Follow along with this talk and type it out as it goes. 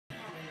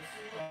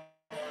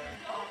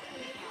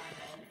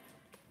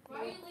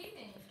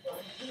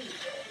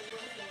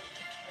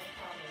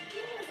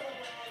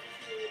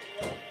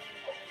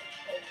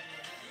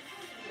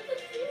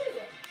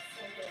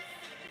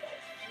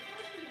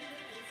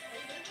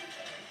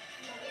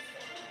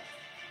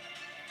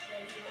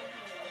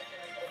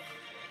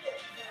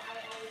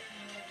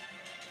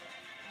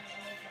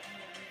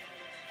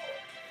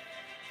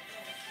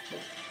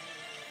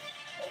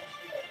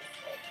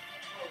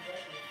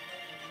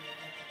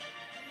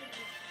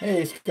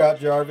Hey,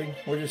 Scott Jarvie.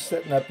 We're just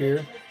sitting up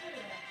here.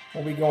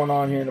 We'll be going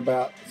on here in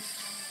about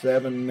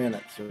 7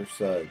 minutes or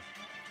so.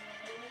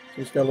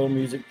 Just got a little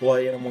music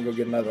playing, and we'll go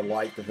get another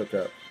light to hook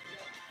up.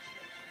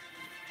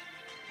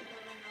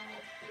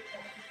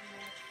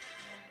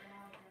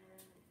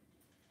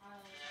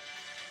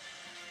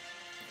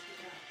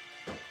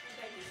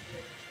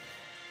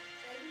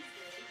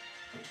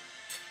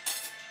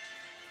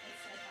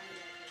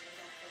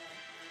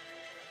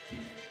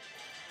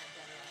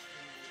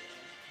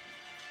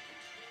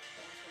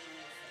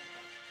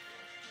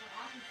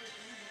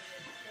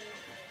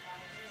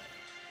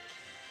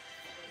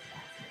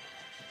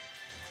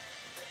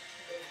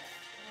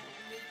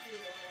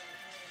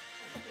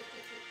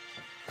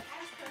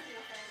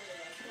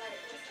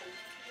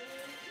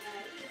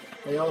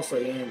 They all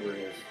say Amber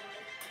is.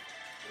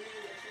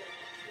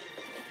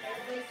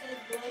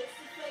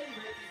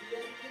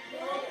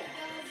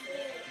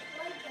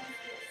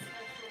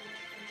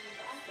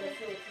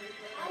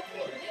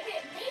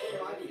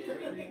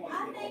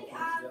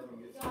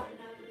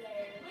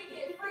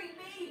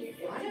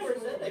 I never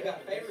said they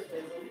got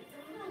favoritism.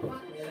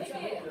 They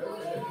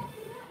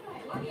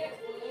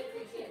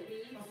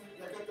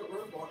got the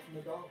road blocking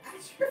the dog.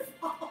 That's your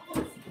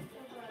fault.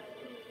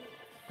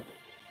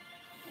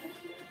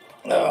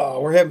 Oh,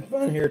 we're having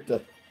fun here at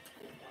the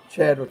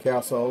Chadwick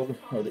household,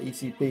 or the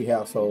ECP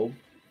household.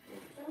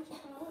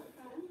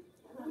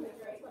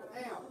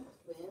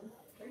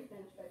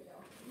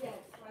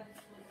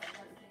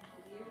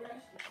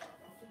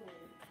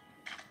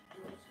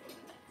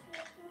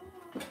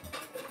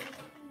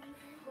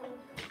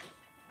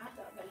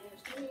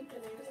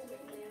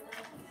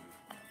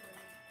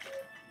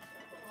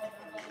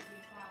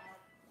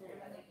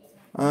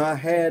 I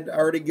had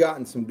already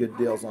gotten some good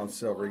deals on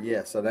silver.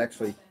 Yes, I'd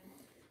actually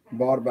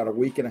bought about a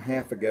week and a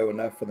half ago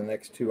enough for the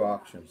next 2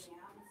 auctions.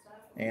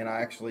 And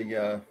I actually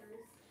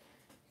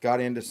got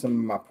into some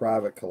of my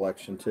private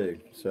collection too.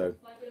 So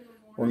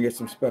we're going to get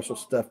some special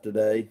stuff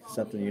today,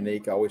 something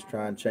unique. I always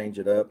try and change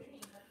it up.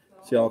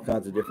 See all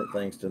kinds of different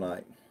things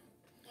tonight.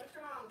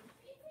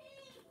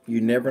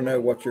 You never know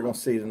what you're going to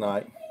see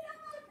tonight.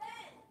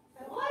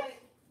 Why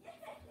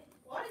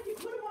did you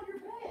put him on your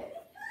bed?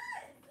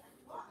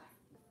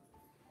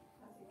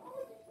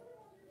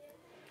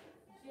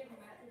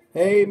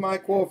 Hey,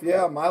 Mike Wolf.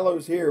 Yeah,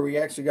 Milo's here. We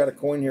actually got a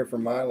coin here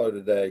from Milo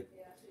today.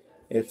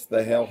 It's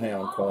the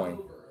Hellhound coin.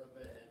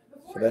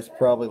 So that's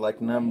probably like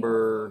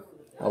number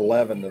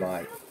 11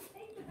 tonight.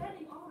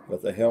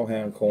 But the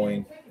Hellhound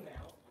coin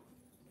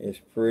is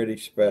pretty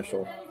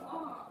special.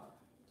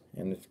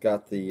 And it's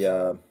got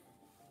the,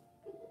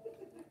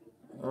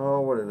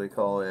 what do they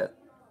call that?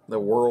 The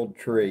World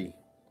Tree.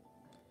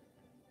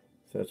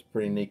 So it's a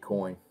pretty neat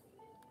coin.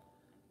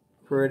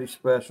 Pretty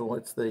special.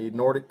 It's the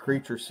Nordic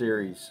Creature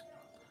series.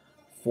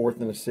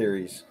 4th in the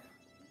series.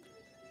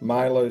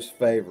 Milo's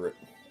favorite.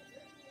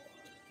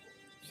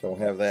 So we'll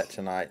have that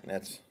tonight. And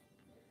that's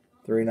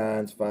 3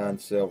 9s, fine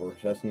silver.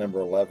 So that's number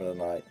 11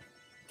 tonight.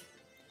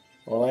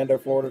 Orlando,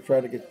 Florida,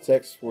 trying to get the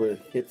text where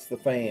it hits the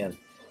fan.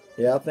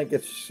 Yeah, I think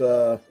it's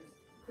Crystal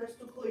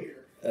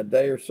clear. a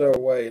day or so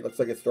away. It looks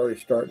like it's already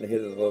starting to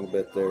hit it a little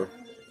bit there.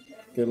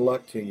 Good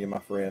luck to you, my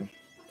friend.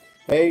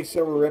 Hey,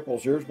 Silver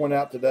Ripples, yours went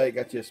out today.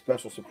 Got you a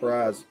special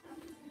surprise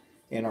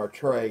in our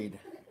trade.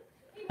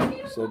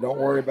 So don't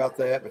worry about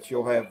that, but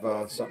you'll have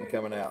something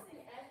coming out.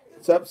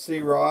 What's up,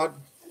 C-Rod?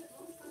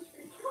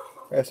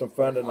 Have some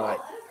fun tonight.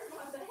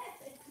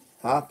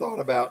 I thought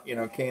about,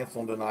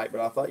 canceling tonight,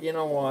 but I thought, you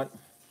know what?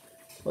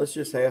 Let's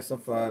just have some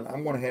fun.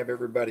 I'm going to have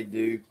everybody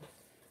do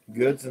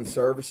goods and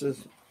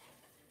services,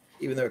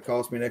 even though it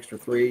costs me an extra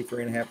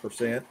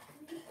 3.5%.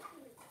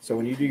 So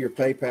when you do your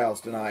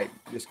PayPals tonight,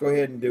 just go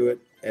ahead and do it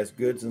as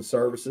goods and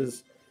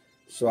services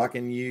so I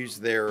can use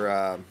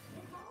their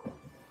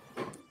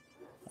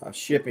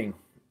shipping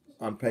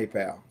on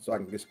PayPal. So I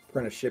can just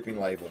print a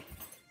shipping label.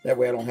 That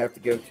way I don't have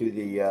to go to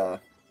the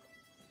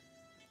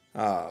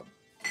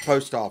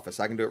post office.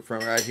 I can do it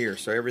from right here.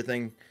 So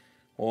everything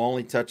will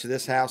only touch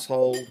this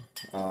household,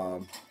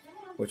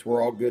 which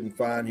we're all good and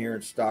fine here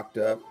and stocked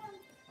up.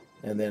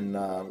 And then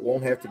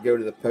won't have to go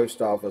to the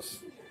post office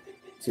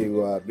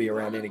to be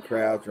around any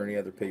crowds or any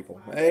other people.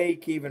 Hey,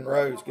 Kevin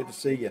Rose, good to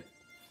see you.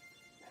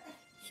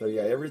 So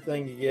yeah,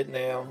 everything you get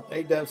now.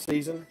 Hey, Dove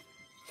Season.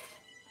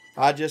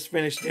 I just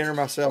finished dinner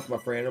myself, my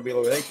friend. It'll be a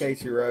little bit. Hey,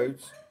 Casey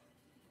Rhodes.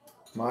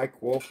 Mike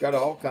Wolf. Got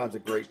all kinds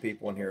of great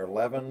people in here.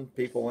 11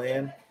 people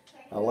in.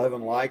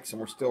 11 likes,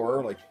 and we're still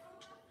early.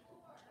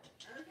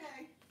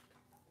 Okay.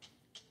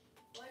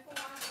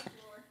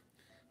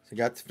 So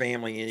got the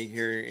family in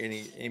here.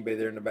 Anybody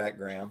there in the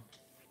background.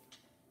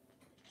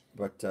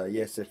 But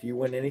yes, if you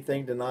win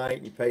anything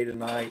tonight, you pay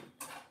tonight,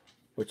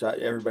 which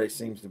everybody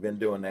seems to have been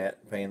doing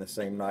that, paying the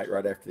same night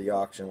right after the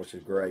auction, which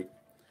is great.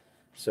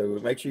 So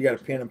make sure you got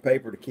a pen and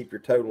paper to keep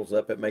your totals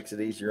up. It makes it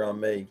easier on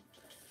me.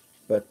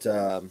 But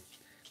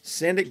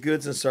send it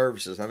goods and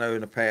services. I know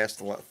in the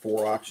past,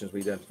 4 auctions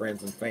we've done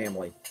friends and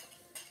family.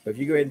 But if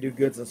you go ahead and do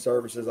goods and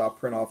services, I'll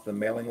print off the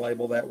mailing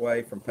label that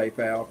way from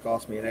PayPal. It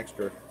costs me an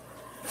extra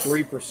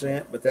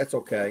 3%, but that's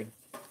okay.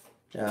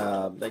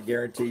 That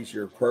guarantees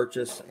your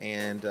purchase,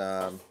 and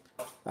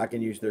I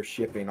can use their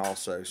shipping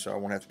also, so I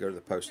won't have to go to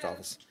the post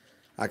office.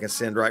 I can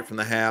send right from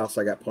the house.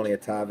 I got plenty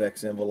of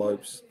Tyvek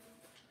envelopes.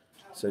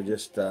 So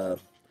just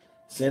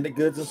send it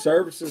goods and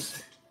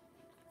services.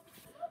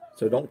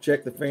 So don't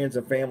check the friends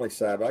and family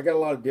side. But I got a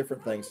lot of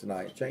different things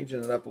tonight.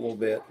 Changing it up a little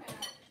bit.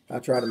 I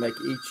try to make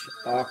each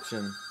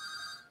auction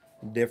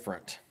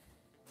different.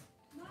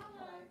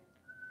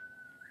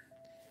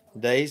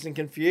 Dazed and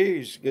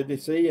confused. Good to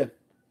see you.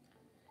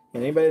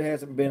 And anybody that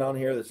hasn't been on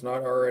here that's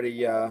not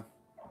already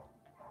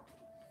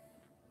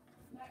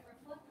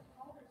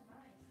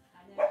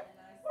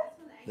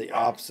the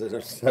opposite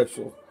of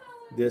social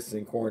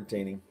distancing,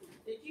 quarantining.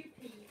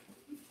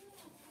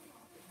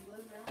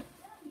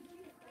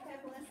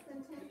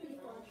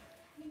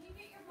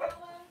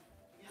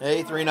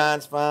 Hey,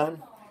 39's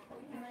fine.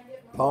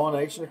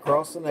 Pollination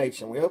across the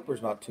nation. We hope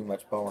there's not too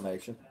much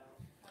pollination.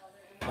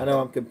 I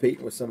know I'm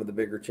competing with some of the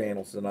bigger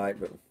channels tonight,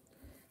 but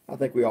I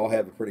think we all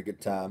have a pretty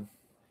good time.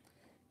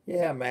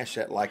 Yeah, mash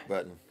that like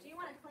button. Do you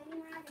want a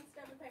cleaning rag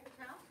instead of a paper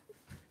towel?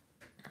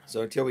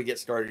 So until we get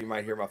started, you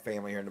might hear my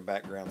family here in the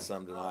background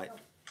some tonight,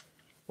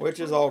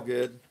 which is all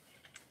good.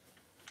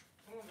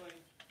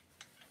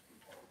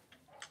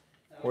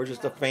 We're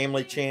just a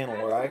family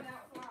channel, right?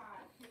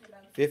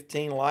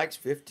 15 likes,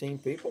 15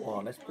 people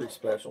on. That's pretty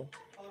special.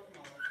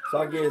 So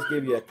I'll just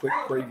give you a quick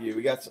preview.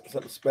 We got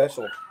something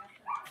special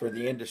for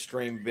the end of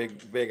stream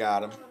big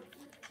item.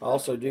 I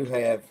also do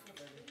have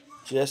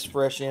just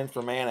fresh in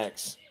from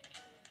Annex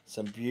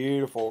some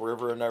beautiful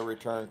River of No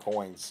Return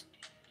coins.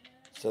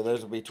 So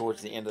those will be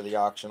towards the end of the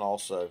auction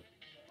also.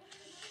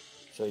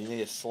 So you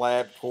need a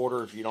slab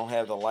quarter if you don't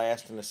have the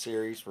last in the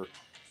series for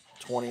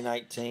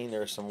 2019.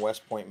 There's some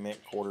West Point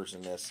Mint quarters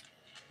in this.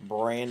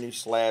 Brand new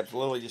slabs.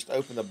 Literally just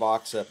opened the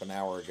box up an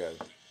hour ago.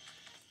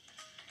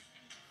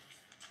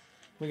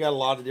 We got a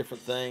lot of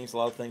different things. A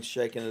lot of things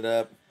shaking it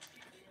up.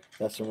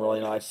 Got some really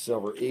nice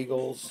Silver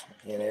Eagles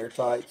and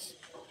Airtights.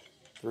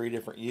 3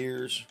 different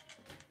years.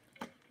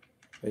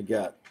 We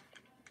got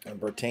a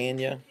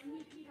Britannia.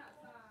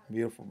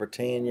 Beautiful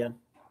Britannia.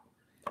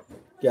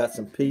 Got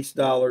some peace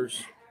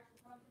dollars.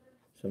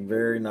 Some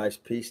very nice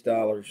peace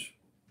dollars.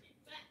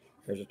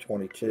 There's a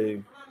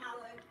 22.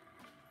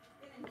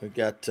 We've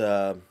got,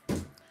 like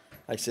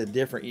I said,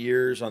 different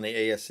years on the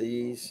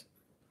ASEs.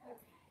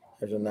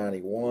 There's a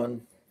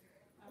 91.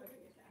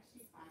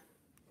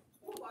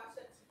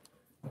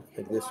 I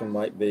think this one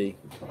might be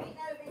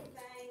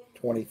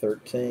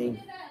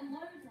 2013.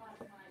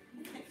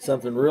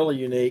 Something really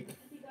unique.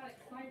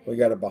 We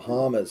got a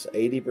Bahamas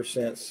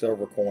 80%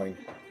 silver coin.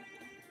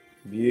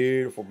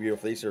 Beautiful,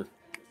 beautiful. These are,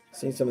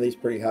 seen some of these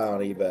pretty high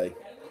on eBay.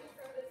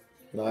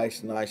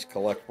 Nice, nice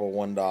collectible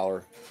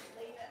 $1.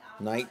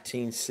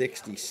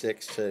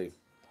 1966 too.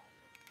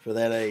 For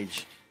that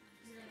age.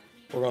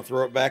 We're going to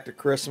throw it back to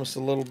Christmas a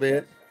little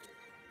bit.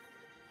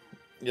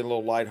 Get a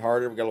little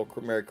lighthearted. We got a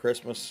little Merry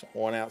Christmas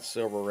 1 ounce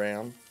silver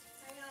round.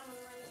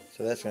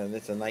 So that's a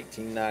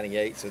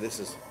 1998. So this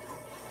is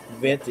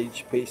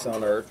vintage Peace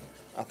on Earth.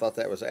 I thought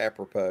that was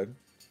apropos.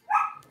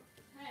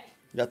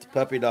 Got the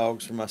puppy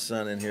dogs for my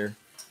son in here.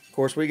 Of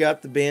course, we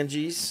got the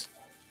Benjis.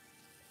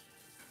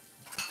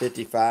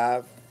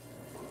 55.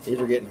 These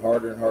are getting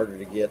harder and harder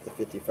to get. The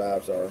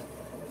 55s are.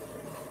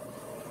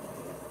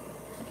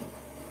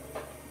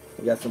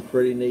 We got some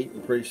pretty neat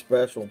and pretty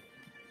special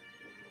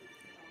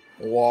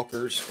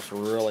walkers.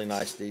 Some really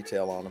nice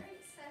detail on them.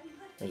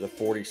 There's a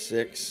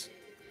 46.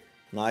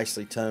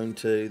 Nicely toned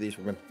too. These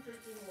have been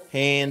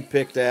hand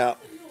picked out.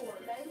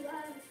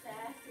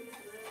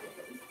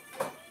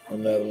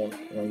 Another one.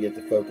 I'm going to get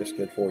the focus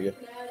good for you.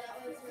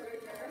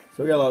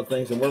 So we got a lot of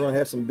things, and we're going to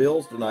have some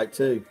bills tonight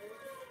too.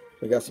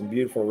 We got some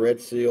beautiful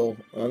red seal,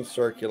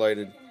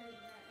 uncirculated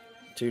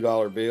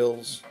 $2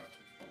 bills.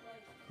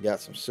 Got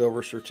some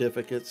silver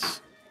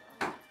certificates.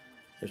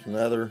 There's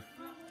another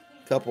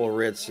couple of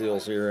red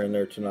seals here in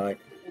there tonight.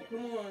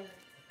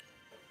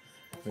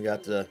 We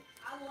got a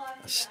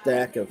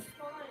stack of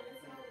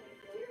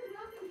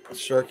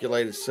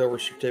circulated silver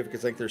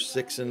certificates. I think there's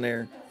 6 in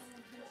there.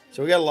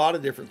 So we got a lot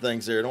of different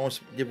things there. I don't want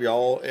to give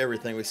you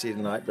everything we see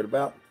tonight, but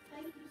about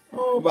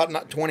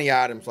not 20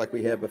 items like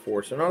we had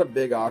before. So not a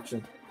big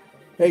auction.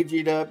 Hey,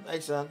 G-Dub. Hey,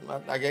 son.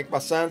 My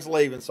son's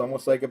leaving, so I'm going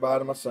to say goodbye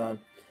to my son.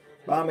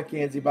 Bye,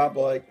 Mackenzie. Bye,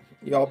 Blake.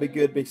 You all be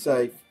good. Be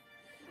safe.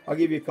 I'll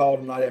give you a call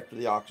tonight after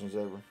the auction's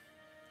over.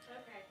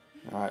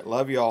 Okay. All right.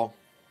 Love y'all.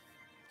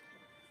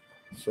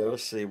 So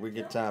let's see. We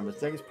get time. I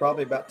think it's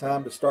probably about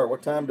time to start.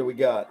 What time do we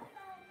got?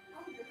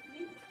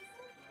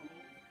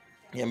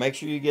 Yeah, make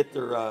sure you get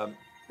their,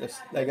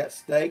 they got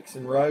steaks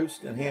and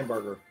roast and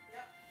hamburger.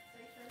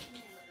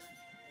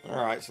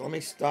 All right. So let me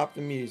stop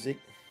the music.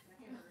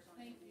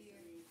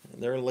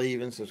 They're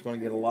leaving, so it's going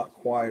to get a lot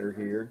quieter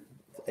here.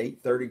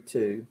 It's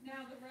 8:32.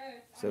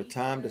 So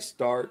time to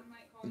start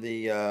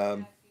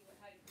the,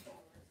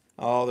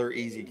 they're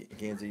easy,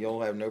 Kenzie.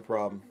 You'll have no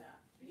problem.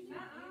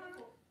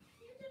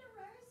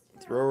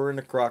 Throw her in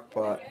the crock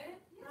pot.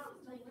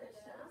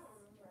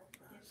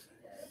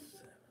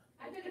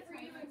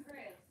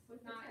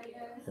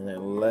 And then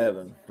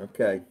 11.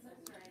 Okay.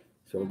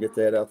 So we'll get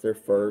that out there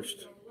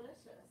first.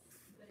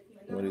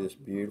 Look at this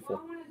beautiful.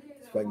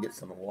 See if I can get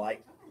some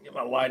light. Get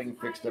my lighting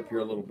fixed up here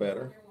a little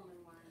better.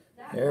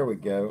 There we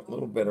go. A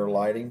little better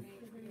lighting.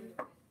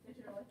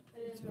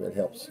 See if that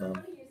helps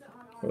some.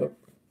 Whoop.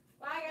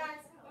 Bye,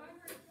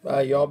 guys.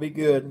 Bye, y'all be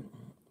good.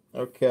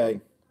 Okay.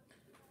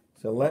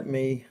 So let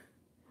me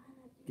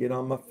get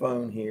on my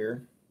phone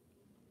here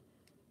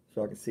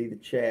so I can see the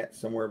chat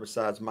somewhere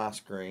besides my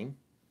screen.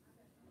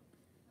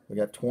 We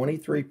got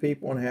 23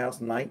 people in the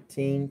house,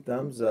 19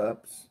 thumbs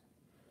ups.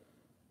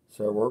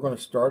 So we're going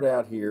to start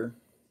out here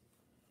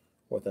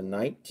with a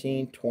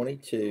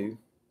 1922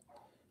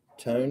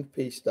 toned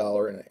piece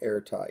dollar and an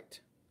airtight.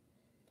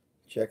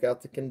 Check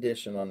out the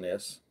condition on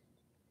this.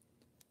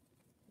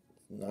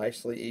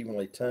 Nicely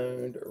evenly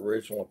toned,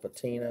 original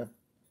patina.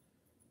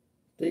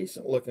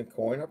 Decent looking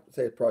coin. I'd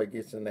say it probably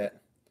gets in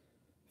that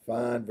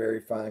fine,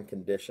 very fine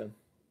condition.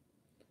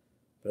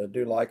 But I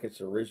do like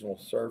its original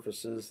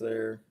surfaces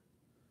there.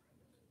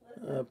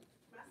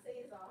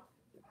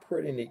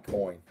 Pretty neat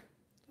coin.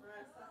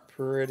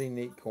 Pretty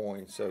neat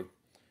coin. So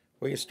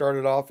we can start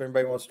it off.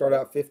 Everybody want to start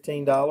out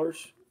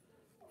 $15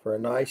 for a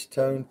nice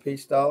toned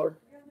piece dollar?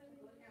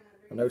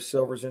 I know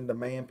silver's in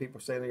demand. People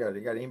say they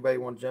got anybody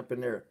want to jump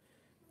in there?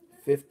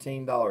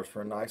 $15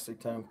 for a nicely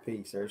toned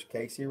piece. There's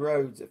Casey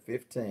Rhodes at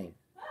 15.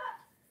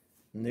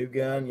 New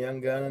gun, young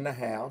gun in the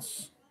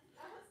house.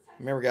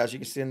 Remember, guys, you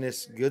can send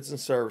this goods and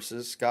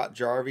services. Scott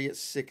Jarvie at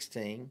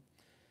 16.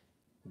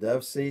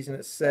 Dove Season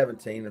at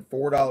 17. And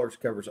 $4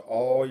 covers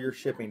all your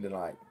shipping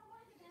tonight.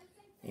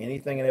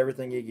 Anything and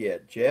everything you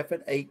get. Jeff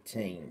at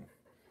 18.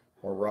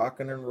 We're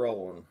rocking and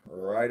rolling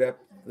right up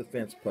the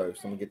fence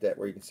post. Let me get that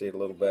where you can see it a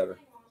little better.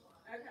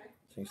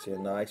 So you can see a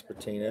nice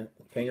patina.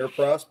 Pinger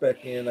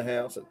Prospecting in the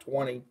house at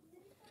 20.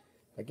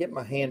 I get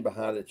my hand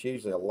behind it. It's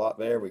usually a lot.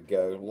 There we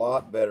go. A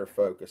lot better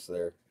focus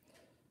there.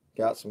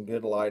 Got some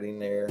good lighting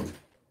there.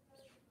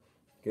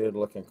 Good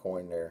looking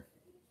coin there.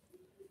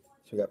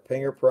 So we got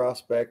Pinger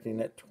Prospecting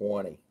at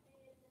 20.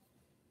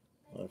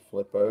 I'll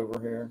flip over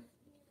here.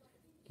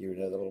 Give you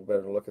another little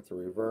better look at the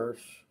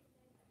reverse.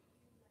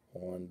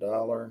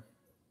 $1.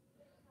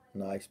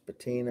 Nice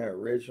patina,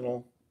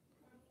 original.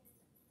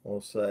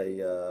 We'll say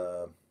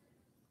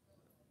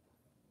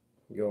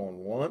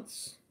going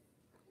once.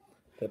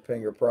 The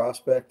Pinger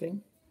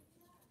Prospecting.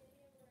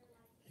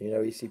 You know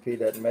ECP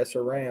doesn't mess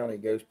around. He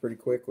goes pretty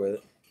quick with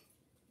it.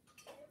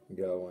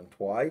 Going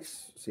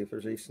twice. See if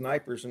there's any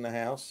snipers in the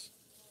house.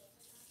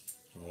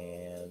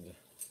 And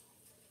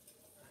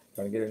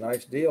going to get a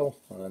nice deal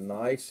on a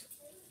nice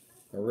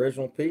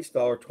original piece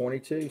dollar,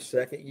 22,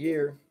 second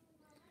year.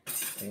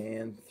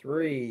 And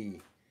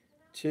 3,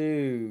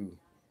 2,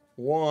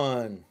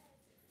 1.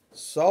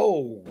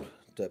 Sold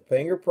to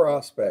Pinger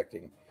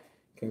Prospecting.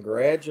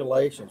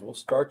 Congratulations. We'll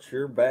start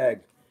your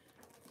bag,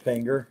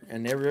 Pinger.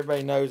 And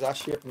everybody knows I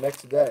ship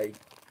next day.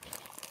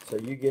 So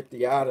you get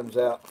the items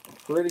out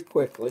pretty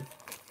quickly.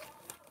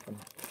 I'm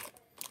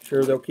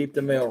sure they'll keep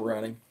the mail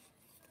running.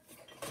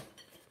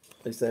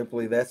 At least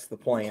hopefully that's the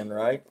plan,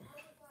 right?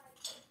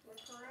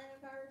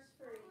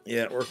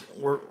 Yeah,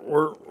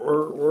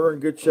 we're in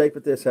good shape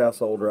at this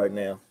household right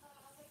now.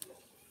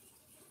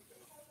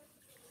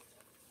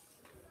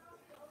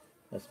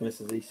 That's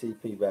Mrs.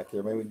 ECP back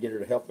there. Maybe we can get her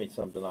to help me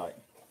some tonight.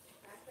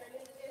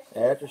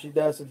 After she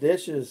does the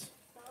dishes.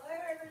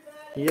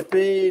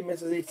 Yippee!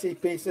 Mrs.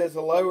 ECP says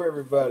hello,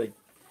 everybody.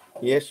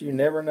 Yes, you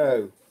never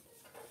know.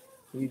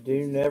 You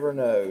do never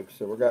know.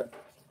 So we got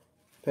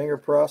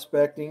Pinger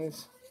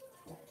Prospectings.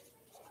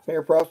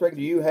 Pinger Prospecting,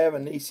 do you have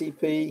an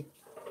ECP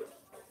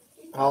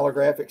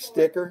holographic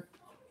sticker?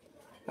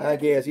 I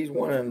guess he's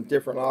won in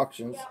different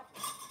auctions.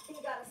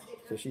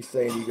 So she's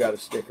saying you got a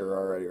sticker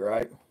already,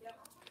 right?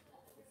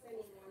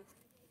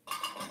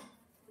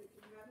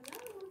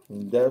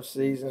 Dove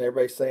Season,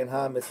 everybody's saying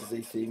hi, Mrs.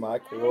 EC,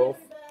 Mike Wolf.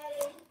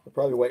 We're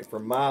probably waiting for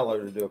Milo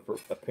to do an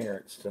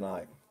appearance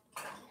tonight.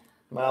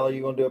 Milo,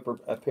 you going to do an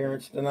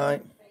appearance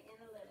tonight?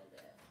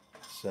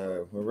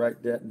 So we'll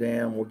write that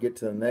down. We'll get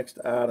to the next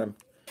item.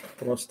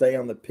 We're going to stay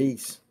on the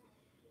piece.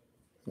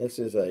 This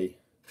is a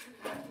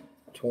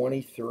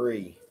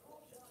 23.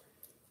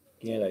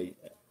 Again, a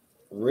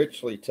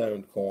richly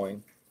toned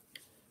coin.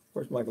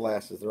 Where's my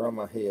glasses? They're on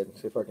my head.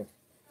 See if I can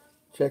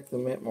check the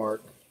mint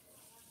mark.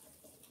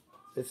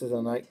 This is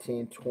a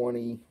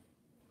 1920.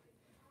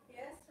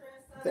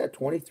 Is that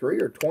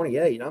 23 or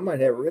 28? I might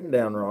have it written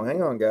down wrong.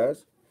 Hang on,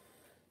 guys.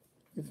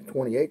 It's a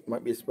 28.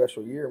 Might be a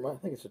special year. I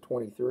think it's a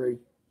 23.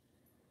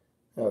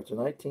 No, it's a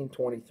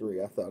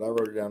 1923. I thought I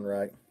wrote it down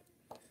right.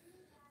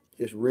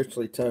 Just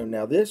richly toned.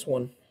 Now this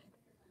one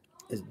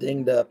is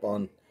dinged up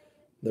on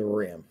the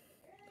rim.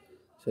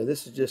 So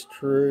this is just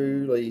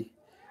truly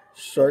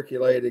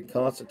circulated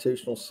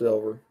constitutional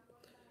silver.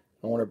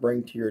 I want to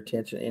bring to your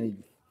attention any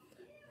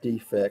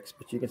defects,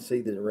 but you can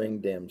see the ring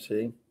dim,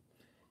 see?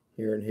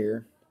 Here and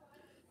here.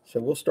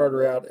 So we'll start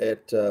her out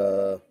at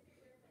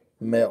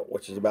melt,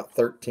 which is about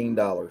 $13.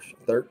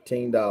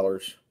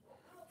 $13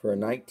 for a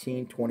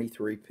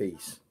 1923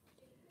 piece.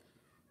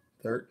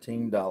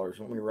 $13.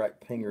 Let me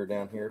write Pinger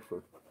down here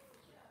for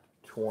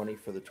 20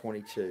 for the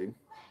 22.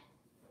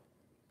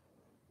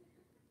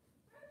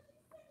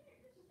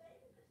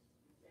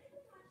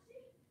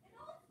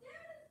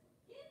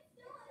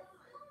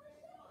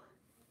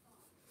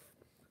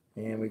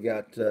 And we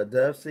got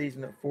Dove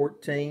Season at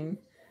 14.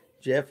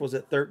 Jeff was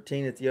at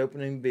 13 at the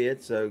opening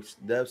bid, so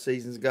Dove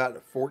Season's got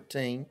at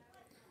 14.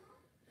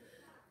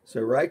 So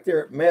right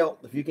there at Melt,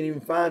 if you can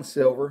even find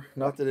silver,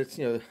 not that it's,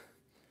 you know,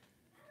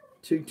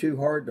 too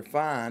hard to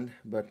find,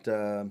 but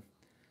a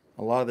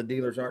lot of the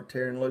dealers aren't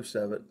tearing loose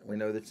of it. We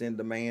know that's in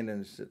demand,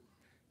 and it's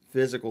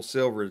physical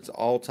silver. It's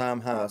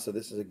all-time high, so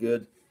this is a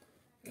good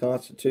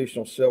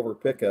constitutional silver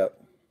pickup.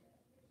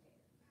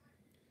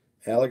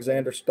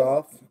 Alexander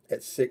Stoff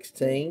at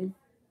 16.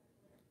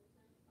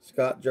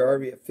 Scott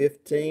Jarvie at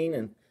 15.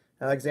 And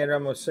Alexander,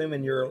 I'm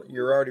assuming you're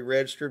already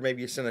registered.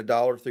 Maybe you sent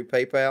 $1 through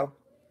PayPal.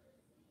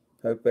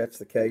 Hope that's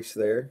the case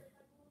there.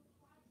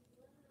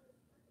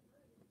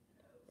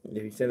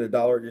 If you send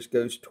 $1, it just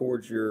goes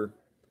towards your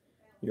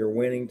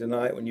winning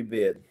tonight when you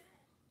bid.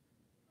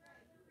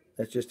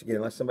 That's just, again,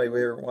 unless somebody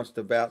ever wants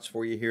to vouch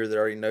for you here that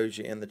already knows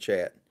you in the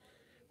chat.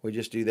 We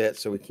just do that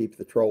so we keep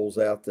the trolls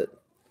out that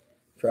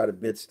try to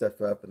bid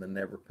stuff up and then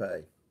never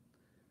pay.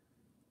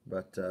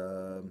 But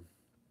so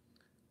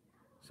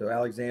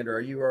Alexander,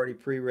 are you already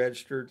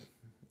pre-registered?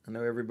 I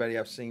know everybody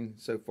I've seen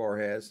so far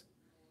has.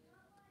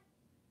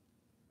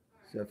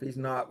 So if he's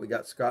not, we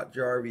got Scott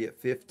Jarvie at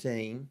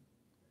 15.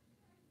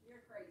 You're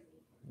crazy.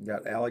 We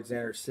got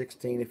Alexander at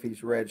 16 if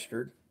he's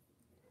registered.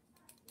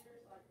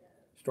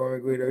 Storm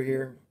and Guido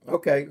here.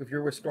 Okay, if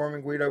you're with Storm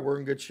and Guido, we're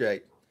in good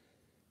shape.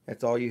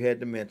 That's all you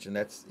had to mention.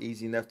 That's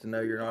easy enough to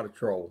know you're not a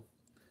troll.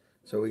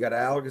 So we got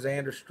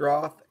Alexander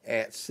Stroth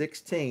at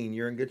 16.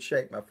 You're in good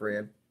shape, my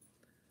friend.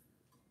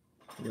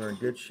 You're in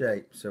good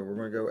shape. So we're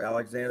going to go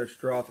Alexander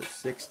Stroth at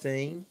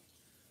 16.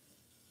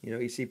 You know,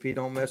 ECP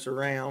don't mess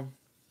around.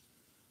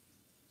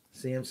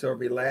 CM Silver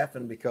be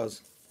laughing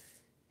because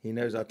he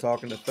knows I'm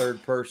talking to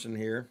third person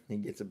here. He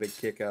gets a big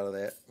kick out of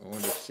that. I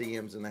wonder if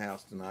CM's in the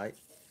house tonight.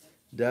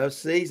 Dove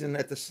Season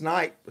at the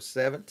Snipe was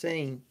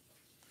 17.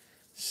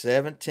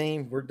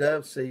 17 for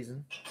Dove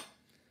Season.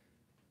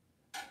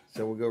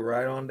 So we'll go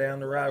right on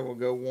down the ride. We'll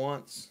go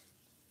once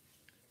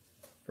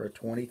for a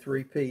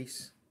 23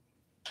 piece.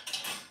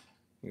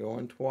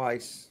 Going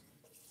twice.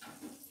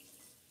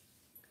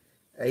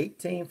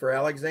 18 for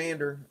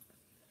Alexander.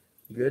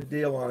 Good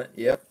deal on it.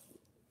 Yep.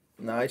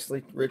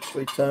 Nicely,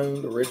 richly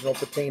toned, original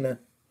patina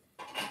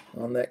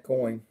on that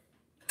coin.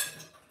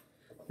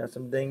 Got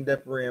some dinged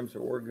up rims,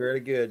 but we're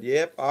very good.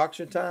 Yep,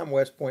 auction time,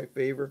 West Point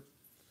Fever.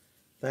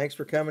 Thanks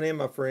for coming in,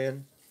 my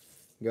friend.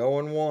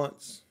 Going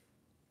once.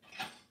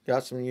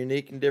 Got some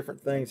unique and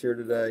different things here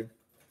today.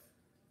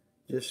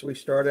 Just we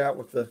start out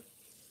with the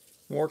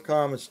more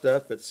common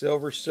stuff, but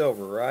silver's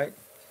silver, right?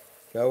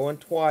 Going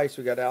twice.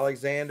 We got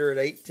Alexander at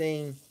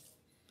 18.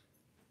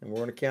 And we're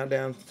going to count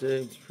down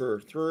for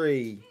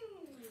 3,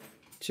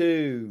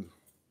 2,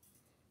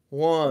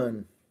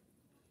 1.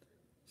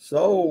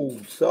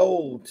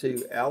 Sold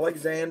to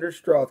Alexander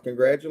Stroth.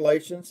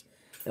 Congratulations.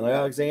 And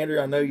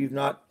Alexander, I know you've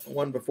not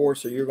won before,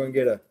 so you're going to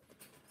get a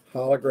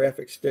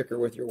holographic sticker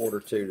with your order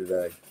too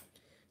today.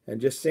 And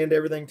just send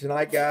everything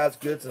tonight, guys,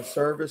 goods and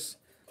service,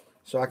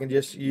 so I can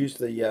just use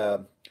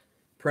the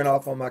print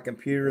off on my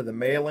computer, the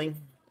mailing,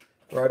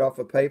 right off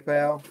of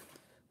PayPal.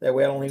 That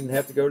way I don't even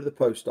have to go to the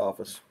post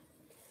office.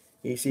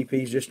 ECP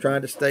is just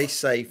trying to stay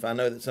safe. I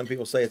know that some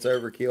people say it's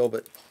overkill,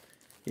 but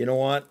you know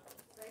what?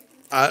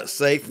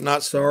 Safe,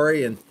 not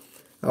sorry, and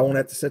I won't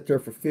have to sit there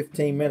for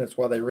 15 minutes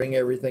while they ring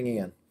everything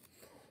in.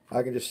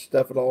 I can just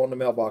stuff it all in the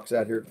mailbox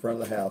out here in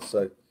front of the house.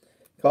 So it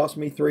cost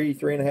me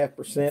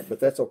 3.5%, but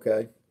that's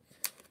okay.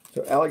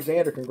 So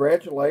Alexander,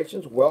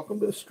 congratulations. Welcome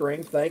to the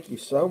stream. Thank you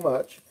so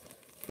much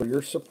for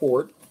your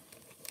support.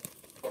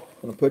 I'm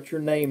going to put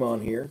your name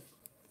on here.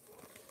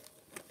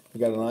 You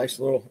got a nice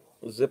little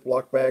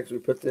Ziploc bags we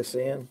put this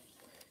in.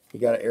 You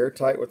got it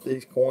airtight with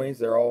these coins.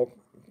 They're all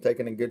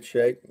taken in good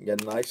shape. You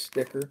got a nice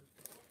sticker.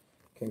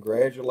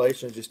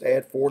 Congratulations. Just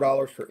add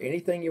 $4 for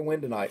anything you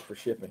win tonight for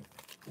shipping.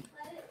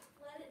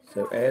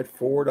 So add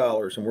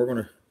 $4. And we're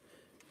going to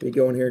be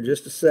going here in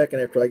just a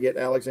second after I get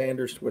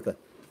Alexander's with a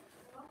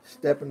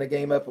stepping the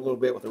game up a little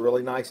bit with a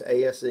really nice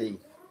ASE.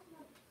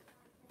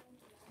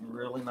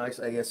 Really nice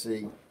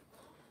ASE.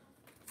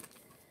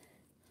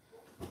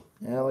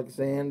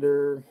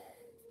 Alexander.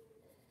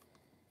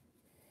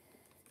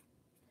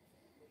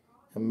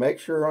 And make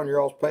sure on your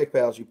all's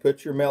PayPals you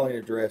put your mailing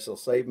address. It'll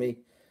save me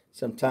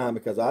some time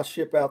because I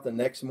ship out the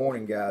next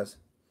morning, guys.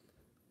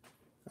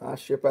 I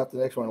ship out the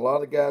next one. A lot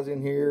of the guys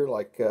in here,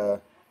 like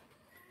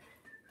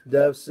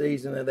Dove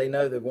Season, and they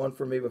know they've won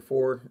for me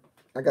before.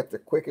 I got the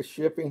quickest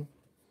shipping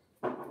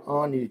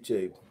on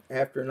YouTube.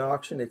 After an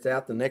auction, it's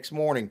out the next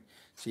morning.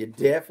 So you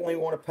definitely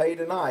want to pay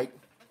tonight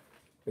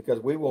because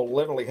we will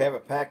literally have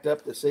it packed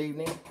up this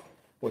evening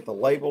with a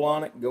label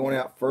on it going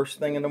out first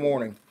thing in the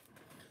morning.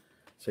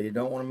 So you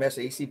don't want to mess.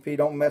 ECP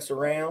don't mess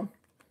around.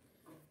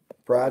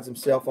 Prides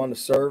himself on the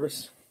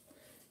service.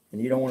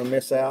 And you don't want to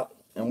miss out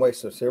and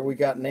waste. So here we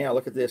got now.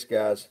 Look at this,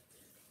 guys.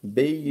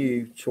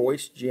 BU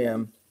Choice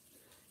Gem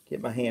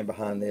get my hand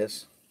behind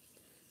this.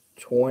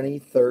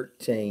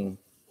 2013.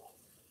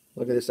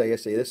 Look at this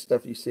ASE. This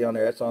stuff you see on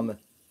there, that's on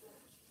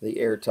the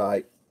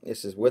airtight.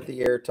 This is with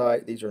the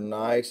airtight. These are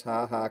nice,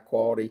 high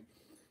quality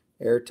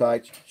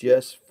airtights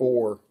just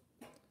for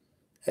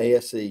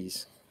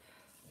ASEs.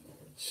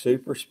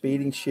 Super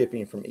speeding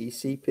shipping from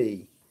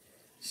ECP.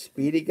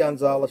 Speedy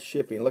Gonzalez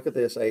shipping. Look at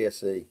this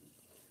ASE.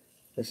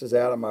 This is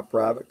out of my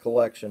private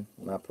collection,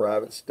 my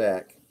private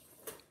stack.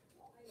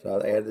 So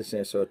I added this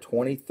in. So a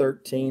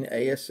 2013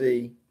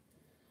 ASE.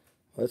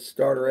 Let's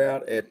start her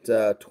out at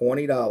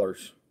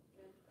 $20.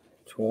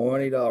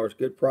 $20.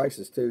 Good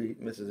prices too,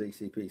 Mrs.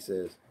 ECP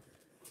says.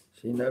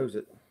 She knows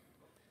it.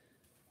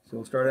 So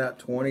we'll start out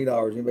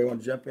 $20. Anybody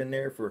want to jump in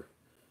there for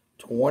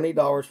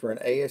 $20 for an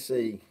ASE?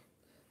 I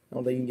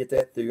don't think you can get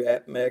that through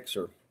AppMex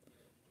or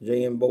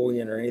JM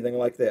Bullion or anything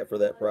like that for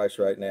that price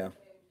right now.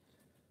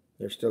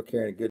 They're still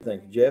carrying a good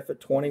thing. Jeff at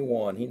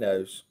 21, he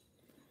knows.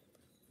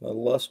 The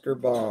Luster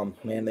Bomb.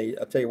 Man,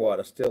 I'll tell you what,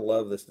 I still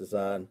love this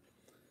design.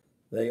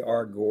 They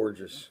are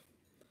gorgeous.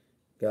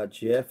 Got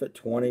Jeff at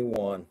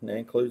 21. That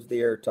includes the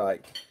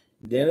airtight.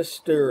 Dennis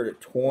Stewart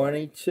at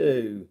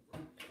 22.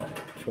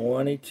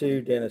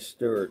 22 Dennis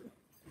Stewart.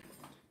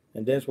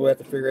 And Dennis, we'll have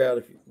to figure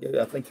out if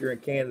I think you're in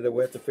Canada.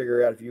 We'll have to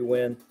figure out if you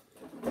win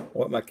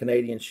what my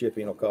Canadian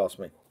shipping will cost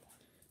me.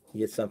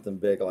 You get something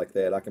big like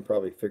that. I can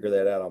probably figure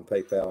that out on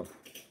PayPal and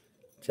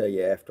tell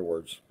you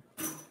afterwards.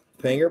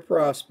 Pinger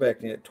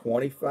Prospecting at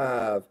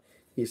 25.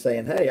 He's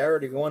saying, hey, I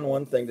already won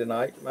one thing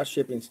tonight. My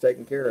shipping's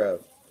taken care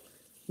of.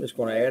 I'm just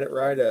going to add it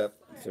right up.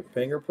 So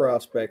Pinger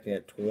Prospecting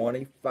at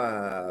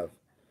 25.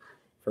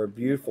 For a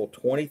beautiful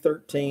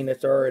 2013.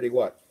 That's already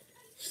what?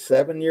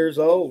 7 years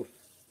old.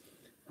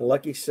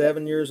 Lucky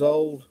 7 years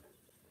old.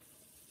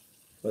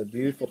 A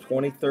beautiful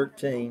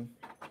 2013.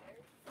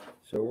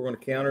 So we're going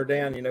to count her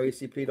down. You know,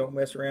 ECP don't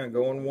mess around.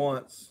 Going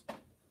once.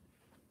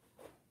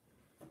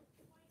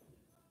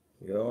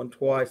 Going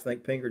twice. I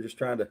think Pinger just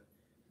trying to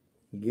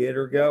get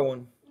her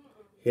going.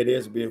 It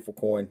is a beautiful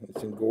coin.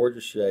 It's in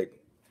gorgeous shape.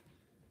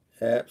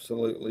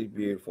 Absolutely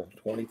beautiful.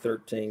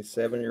 2013,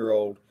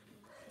 7-year-old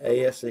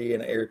ASE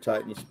and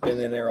airtight. And you spin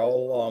in there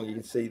all along. You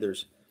can see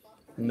there's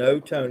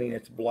no toning.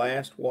 It's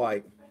blast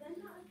white.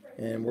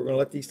 And we're going to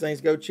let these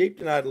things go cheap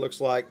tonight, it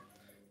looks like.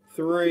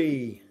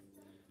 3,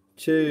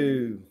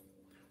 2,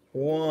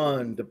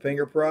 1. To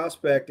Pinger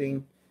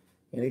Prospecting.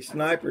 Any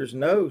snipers?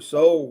 No.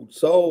 Sold.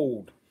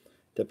 Sold.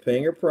 To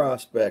Pinger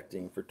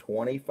Prospecting for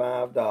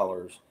 $25.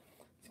 Let's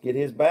get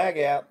his bag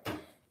out.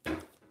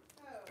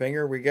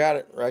 Pinger, we got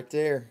it right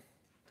there.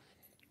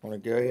 I'm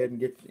going to go ahead and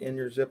get in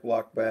your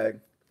Ziploc bag.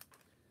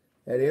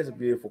 That is a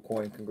beautiful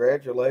coin.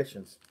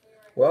 Congratulations.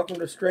 Welcome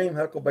to stream,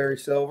 Huckleberry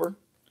Silver.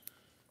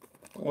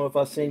 I don't know if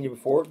I've seen you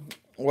before.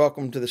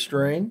 Welcome to the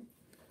stream.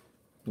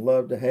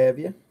 Love to have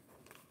you.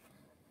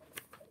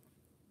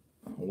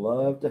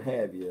 Love to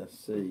have you. Let's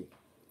see.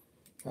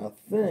 I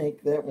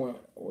think that one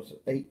was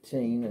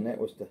 18, and that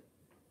was to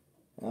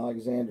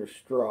Alexander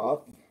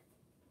Stroth.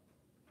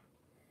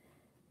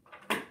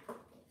 And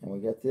we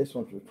got this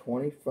one for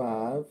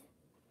 25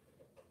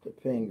 to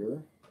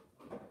Pinger.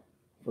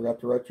 Forgot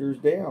to write yours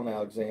down,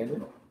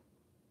 Alexander.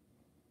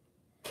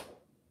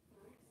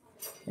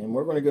 And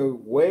we're going to go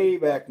way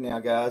back now,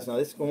 guys. Now,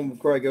 this is going to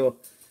probably go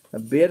a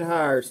bit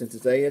higher since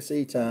it's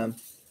ASE time.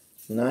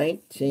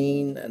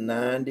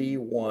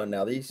 1991.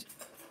 Now, these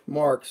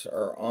marks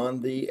are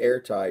on the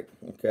airtight,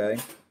 okay?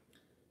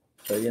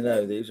 So, you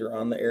know, these are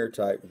on the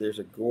airtight. But there's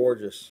a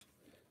gorgeous,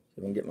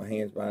 if I can get my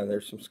hands behind it,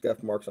 there's some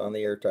scuff marks on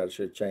the airtight. I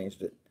should have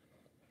changed it.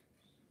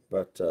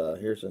 But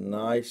here's a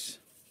nice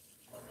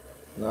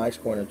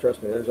coin. And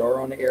trust me, those are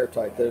on the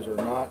airtight. Those are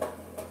not.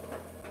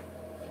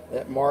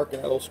 That mark and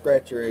that little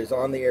scratcher is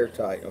on the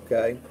airtight,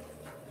 okay?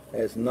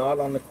 That is not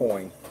on the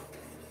coin.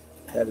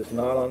 That is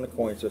not on the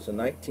coin. So it's a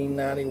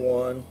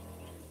 1991.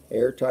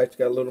 Airtight's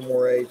got a little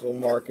more age, a little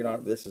marking on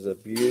it. This is a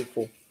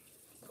beautiful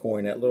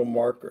coin. That little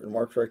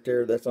marks right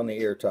there, that's on the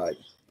airtight.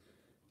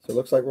 So it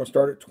looks like we're going to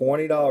start at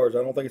 $20. I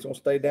don't think it's going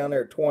to stay down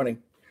there at 20.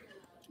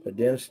 But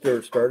Dennis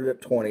Stewart started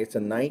at 20. It's a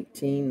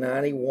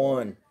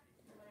 1991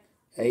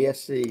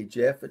 ASE.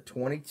 Jeff at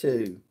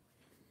 22.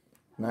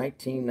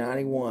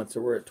 1991. So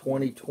we're at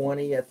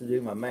 2020. I have to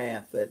do my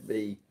math. That'd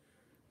be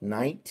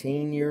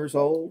 19 years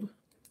old.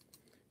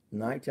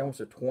 19,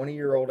 almost a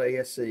 20-year-old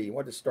ASE.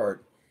 What did it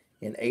start?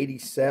 In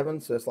 87,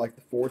 so it's like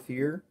the 4th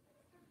year.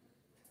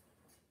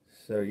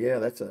 So yeah,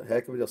 that's a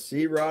heck of a deal.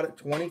 C-Rod at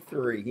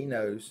 23. He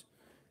knows.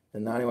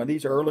 The 91.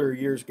 These earlier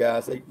years,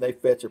 guys, they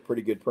fetch a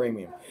pretty good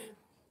premium,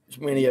 which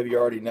many of you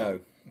already know.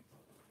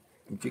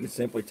 But you can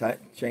simply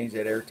change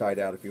that airtight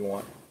out if you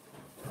want.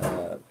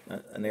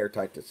 An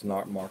airtight that's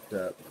not marked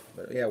up.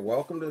 But yeah,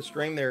 welcome to the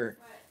stream there.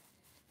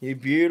 You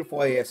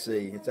beautiful ASE.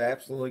 It's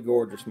absolutely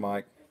gorgeous,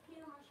 Mike.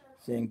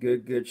 It's in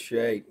good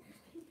shape.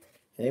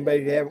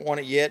 Anybody who haven't won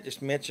it yet,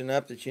 just mention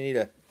up that you need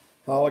a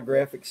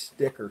holographic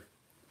sticker.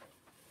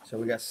 So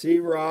we got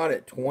C-Rod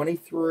at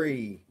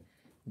 23.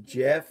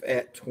 Jeff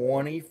at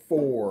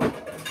 24.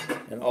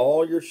 And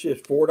all your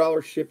ships,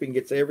 $4 shipping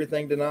gets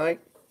everything tonight.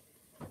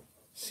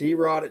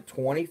 C-Rod at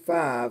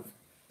 25.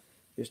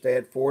 Just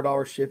add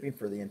 $4 shipping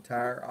for the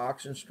entire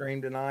auction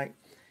stream tonight.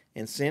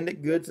 And send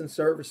it goods and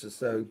services.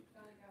 So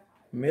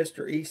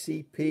Mr.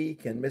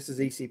 ECP Mrs.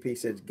 ECP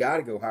says, got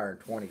to go higher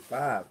than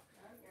 25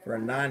 for a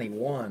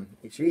 91.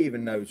 She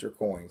even knows her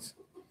coins.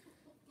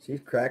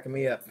 She's cracking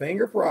me up.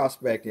 Finger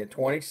prospecting at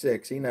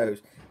 26. He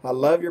knows. I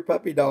love your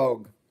puppy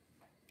dog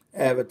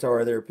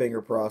avatar there,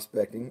 finger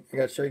prospecting. I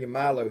got to show you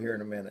Milo here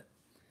in a minute.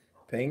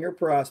 Finger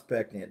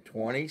prospecting at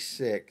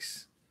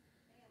 26.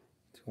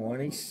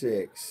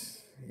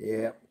 26.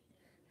 Yep.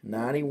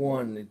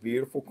 91. The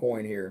beautiful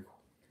coin here.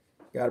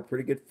 Got a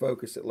pretty good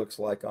focus, it looks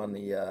like, on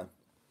the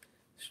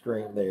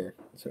stream there.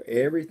 So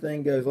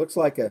everything goes. Looks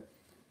like a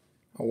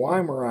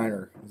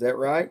Weimaraner. Is that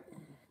right?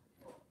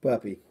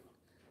 Puppy.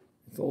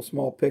 It's a little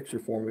small picture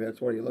for me.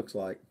 That's what he looks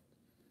like.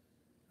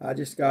 I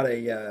just got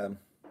a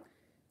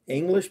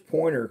English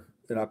pointer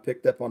that I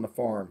picked up on the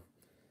farm.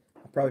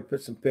 I'll probably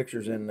put some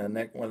pictures in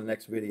one of the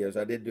next videos.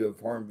 I did do a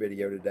farm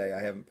video today.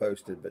 I haven't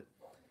posted, but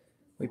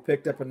we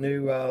picked up a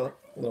new,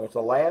 it's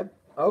a lab?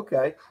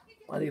 Okay.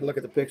 I need to look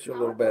at the picture a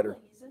little better.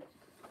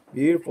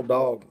 Beautiful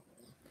dog.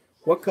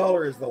 What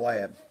color is the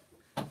lab?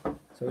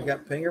 So we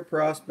got finger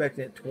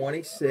prospecting at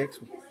 26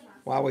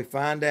 while we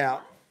find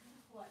out.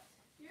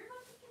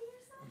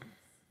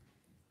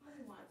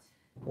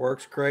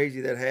 Works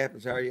crazy, that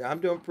happens. How are you? I'm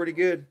doing pretty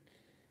good.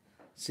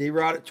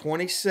 C-Rod at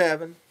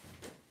 27.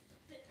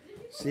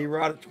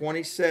 C-Rod at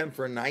 27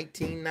 for a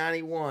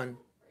 1991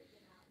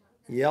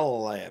 yellow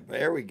lab.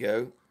 There we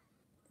go.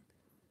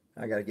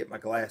 I got to get my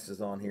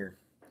glasses on here.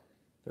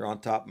 They're on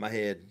top of my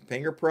head.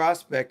 Finger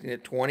prospecting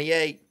at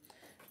 28.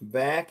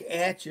 Back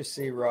at you,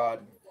 C-Rod.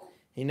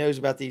 He knows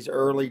about these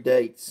early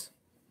dates.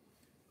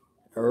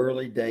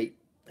 Early date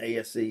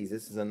ASEs.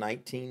 This is a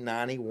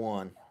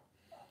 1991.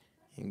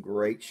 In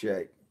great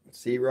shape.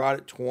 C-Rod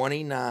at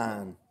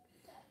 29.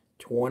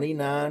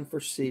 29 for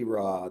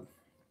C-Rod.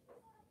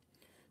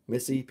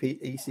 Miss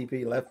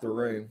ECP left the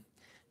room.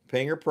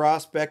 Finger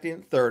prospecting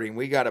at 30. And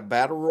we got a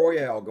battle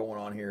royale going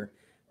on here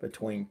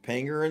between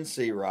Pinger and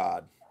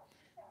C-Rod.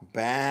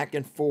 Back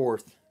and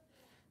forth.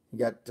 You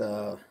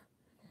got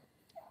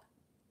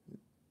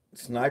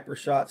sniper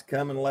shots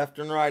coming left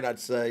and right, I'd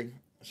say.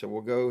 So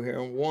we'll go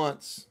here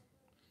once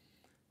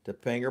to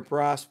Pinger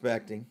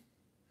prospecting.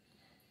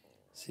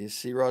 See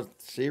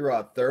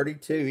C-Rod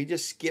 32. He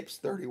just skips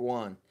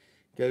 31.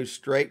 Goes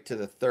straight to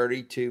the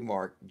 32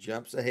 mark.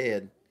 Jumps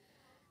ahead.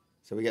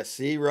 So we got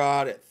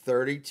C-Rod at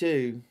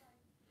 32.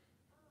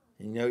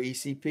 And you know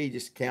ECP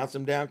just counts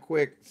him down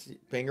quick.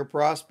 Finger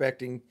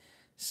prospecting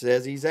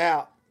says he's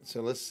out.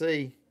 So let's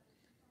see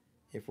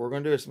if we're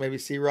going to do this. Maybe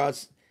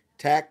C-Rod's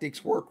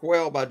tactics work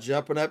well by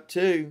jumping up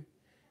 2.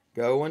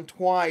 Going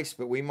twice.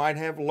 But we might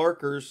have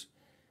lurkers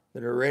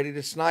that are ready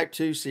to snipe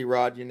too,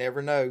 C-Rod. You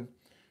never know.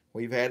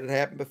 We've had it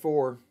happen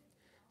before.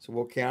 So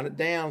we'll count it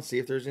down. See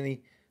if there's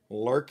any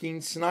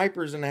lurking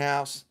snipers in the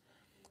house.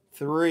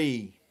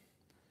 3,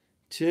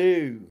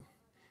 2.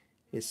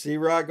 Is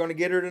C-Rod going to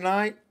get her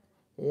tonight?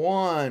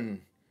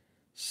 1.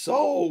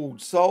 Sold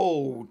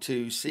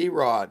to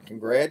C-Rod.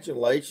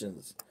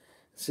 Congratulations.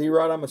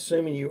 C-Rod, I'm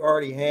assuming you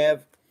already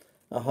have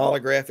a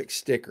holographic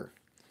sticker.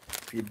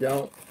 If you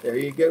don't, there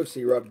you go,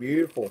 C-Rod.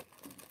 Beautiful.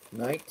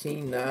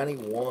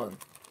 1991.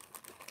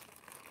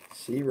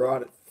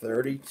 C-Rod at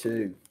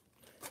 32.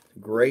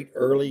 Great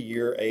early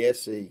year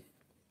ASE.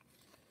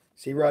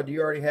 C-Rod, do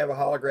you already have a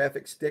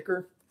holographic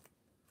sticker?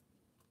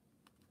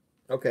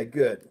 Okay,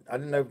 good. I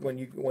didn't know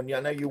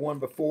I know you won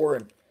before,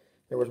 and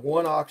there was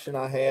one auction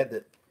I had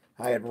that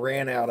I had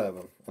ran out of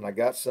them, and I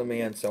got some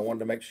in, so I wanted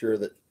to make sure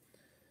that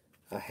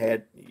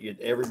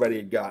everybody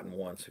had gotten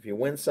one. So if you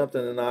win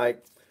something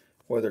tonight,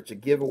 whether it's a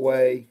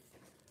giveaway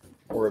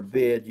or a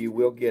bid, you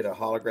will get a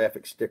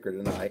holographic sticker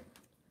tonight.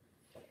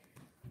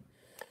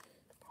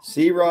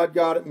 C-Rod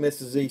got it,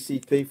 Mrs.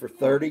 ECP, for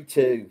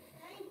 32.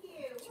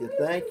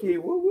 Thank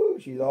you. Woo woo.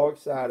 She's all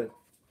excited.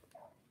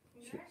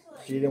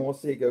 She didn't want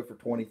to see it go for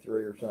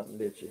 23 or something,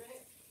 did she?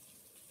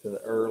 To the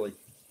early.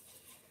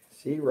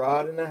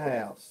 C-Rod in the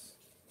house.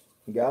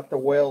 We got the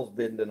Wells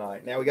bidding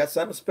tonight. Now we got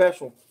something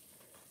special,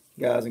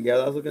 guys and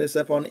gals. I was looking this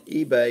up on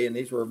eBay, and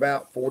these were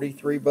about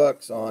 43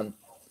 bucks on.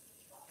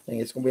 I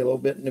think it's going to be a little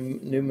bit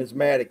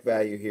numismatic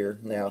value here.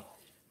 Now,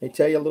 let me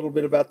tell you a little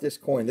bit about this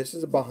coin. This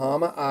is a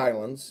Bahama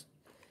Islands.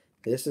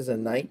 This is a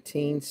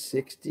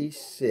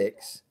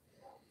 1966.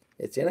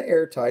 It's in an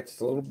airtight. It's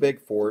a little big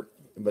for it,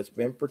 but it's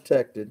been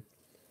protected.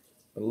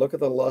 But look at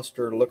the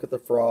luster. Look at the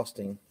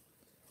frosting.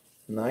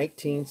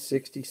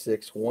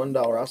 1966,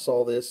 $1. I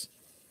saw this,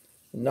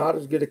 not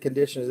as good a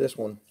condition as this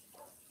one,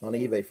 on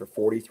eBay for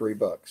 43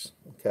 bucks.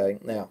 Okay,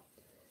 now,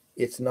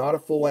 it's not a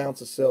full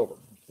ounce of silver.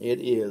 It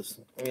is.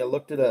 I mean, I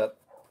looked it up,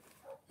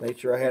 made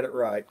sure I had it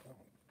right,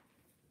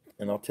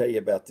 and I'll tell you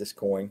about this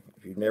coin.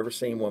 If you've never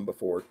seen one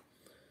before,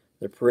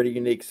 they're pretty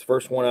unique. It's the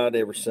first one I'd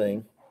ever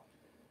seen.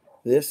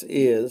 This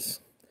is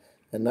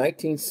a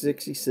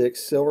 1966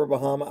 Silver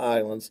Bahama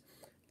Islands,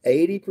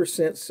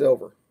 80%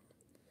 silver.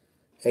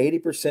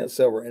 80%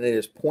 silver, and it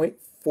is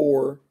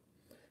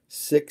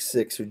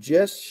 0.466, so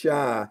just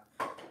shy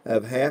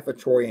of half a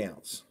troy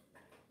ounce.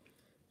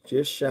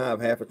 Just shy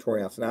of half a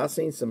troy ounce. Now, I've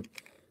seen some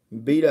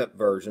beat up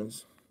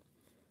versions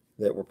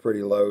that were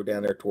pretty low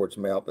down there towards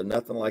melt, but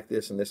nothing like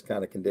this in this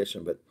kind of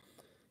condition. But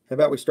how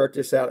about we start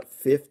this out at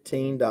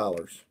 $15?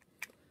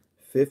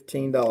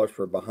 $15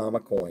 for a Bahama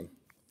coin.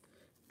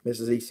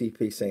 Mrs.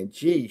 ECP saying,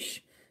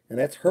 geesh. And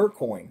that's her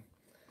coin.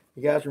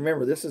 You guys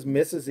remember, this is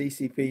Mrs.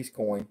 ECP's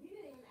coin.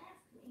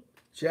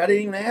 I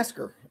didn't even ask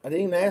her.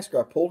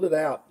 I pulled it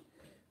out.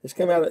 This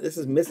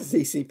is Mrs.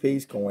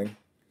 ECP's coin.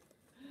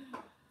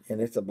 And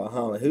it's a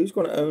Bahama. Who's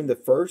going to own the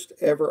first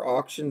ever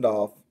auctioned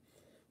off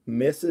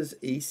Mrs.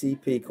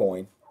 ECP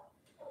coin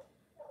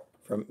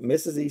from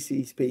Mrs.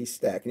 ECP's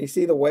stack? And you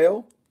see the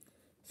whale?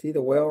 See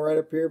the whale right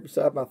up here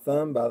beside my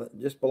thumb,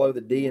 just below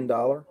the D in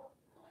dollar?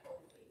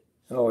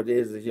 Oh, it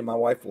is. My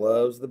wife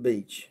loves the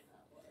beach.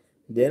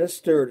 Dennis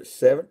Stewart at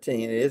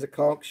 17. It is a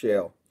conch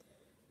shell.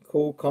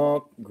 Cool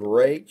conch,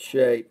 great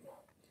shape.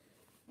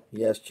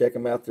 Yes, check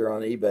them out there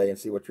on eBay and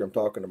see what I'm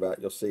talking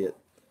about. You'll see it.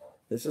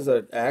 This is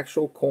an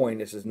actual coin.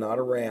 This is not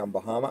a round.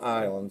 Bahama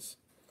Islands,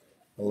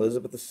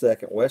 Elizabeth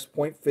II. West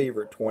Point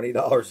Fever at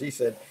 $20. He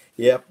said,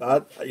 yep,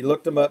 he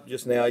looked them up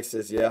just now. He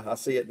says, yeah, I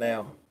see it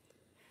now.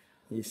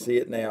 You see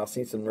it now. I've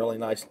seen some really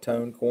nice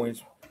tone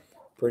coins,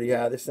 pretty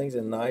high. This thing's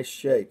in nice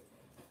shape.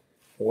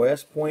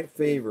 West Point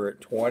Fever at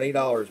 $20,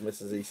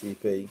 Mrs.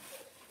 ECP.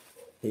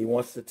 He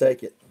wants to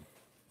take it.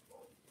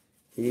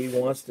 He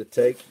wants to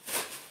take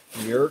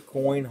your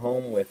coin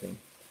home with him.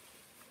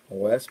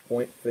 West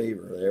Point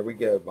Fever. There we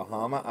go.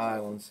 Bahama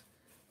Islands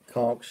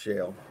conch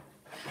shell.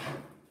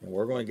 And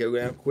we're going to go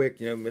down quick.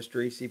 You know,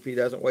 Mr. ECP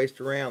doesn't waste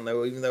around,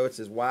 though, even though it's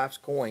his wife's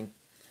coin.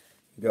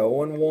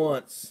 Going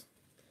once.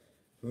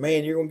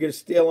 Man, you're going to get a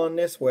steal on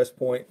this, West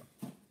Point.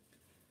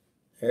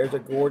 There's a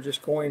gorgeous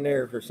coin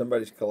there for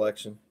somebody's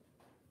collection.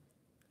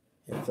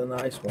 It's a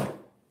nice one.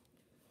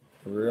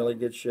 Really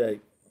good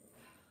shape.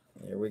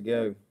 There we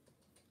go.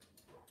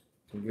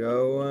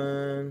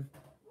 Going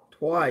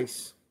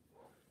twice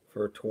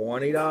for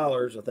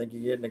 $20. I think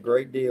you're getting a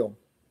great deal.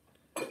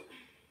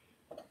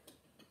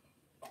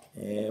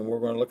 And we're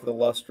going to look at the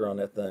luster on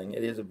that thing.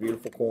 It is a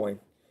beautiful coin.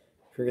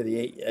 Figure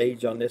the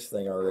age on this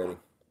thing already.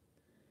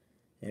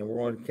 And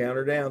we're going to count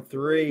her down.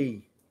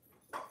 3.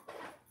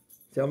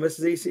 Tell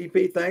Mrs.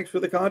 ECP thanks for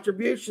the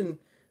contribution,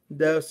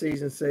 Dove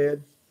Season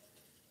said.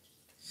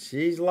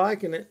 She's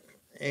liking it.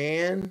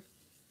 And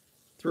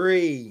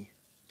 3,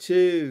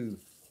 2,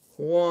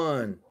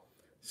 1.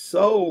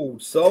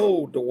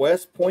 Sold to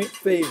West Point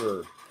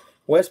Fever.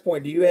 West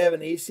Point, do you have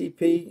an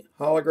ECP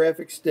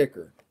holographic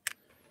sticker?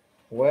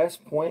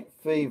 West Point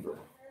Fever.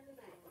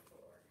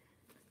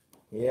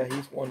 Yeah,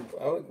 he's won.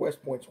 I think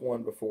West Point's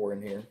won before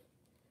in here.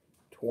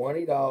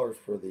 $20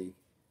 for the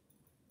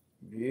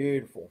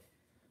beautiful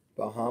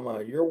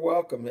Bahama. You're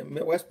welcome.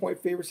 West Point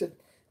Fever said,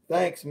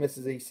 thanks,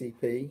 Mrs.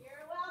 ECP.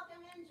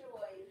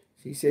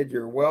 She said,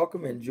 you're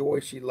welcome, enjoy.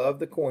 She loved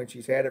the coin.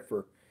 She's had it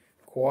for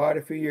quite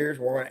a few years.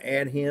 We're going to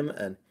add him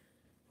an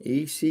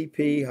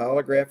ECP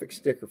holographic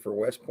sticker for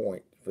West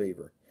Point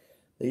Fever.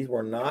 These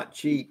were not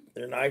cheap.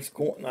 They're nice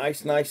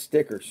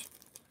stickers.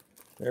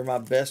 They're my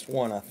best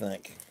one, I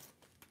think.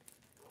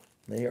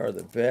 They are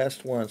the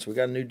best ones. We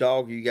got a new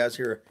dog. You guys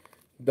hear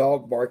a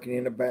dog barking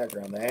in the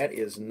background. That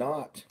is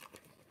not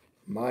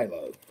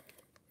Milo.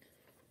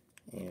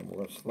 And we're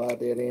going to slide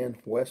that in.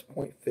 West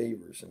Point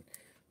Fevers. And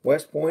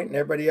West Point and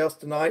everybody else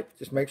tonight,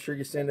 just make sure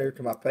you send it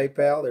to my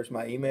PayPal. There's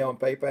my email and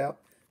PayPal.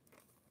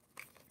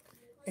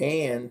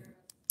 And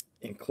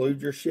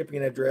include your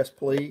shipping address,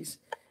 please.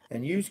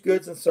 And use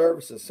goods and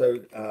services so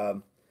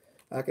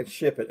I can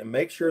ship it. And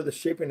make sure the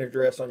shipping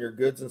address on your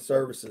goods and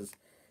services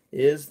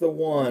is the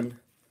one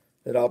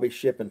that I'll be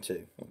shipping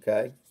to,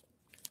 okay?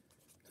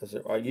 Because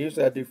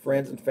usually I do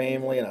friends and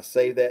family, and I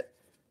save that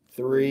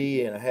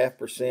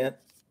 3.5%.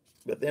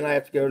 But then I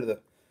have to go to the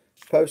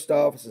post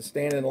office and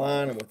stand in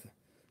line, and with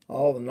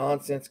all the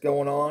nonsense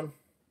going on,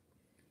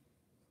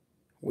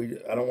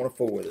 I don't want to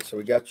fool with it. So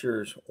we got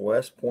yours,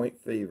 West Point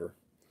Fever,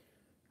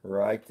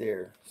 right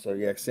there. So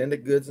yeah, send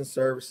it goods and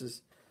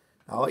services.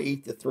 I'll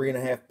eat the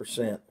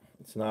 3.5%.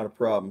 It's not a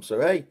problem.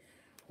 So hey,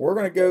 we're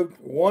going to go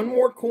one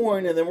more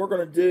coin, and then we're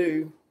going to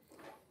do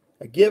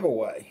a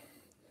giveaway.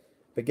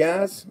 But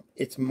guys,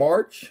 it's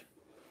March,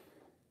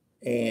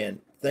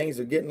 and things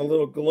are getting a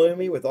little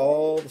gloomy with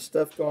all the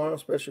stuff going on,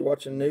 especially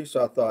watching the news.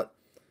 So I thought,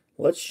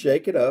 let's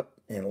shake it up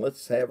and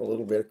let's have a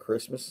little bit of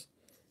Christmas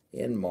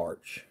in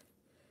March.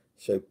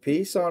 So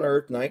Peace on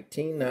Earth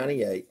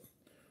 1998,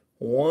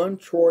 1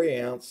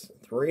 troy ounce,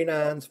 3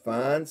 nines,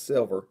 fine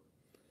silver.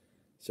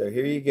 So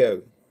here you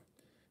go.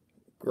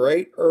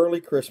 Great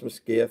early Christmas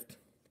gift.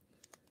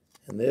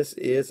 And this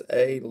is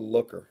a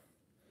looker.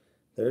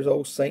 There's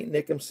old St.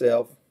 Nick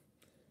himself,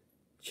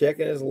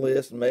 checking his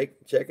list,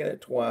 checking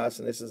it twice,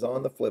 and this is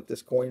on the flip.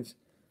 This coin's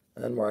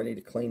unmarked. I need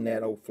to clean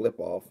that old flip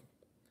off.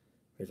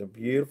 There's a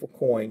beautiful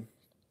coin.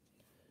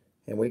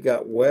 And we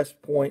got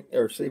West Point,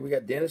 we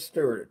got Dennis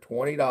Stewart at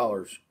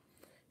 $20.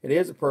 It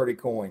is a pretty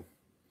coin.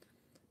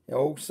 The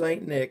old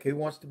St. Nick. Who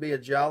wants to be a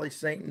jolly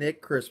St.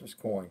 Nick Christmas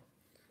coin?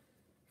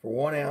 For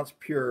 1 ounce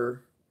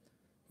pure,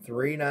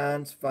 3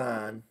 nines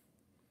fine,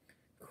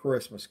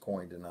 Christmas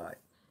coin tonight.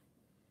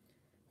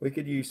 We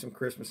could use some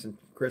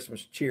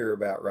Christmas cheer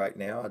about right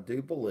now, I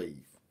do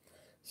believe.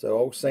 So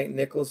old St.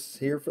 Nicholas is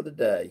here for the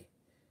day.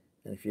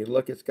 And if you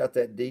look, it's got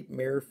that deep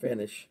mirror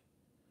finish,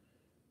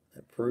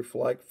 that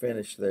proof-like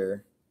finish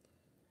there.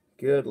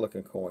 Good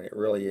looking coin, it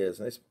really is.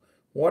 And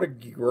what a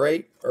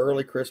great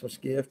early Christmas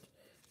gift,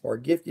 or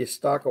a gift you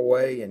stock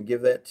away and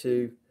give that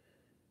to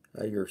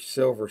your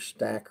silver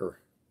stacker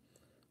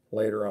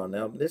later on.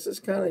 Now this is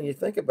kind of, you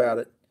think about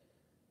it,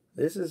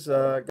 this has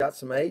got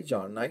some age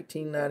on it,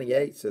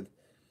 1998, so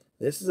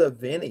this is a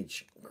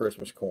vintage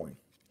Christmas coin.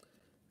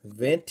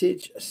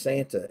 Vintage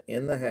Santa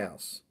in the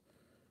house.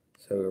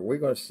 So are we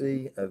going to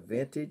see a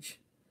vintage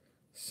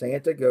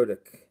Santa go to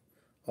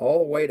all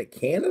the way to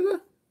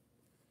Canada?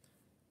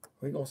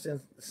 We're going to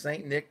send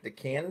St. Nick to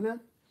Canada?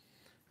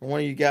 And one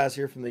of you guys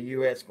here from the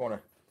U.S. going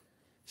to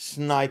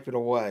snipe it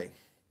away.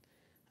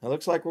 It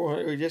looks like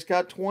we just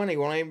got 20.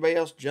 Won't anybody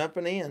else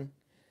jumping in?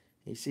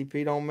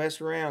 ECP don't mess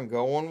around.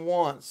 Going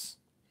once.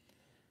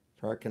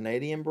 For our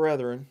Canadian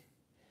brethren.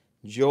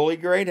 Julie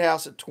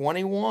Greathouse at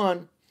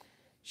 21.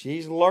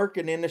 She's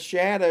lurking in the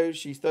shadows.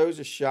 She throws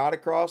a shot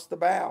across the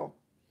bow.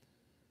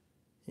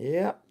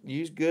 Yep,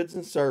 use goods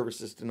and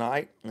services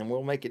tonight, and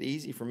we'll make it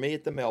easy for me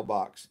at the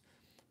mailbox.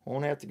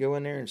 Won't have to go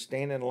in there and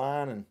stand in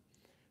line and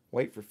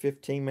wait for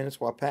 15 minutes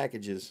while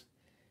packages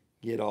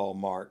get all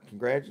marked.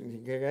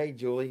 Congratulations. Hey,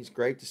 Julie, it's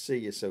great to see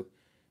you. So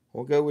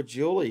we'll go with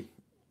Julie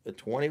at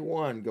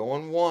 21,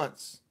 going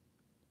once.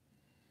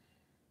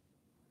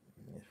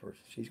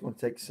 She's going to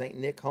take St.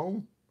 Nick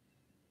home.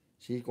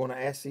 She's going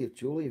to ask, see if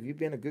Julie, have you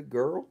been a good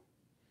girl?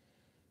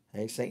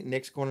 Hey, St.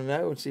 Nick's going to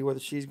know and see whether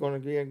she's going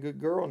to be a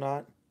good girl or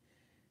not.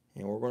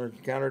 And we're going to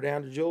count her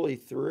down to Julie.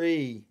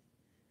 3,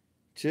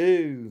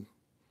 2,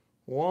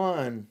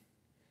 1.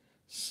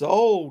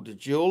 Sold to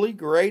Julie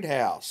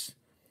Greathouse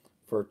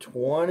for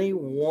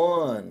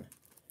 21.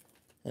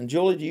 And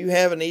Julie, do you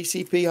have an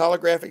ECP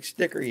holographic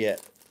sticker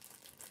yet?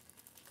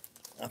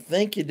 I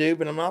think you do,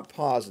 but I'm not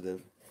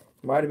positive.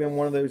 Might have been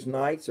one of those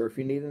nights, or if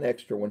you need an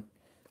extra one,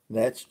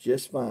 that's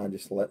just fine.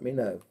 Just let me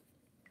know.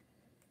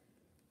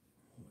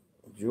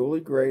 Julie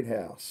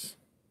Greathouse.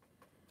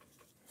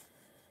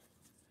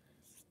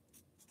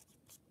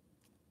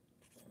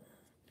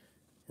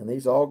 And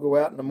these all go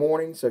out in the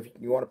morning, so if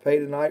you want to pay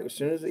tonight as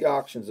soon as the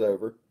auction's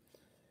over,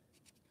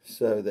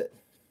 so that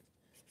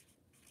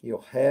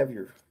you'll have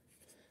your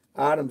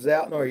items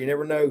out. Or you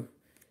never know,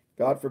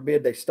 God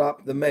forbid they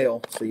stop the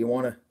mail, so you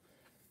want to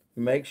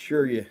make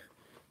sure you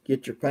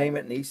get your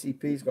payment, and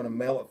ECP is going to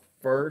mail it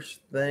first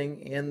thing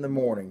in the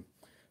morning.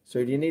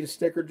 So do you need a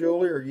sticker,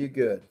 Julie, or are you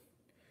good?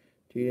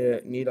 Do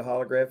you need a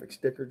holographic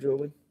sticker,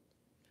 Julie?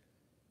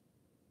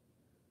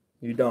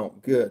 You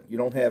don't. Good. You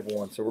don't have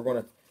one, so we're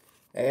going to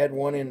add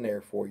one in there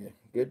for you.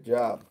 Good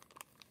job.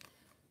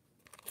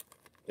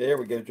 There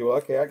we go, Julie.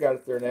 Okay, I got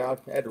it there now.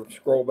 I had to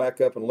scroll back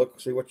up and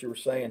look, see what you were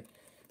saying.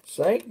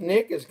 St.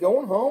 Nick is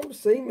going home to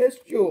see Miss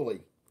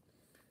Julie.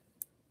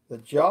 The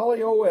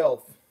jolly old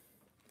elf.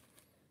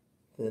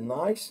 The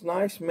nice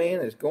man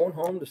is going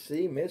home to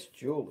see Miss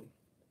Julie.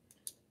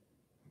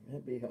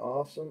 That'd be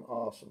awesome,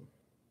 awesome.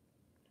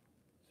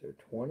 So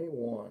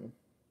 21.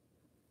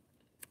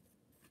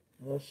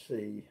 Let's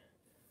see.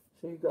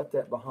 So you got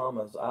that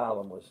Bahamas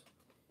Island was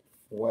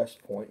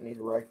West Point. Need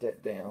to write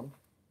that down.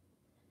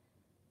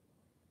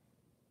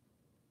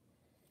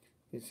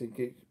 You see,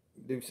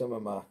 do some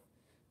of my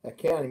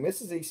accounting.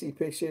 Mrs.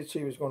 ECP said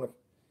she was going to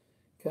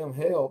come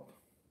help,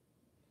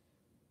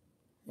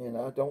 and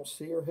I don't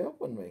see her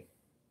helping me.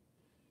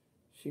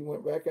 She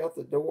went back out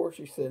the door.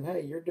 She said,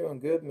 "Hey, you're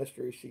doing good, Mr.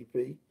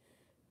 ECP.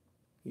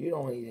 You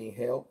don't need any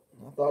help."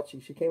 I thought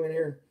she came in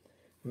here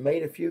and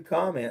made a few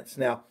comments.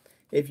 Now,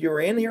 if you were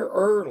in here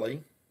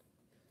early,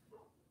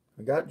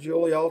 I got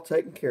Julie all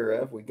taken care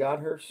of. We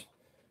got her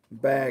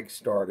bag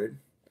started.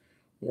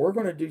 We're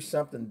going to do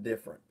something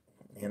different.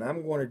 And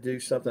I'm going to do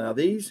something. Now,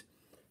 these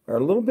are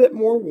a little bit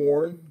more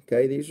worn.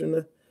 Okay, these are in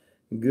the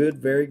good,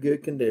 very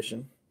good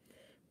condition.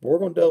 We're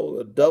going to do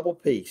a double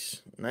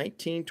piece.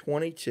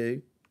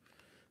 1922.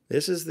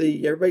 This is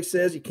everybody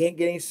says you can't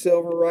get any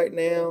silver right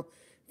now.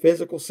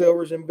 Physical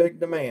silver is in big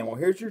demand. Well,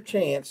 here's your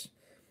chance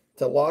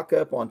to lock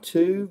up on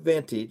 2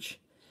 vintage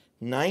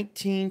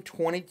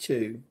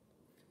 1922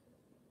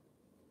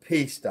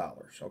 piece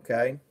dollars,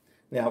 okay?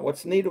 Now,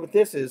 what's neat with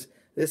this is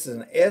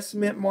an S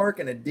mint mark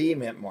and a D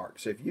mint mark.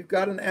 So if you've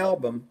got an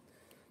album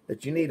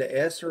that you need an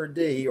S or a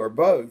D or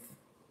both,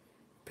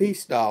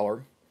 piece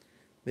dollar,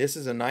 this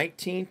is a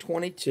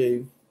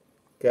 1922,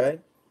 okay,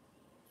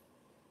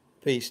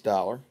 piece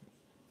dollar.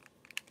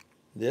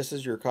 This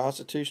is your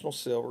constitutional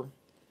silver.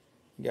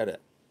 You got a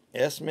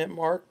S mint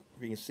mark,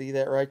 if you can see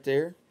that right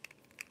there.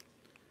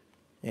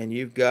 And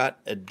you've got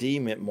a D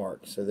mint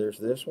mark. So there's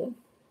this one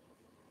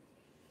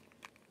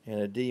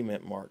and a D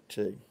mint mark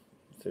too.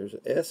 So there's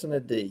an S and a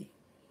D.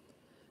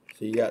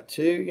 So you got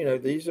 2, you know,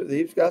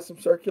 these got some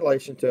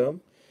circulation to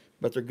them,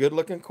 but they're good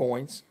looking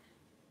coins.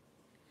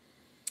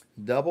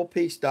 Double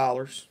piece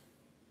dollars.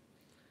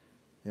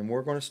 And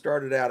we're going to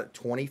start it out at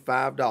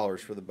 $25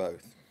 for the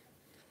both.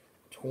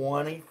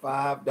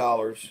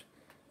 $25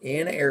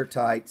 in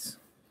airtights.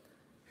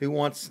 Who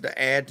wants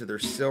to add to their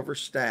silver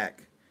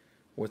stack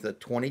with a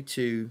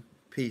 22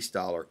 piece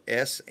dollar?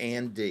 S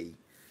and D.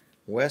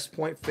 West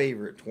Point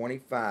favorite,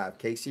 25.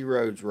 Casey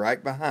Rhodes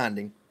right behind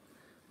him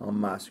on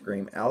my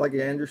screen.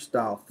 Alexander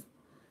Stoff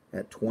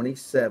at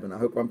 27. I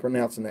hope I'm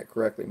pronouncing that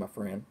correctly, my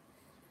friend.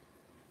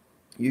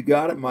 You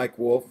got it, Mike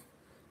Wolf.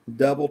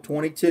 Double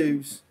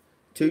 22s.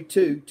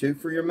 2-2. 2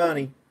 for your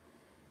money.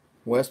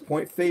 West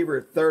Point Fever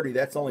at 30.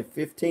 That's only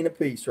 15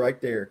 apiece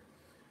right there.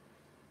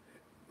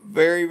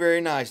 Very,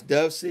 very nice.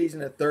 Dove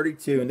Season at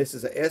 32. And this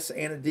is a S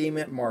and a D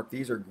mint mark.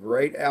 These are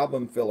great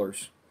album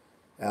fillers.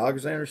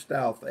 Alexander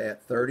Stouth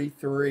at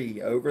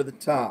 33. Over the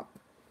top.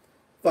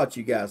 Thought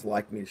you guys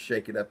liked me to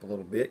shake it up a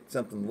little bit.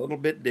 Something a little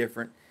bit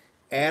different.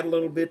 Add a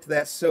little bit to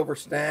that silver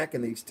stack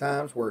in these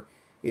times where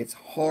it's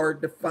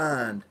hard to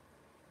find.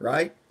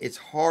 Right? It's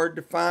hard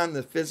to find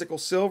the physical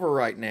silver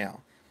right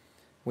now.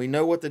 We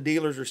know what the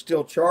dealers are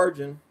still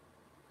charging.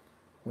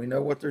 We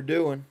know what they're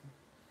doing.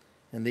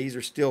 And these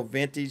are still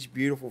vintage,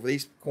 beautiful.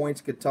 These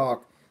coins could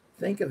talk.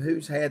 Think of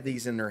who's had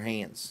these in their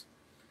hands.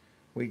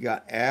 We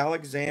got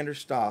Alexander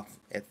Stoff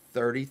at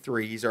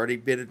 33. He's already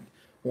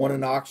won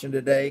an auction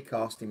today.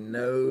 Cost him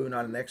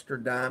not an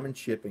extra dime in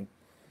shipping.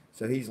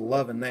 So he's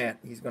loving that.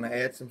 He's going to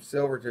add some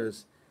silver to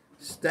his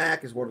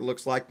stack is what it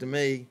looks like to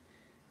me.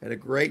 At a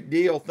great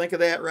deal. Think of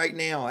that right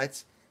now.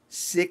 That's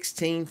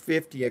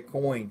 $16.50 a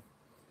coin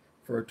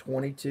for a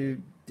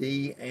 22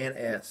 D and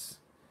S.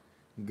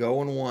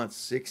 Going once,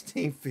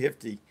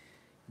 $16.50.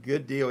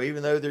 Good deal.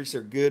 Even though these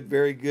are good,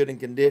 very good in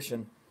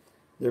condition,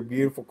 they're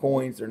beautiful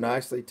coins. They're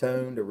nicely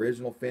toned,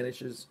 original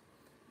finishes.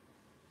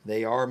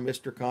 They are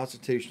Mr.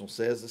 Constitutional,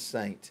 says the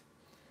Saint.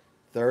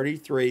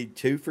 33,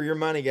 2 for your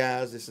money,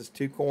 guys. This is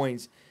 2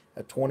 coins,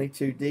 a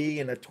 22D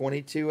and a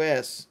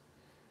 22S.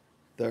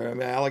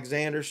 They're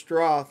Alexander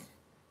Stroth.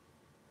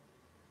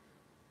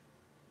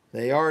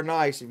 They are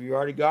nice. If you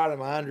already got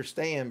them, I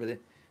understand, but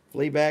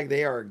Fleabag,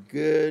 they are a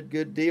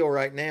good deal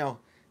right now,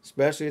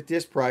 especially at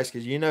this price,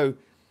 because you know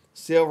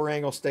silver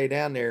ain't going to stay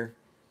down there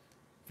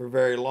for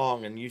very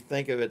long. And you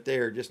think of it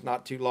there, just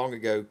not too long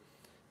ago,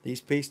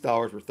 these piece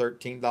dollars were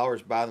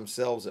 $13 by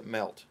themselves at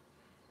melt.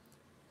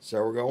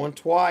 So we're going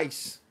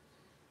twice.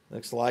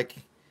 Looks like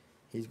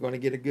he's going to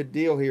get a good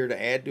deal here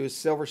to add to his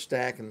silver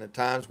stack in the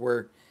times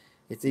where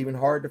it's even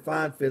hard to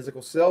find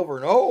physical silver.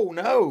 And oh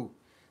no,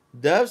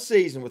 Dove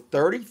Season with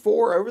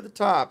 34 over the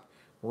top.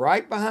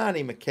 Right behind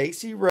him, a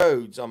Casey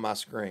Rhodes on my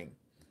screen.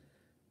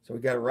 So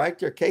we got it right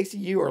there. Casey,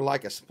 you are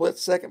like a split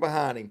second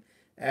behind him.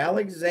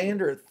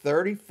 Alexander at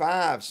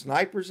 35.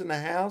 Snipers in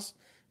the house.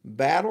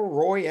 Battle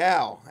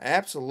Royale.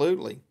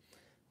 Absolutely.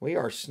 We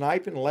are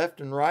sniping left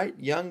and right.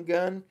 Young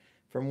gun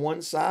from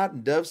one side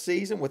and Dove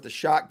Season with the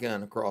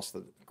shotgun across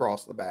the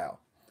bow.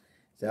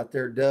 He's out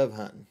there dove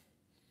hunting.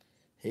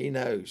 He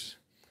knows.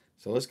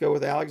 So let's go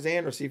with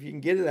Alexander. See if you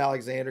can get it,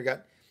 Alexander.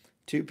 Got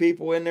 2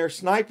 people in there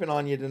sniping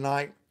on you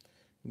tonight.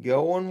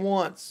 Going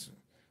once.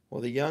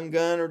 Well, the young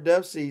gun or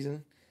Dove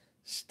Season,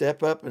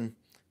 step up and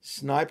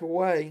snipe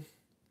away.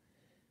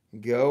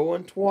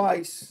 Going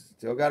twice.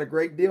 Still got a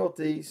great deal at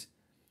these.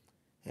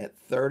 At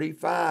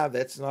 35,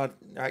 that's not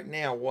right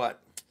now,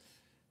 what?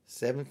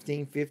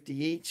 $17.50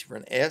 each for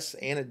an S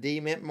and a D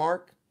mint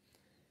mark.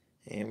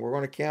 And we're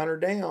going to count her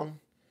down.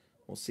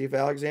 We'll see if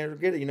Alexander will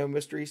get it. You know,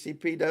 Mr.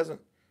 ECP doesn't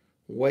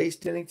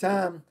waste any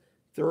time.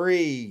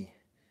 3,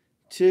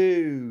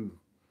 2,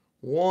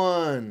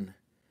 1.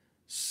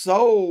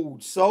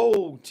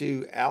 Sold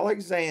to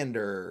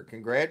Alexander.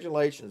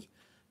 Congratulations,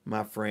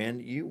 my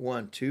friend. You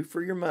won 2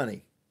 for your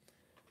money.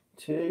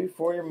 2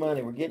 for your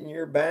money. We're getting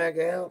your bag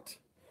out.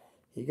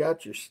 You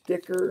got your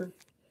sticker.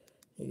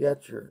 You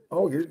got your,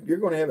 you're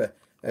going to have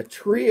a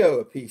trio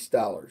of piece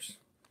dollars.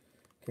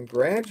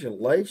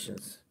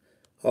 Congratulations.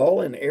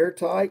 All in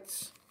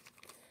airtights.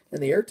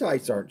 And the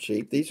airtights aren't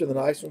cheap. These are the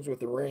nice ones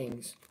with the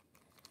rings.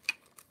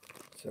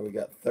 So we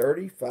got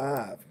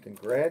 35.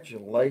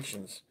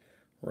 Congratulations.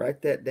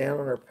 Write that down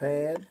on our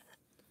pad.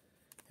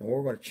 And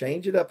we're going to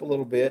change it up a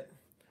little bit.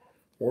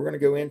 We're going to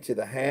go into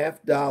the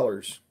half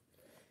dollars.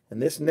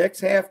 And this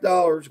next half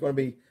dollar is going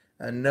to be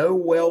a no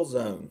well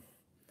zone.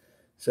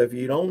 So if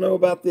you don't know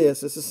about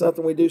this is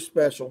something we do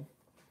special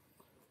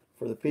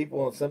for the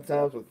people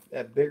sometimes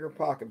with bigger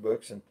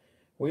pocketbooks. And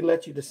we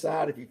let you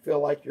decide if you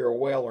feel like you're a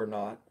whale or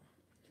not.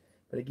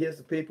 But it gives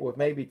the people with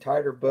maybe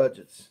tighter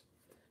budgets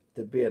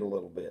to bid a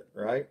little bit,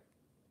 right?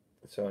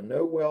 So a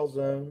no well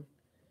zone.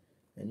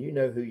 And you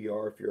know who you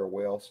are if you're a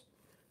whale.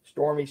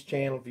 Stormy's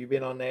channel, if you've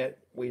been on that,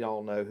 we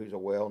all know who's a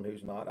whale and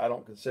who's not. I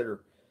don't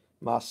consider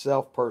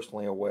myself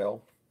personally a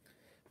whale.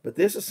 But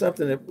this is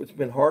something that's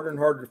been harder and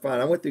harder to find.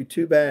 I went through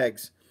 2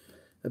 bags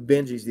of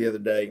Benjis the other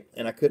day,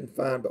 and I couldn't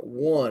find but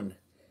one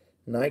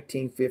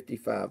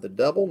 1955. The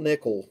double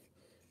nickel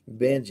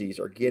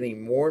Benjis are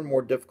getting more and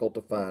more difficult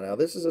to find. Now,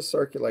 this is a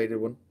circulated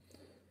one,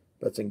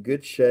 but it's in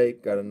good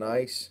shape. Got a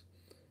nice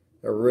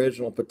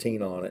original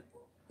patina on it.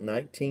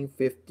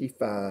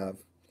 1955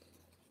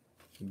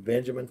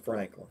 Benjamin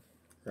Franklin,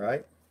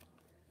 right?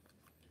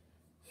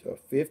 So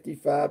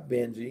 55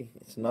 Benji.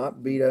 It's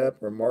not beat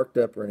up or marked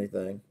up or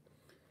anything.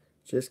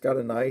 Just got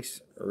a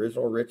nice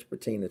original rich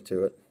patina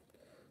to it.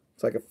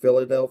 It's like a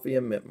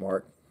Philadelphia mint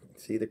mark.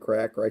 See the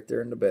crack right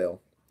there in the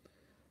bell.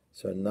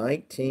 So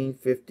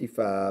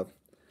 1955.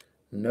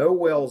 No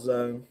well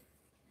zone.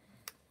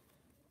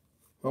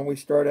 When we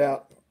start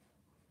out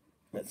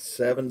at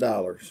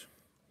 $7.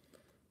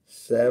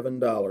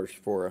 $7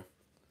 for a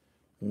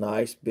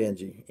nice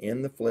Benji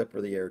in the flip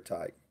or the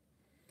airtight.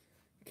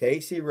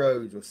 Casey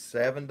Rhodes was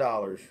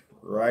 $7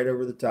 right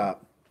over the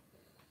top.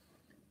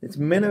 It's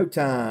minnow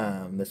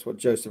time. That's what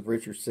Joseph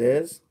Richards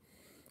says.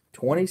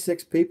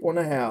 26 people in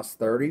the house,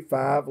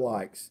 35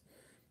 likes.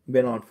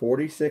 Been on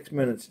 46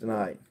 minutes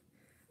tonight.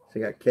 So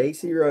you got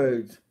Casey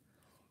Rhodes.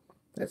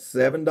 That's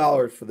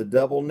 $7 for the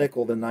double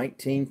nickel, the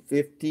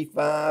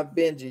 1955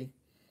 Benji.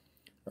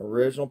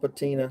 Original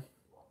patina.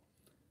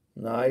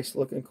 Nice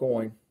looking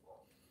coin.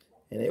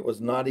 And it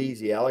was not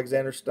easy.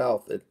 Alexander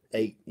Stouth at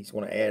 8. He's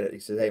going to add it. He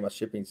says, hey, my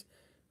shipping's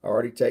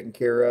already taken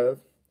care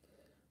of.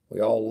 We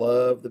all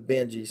love the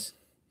Benjis.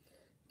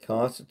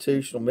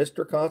 Constitutional,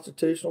 Mr.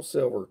 Constitutional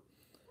Silver.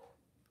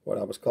 What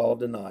I was called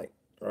tonight.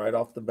 Right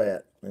off the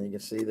bat. And you can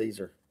see these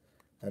are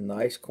a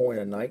nice coin,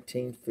 a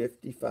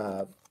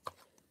 1955.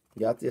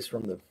 Got this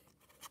from the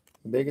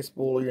biggest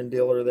bullion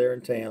dealer there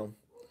in town.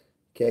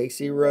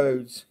 Casey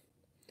Rhodes.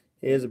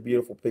 It is a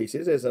beautiful piece.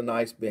 This is a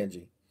nice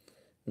Benji.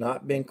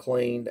 Not been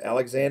cleaned.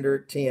 Alexander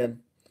at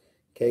 10.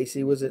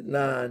 Casey was at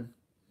 9.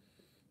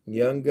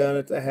 Young gun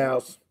at the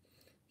house.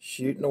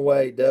 Shooting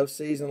away. Dove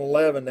season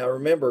 11. Now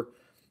remember,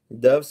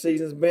 Dove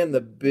season's been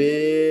the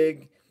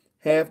big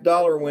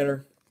 $50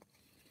 winner.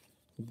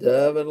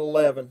 Dove at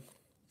 11.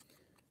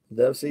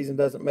 Dove season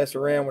doesn't mess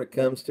around when it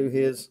comes to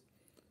his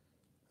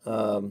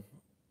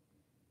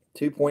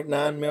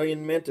 2.9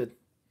 million minted.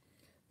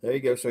 There you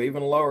go. So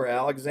even lower.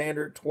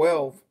 Alexander at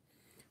 12.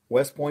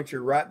 West Point,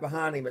 you're right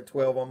behind him at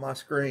 12 on my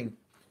screen.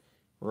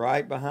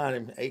 Right behind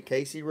him. Hey,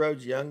 Casey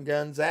Rhodes, young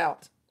guns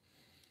out.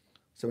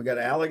 So we got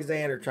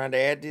Alexander trying to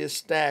add to his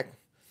stack.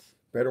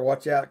 Better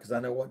watch out because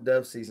I know what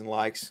Dove season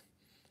likes.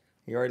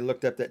 He already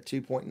looked up that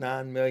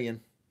 2.9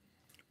 million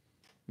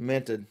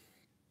minted.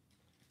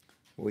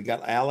 We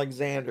got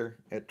Alexander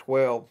at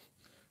 12.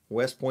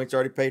 West Point's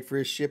already paid for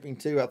his shipping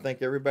too. I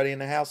think everybody in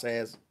the house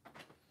has.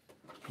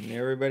 And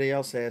everybody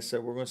else has. So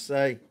we're going to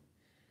say,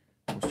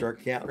 we'll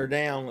start counting her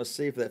down. Let's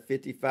see if that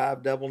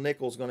 55 double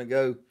nickel is going to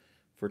go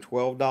for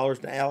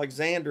 $12 to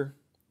Alexander.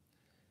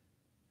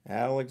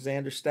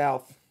 Alexander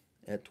Stouth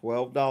at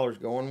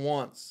 $12 going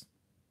once.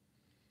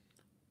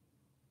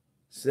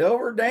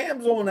 Silver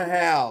Damsel in the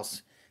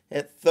house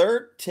at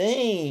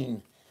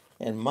 13.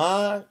 And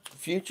my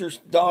future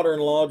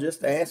daughter-in-law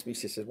just asked me,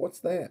 she said, what's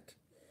that?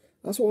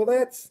 I said, well,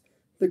 that's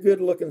the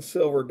good-looking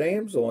Silver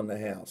Damsel in the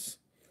house.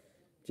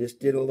 Just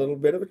did a little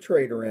bit of a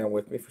trade around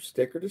with me for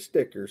sticker to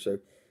sticker. So,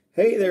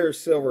 hey there,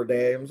 Silver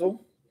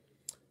Damsel.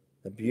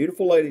 The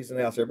beautiful ladies in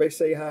the house. Everybody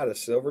say hi to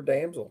Silver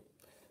Damsel.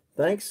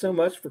 Thanks so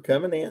much for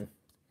coming in.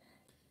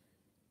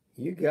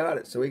 You got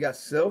it. So we got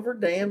Silver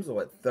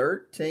Damsel at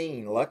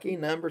 13. Lucky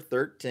number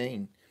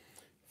 13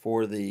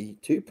 for the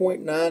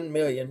 2.9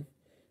 million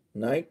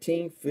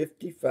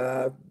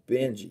 1955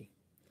 Benji.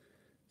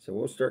 So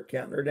we'll start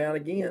counting her down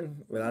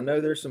again. But I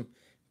know there's some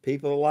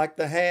people that like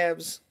the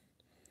halves.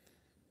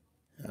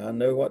 I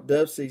know what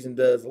Dove season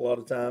does a lot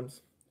of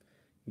times.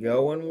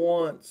 Going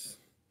once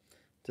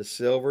to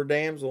Silver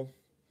Damsel.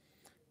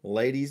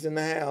 Ladies in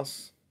the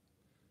house.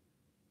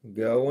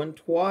 Going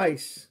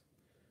twice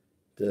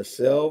to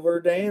Silver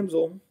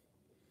Damsel.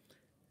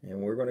 And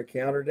we're going to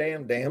count her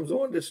down.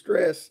 Damsel in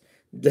distress.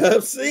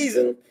 Dove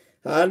season.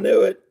 I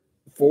knew it.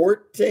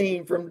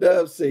 14 from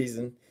Dove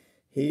season.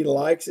 He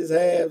likes his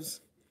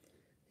halves.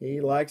 He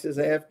likes his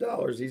half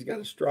dollars. He's got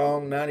a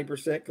strong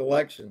 90%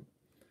 collection.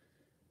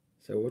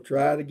 So we'll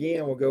try it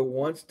again. We'll go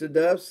once to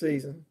Dove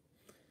season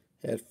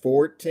at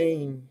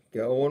 14.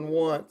 Going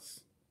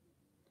once.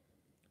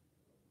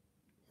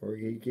 We're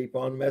going to keep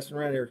on messing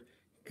around here.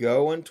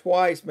 Going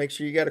twice. Make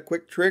sure you got a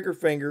quick trigger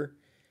finger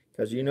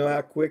because you know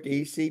how quick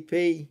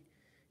ECP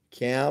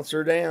counts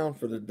her down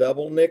for the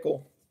double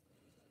nickel.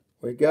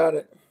 We got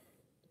it.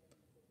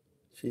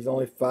 She's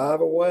only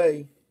 5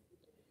 away.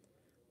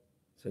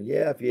 So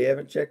yeah, if you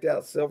haven't checked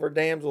out Silver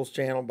Damsel's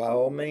channel, by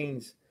all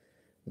means,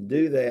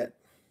 do that.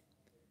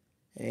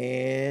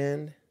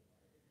 And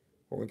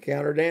we're going to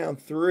count her down.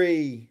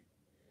 3,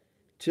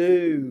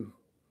 2,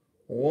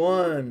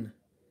 1.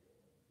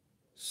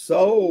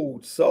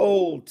 Sold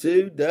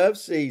to Dove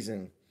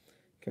season.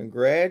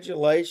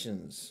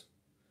 Congratulations.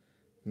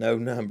 No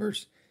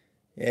numbers.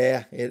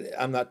 Yeah,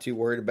 I'm not too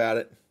worried about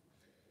it.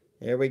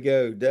 There we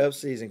go. Dove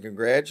season.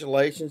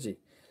 Congratulations. He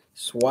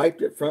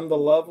swiped it from the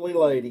lovely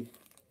lady.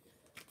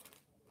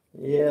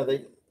 Yeah,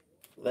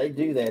 they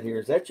do that here.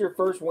 Is that your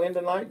first win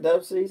tonight,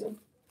 Dove season?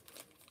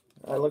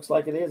 It looks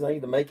like it is. I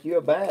need to make you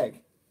a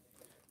bag.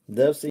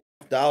 Dove season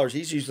 $.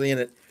 He's usually in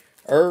it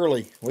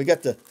early. We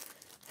got the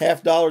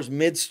 $half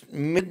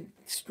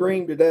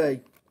mid-stream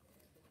today.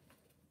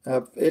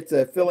 It's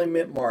a Philly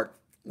mint mark.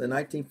 The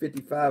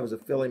 1955 is a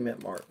Philly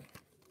mint mark.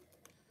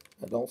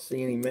 I don't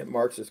see any mint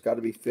marks. It's got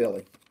to be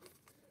Philly.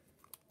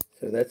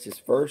 So that's his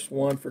first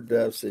one for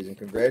dove season.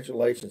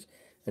 Congratulations.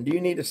 And do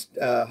you need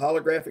a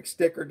holographic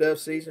sticker, dove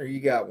season, or you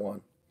got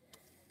one?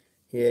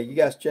 Yeah, you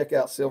guys check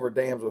out Silver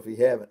Damsel if you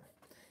haven't.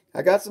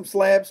 I got some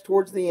slabs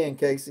towards the end,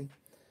 Casey.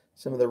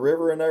 Some of the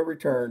River and No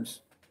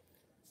Returns.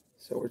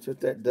 So we're with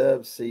that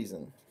dove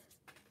season.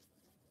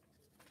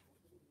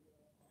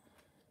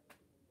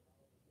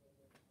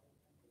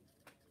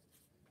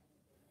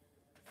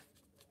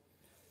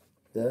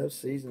 Dove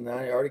season 9.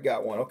 I already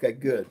got one. Okay,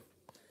 good.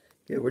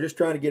 Yeah, we're just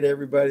trying to get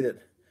everybody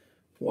that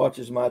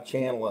watches my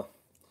channel a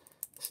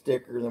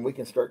sticker, then we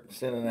can start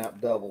sending out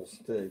doubles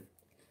too.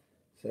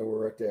 So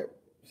we're at that.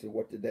 See,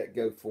 what did that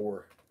go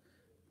for?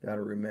 Got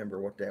to remember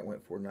what that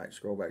went for tonight.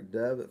 Scroll back.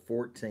 Dove at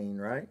 14,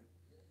 right?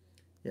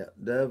 Yeah,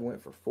 Dove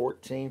went for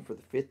 14 for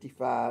the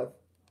 55.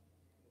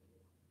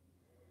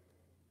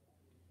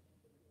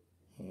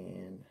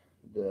 And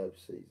dove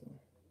season.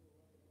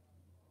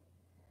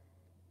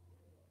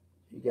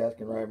 You guys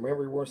can write.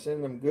 Remember, we're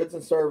sending them goods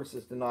and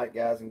services tonight,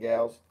 guys and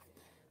gals.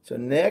 So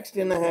next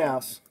in the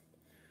house,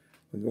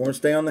 we're going to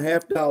stay on the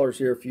half dollars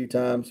here a few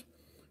times.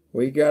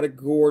 We got a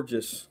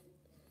gorgeous,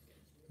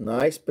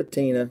 nice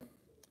patina,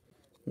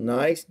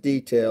 nice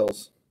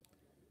details.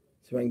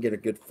 See if I can get a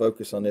good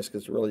focus on this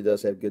because it really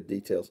does have good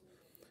details.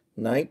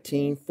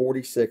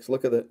 1946.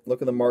 Look at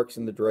the marks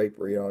in the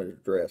drapery on his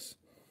dress.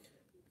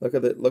 Look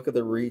at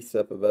the wreath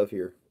up above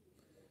here.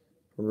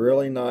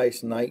 Really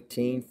nice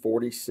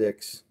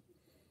 1946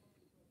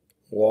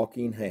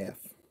 walking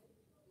half.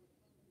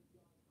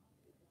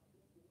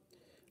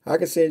 I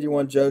can send you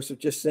one, Joseph.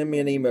 Just send me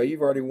an email.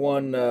 You've already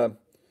won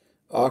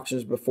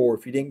auctions before.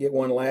 If you didn't get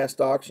one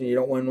last auction, you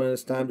don't win one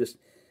this time, just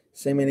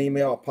send me an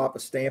email. I'll pop a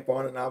stamp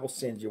on it, and I will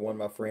send you one,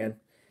 my friend.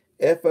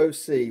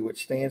 FOC,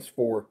 which stands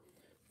for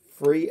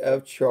free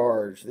of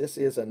charge. This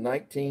is a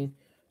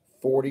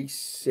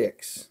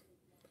 1946.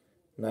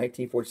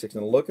 1946.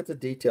 And look at the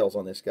details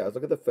on this, guys.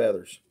 Look at the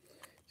feathers.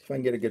 See if I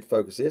can get a good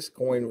focus. This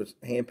coin was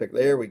handpicked.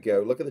 There we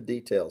go. Look at the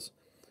details.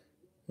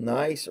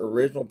 Nice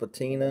original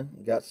patina.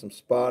 Got some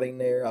spotting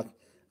there.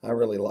 I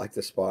really like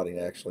the spotting,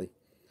 actually.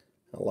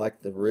 I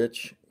like the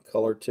rich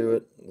color to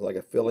it. Like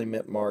a Philly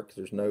mint mark.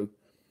 There's no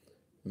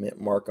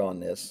mint mark on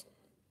this.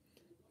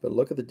 But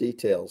look at the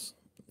details.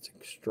 It's a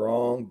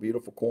strong,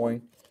 beautiful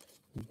coin.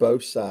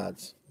 Both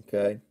sides.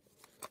 Okay.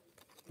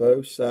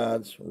 Both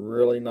sides.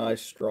 Really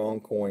nice, strong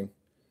coin.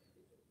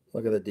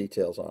 Look at the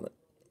details on it.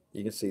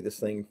 You can see this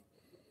thing.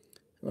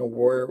 I don't know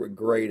where it would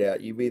grade out.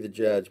 You be the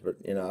judge, but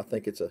you know, I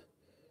think it's a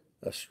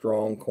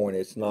strong coin.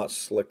 It's not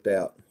slicked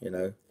out, you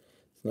know.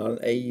 It's not an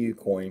AU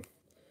coin,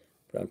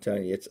 but I'm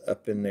telling you, it's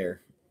up in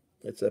there.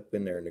 It's up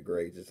in there in the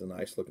grades. It's a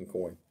nice looking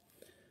coin.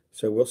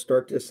 So we'll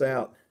start this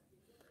out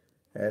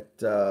at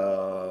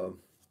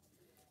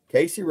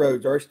Casey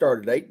Rhodes. Already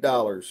started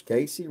 $8.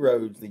 Casey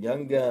Rhodes, the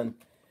young gun,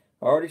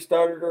 already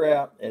started her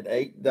out at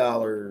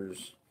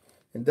 $8.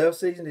 In dove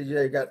season,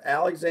 you got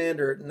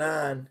Alexander at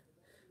 9,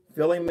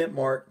 Philly mint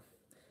mark,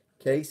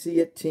 Casey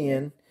at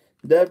 10.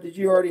 Dove, did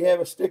you already have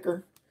a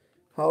sticker?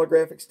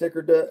 Holographic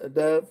sticker,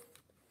 Dove?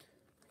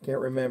 Can't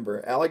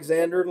remember.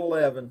 Alexander at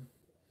 11.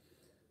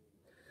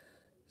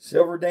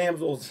 Silver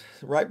Damsel's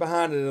right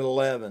behind it at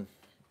 11.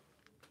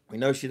 We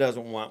know she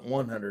doesn't want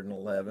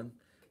 111.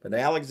 But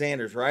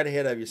Alexander's right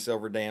ahead of you,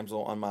 Silver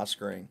Damsel, on my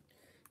screen.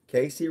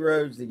 Casey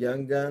Rhodes, the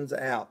young gun's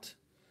out.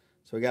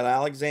 So we got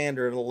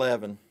Alexander at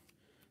 11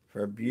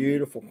 for a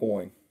beautiful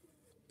coin.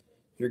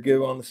 You're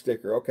good on the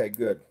sticker. Okay,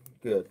 good,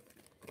 good.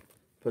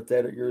 Put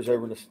that at yours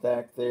over the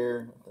stack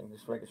there. I think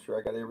just making sure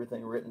I got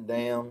everything written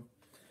down.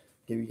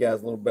 Give you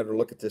guys a little better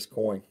look at this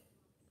coin.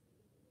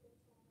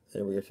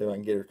 There we go. See if I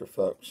can get her to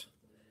focus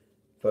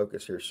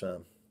here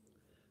some.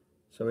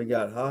 So we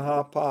got Ha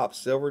Ha Pop,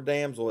 Silver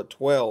Damsel at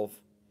 12.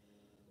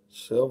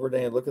 Silver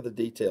Damsel. Look at the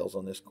details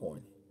on this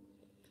coin.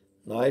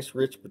 Nice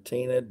rich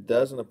patina.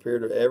 Doesn't appear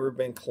to have ever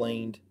been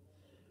cleaned.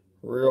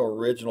 Real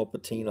original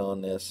patina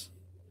on this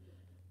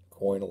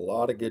coin. A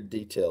lot of good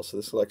details. So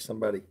this is like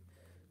somebody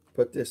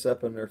put this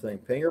up in their thing.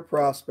 Pinger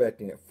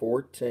Prospecting at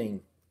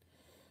 14.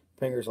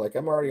 Pinger's like,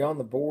 I'm already on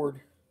the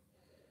board.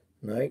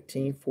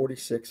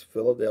 1946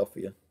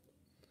 Philadelphia.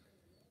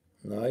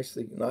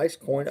 Nice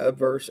coin,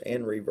 obverse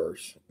and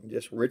reverse.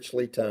 Just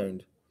richly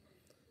toned.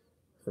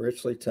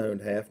 Richly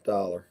toned half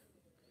dollar.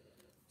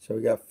 So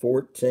we got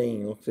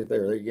 14. Look at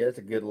there. Yeah, that's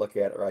a good look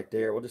at it right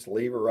there. We'll just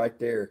leave her right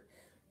there.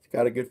 It's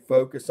got a good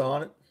focus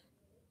on it.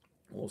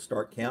 We'll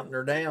start counting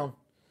her down.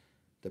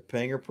 The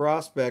Pinger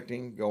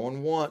Prospecting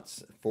going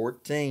once at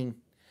 14.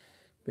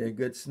 Be a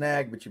good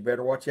snag, but you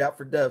better watch out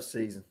for dove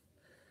season.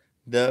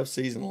 Dove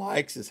season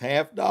likes his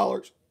half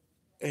dollars,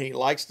 and he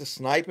likes to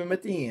snipe him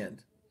at the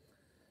end.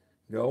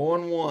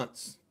 Going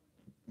once.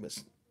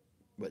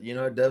 But you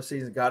know, dove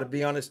season's got to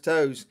be on his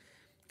toes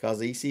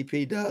because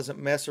ECP doesn't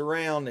mess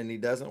around and he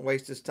doesn't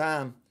waste his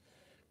time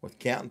with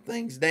counting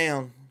things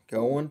down.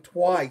 Going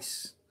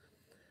twice.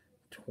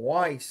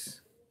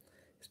 Twice.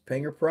 His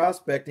Pinger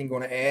Prospecting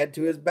going to add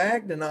to his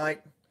bag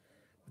tonight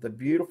with a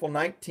beautiful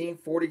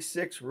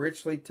 1946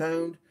 richly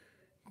toned,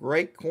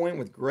 Great coin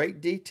with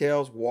great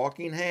details.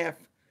 Walking half.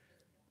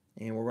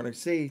 And we're going to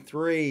see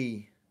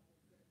 3,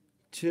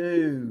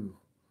 2,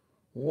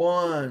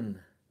 1.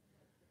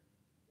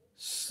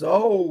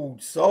 Sold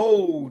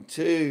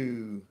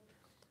to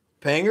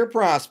Panger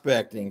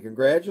Prospecting.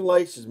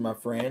 Congratulations, my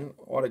friend.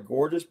 What a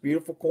gorgeous,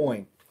 beautiful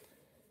coin.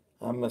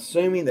 I'm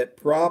assuming that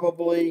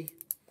probably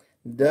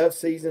Dove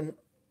Season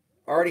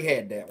already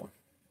had that one.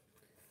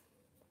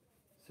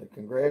 So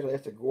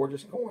congratulations. That's a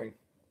gorgeous coin.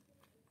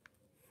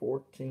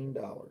 $14.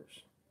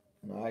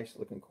 Nice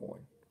looking coin.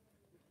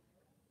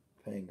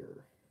 Panger.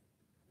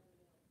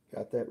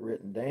 Got that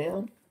written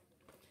down.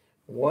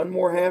 One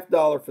more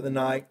 $50 for the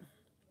night.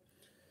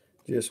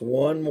 Just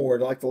one more.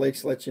 I'd like to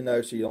let you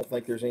know so you don't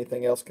think there's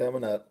anything else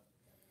coming up.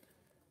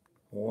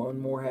 One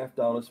more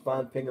 $50. Let's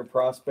find Panger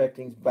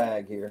Prospecting's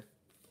bag here.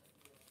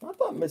 I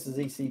thought Mrs.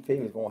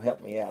 ECP was going to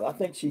help me out. I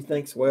think she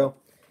thinks, well,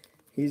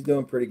 he's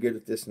doing pretty good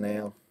at this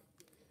now.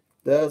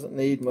 Doesn't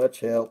need much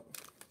help.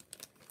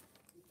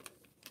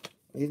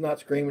 He's not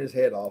screaming his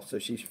head off, so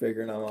she's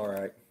figuring I'm all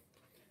right.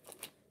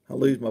 I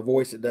lose my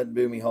voice. It doesn't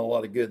do me a whole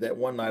lot of good. That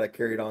one night I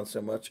carried on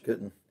so much,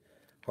 couldn't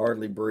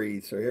hardly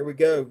breathe. So here we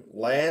go.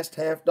 Last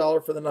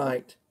 $50 for the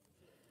night.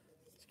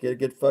 Let's get a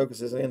good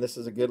focus. And this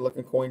is a good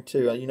looking coin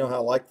too. You know how I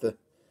like the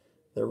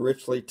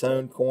richly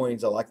toned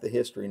coins. I like the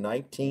history.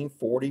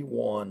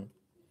 1941.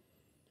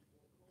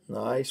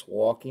 Nice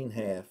walking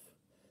half.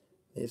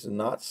 This is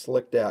not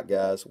slicked out,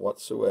 guys,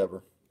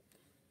 whatsoever.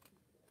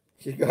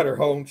 She's got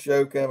her own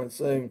show coming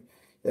soon.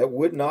 That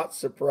would not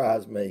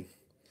surprise me.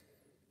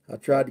 I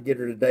tried to get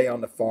her today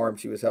on the farm.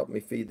 She was helping me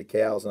feed the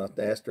cows, and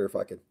I asked her if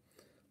I could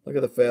look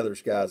at the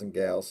feathers, guys and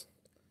gals.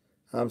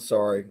 I'm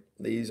sorry.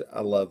 These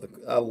I love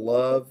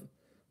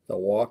the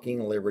Walking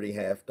Liberty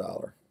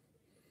 $50.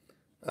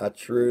 I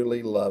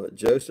truly love it.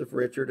 Joseph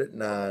Richard at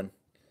 9.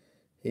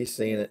 He's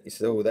seen it. He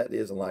said, "Oh, that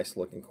is a nice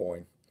looking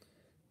coin.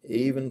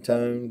 Even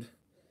toned,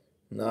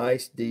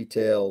 nice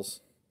details."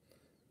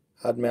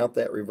 I'd mount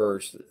that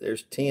reverse.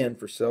 There's 10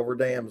 for Silver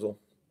Damsel.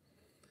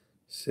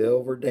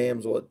 Silver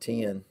Damsel at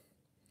 10.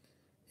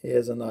 He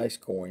is a nice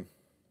coin.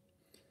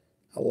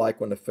 I like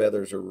when the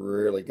feathers are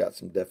really got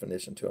some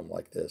definition to them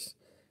like this.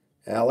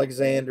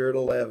 Alexander at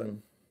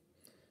 11.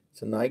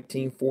 It's a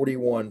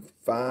 1941,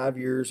 5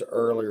 years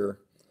earlier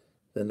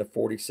than the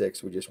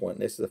 46 we just went.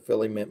 This is the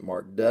Philly Mint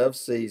Mark. Dove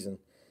Season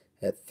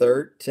at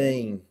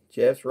 13.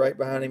 Jeff's right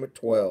behind him at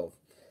 12.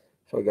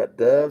 So we got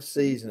Dove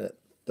Season at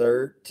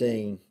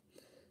 13.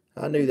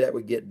 I knew that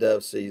would get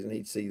Dove Season.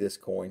 He'd see this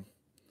coin.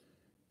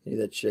 Knew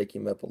that'd shake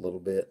him up a little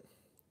bit.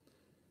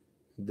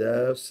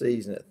 Dove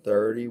Season at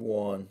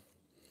 31.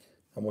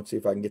 I'm going to see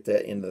if I can get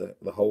that into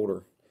the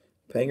holder.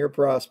 Panger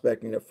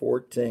Prospecting at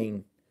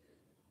 14.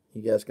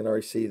 You guys can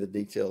already see the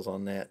details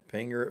on that.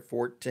 Panger at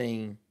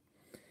 14.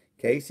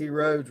 Casey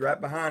Rhodes right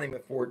behind him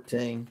at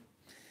 14.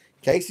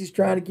 Casey's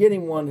trying to get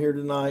him one here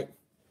tonight.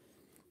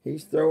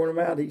 He's throwing them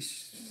out.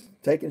 He's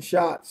taking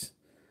shots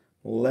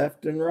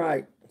left and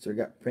right. So we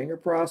got Panger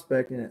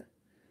Prospecting at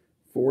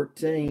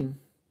 14.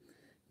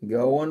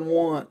 Going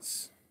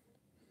once.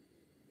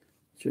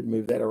 Should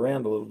move that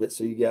around a little bit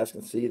so you guys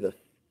can see the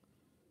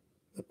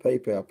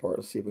PayPal part.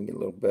 Let's see if we can get a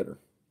little better.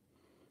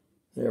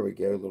 There we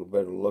go. A little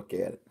better look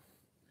at it.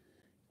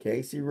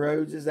 Casey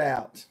Rhodes is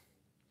out.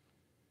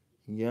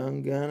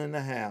 Young gun in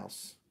the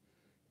house.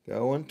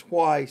 Going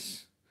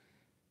twice.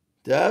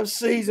 Dove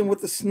Season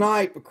with the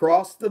snipe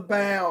across the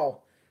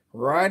bow.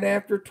 Right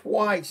after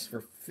twice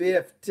for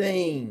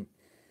 15.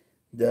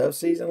 Dove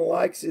Season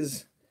likes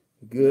his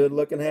good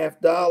looking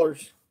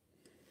 $50.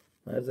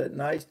 There's that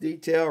nice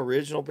detail.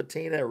 Original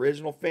patina,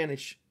 original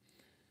finish.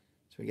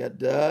 So we got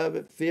Dove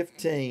at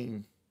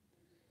 15.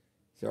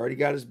 He's already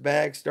got his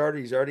bag started.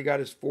 He's already got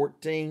his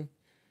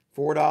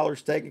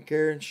 $4 taken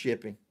care of and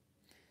shipping.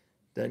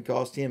 Doesn't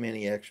cost him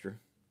any extra.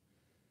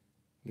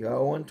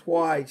 Going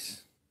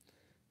twice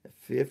at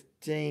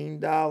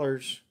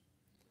 $15.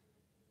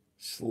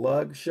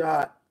 Slug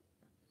shot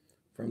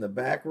from the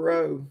back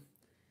row.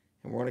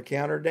 And we're going to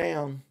count her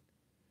down.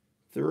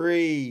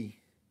 3,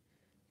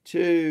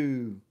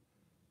 2,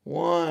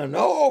 1.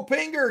 Oh,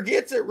 Panger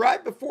gets it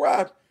right before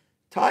I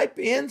type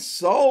in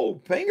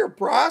sold. Panger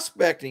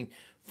Prospecting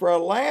for a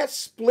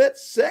last split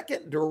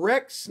second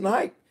direct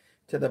snipe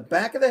to the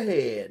back of the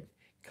head.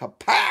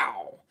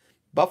 Kapow!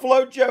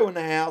 Buffalo Joe in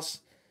the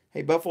house.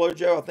 Hey, Buffalo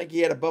Joe, I think he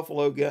had a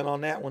buffalo gun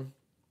on that one.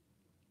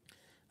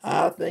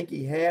 I think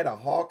he had a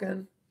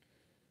Hawken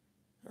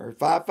or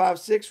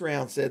 5.56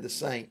 round, said the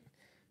Saint.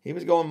 He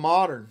was going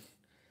modern.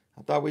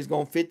 I thought we was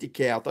going 50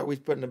 cal. I thought we was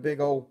putting a big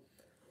old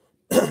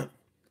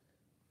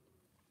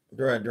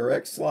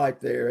direct swipe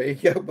there. There you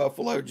go,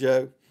 Buffalo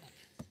Joe.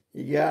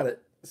 You got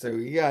it. So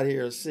we got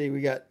here, let's see,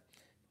 we got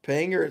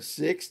Panger at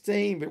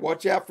 16, but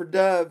watch out for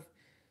Dove.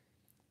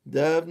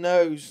 Dove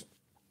knows.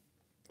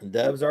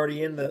 Dove's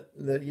already in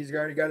he's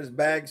already got his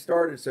bag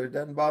started, so it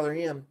doesn't bother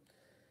him.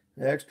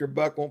 The extra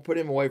buck won't put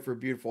him away for a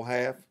beautiful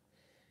half.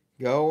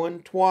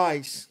 Going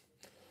twice.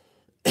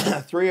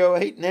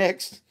 308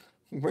 next.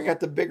 Bring out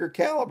the bigger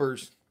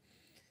calibers.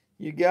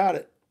 You got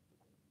it.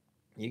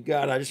 You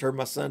got it. I just heard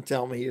my son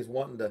tell me he was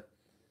wanting to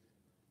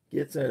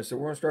get there. So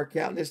we're going to start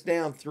counting this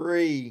down.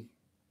 3,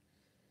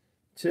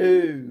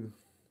 2,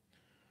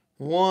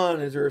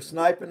 1. Is there a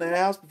snipe in the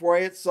house before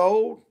I hit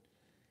sold?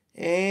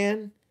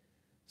 And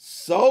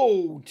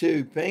sold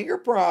to Finger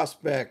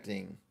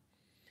Prospecting.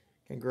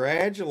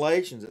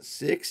 Congratulations at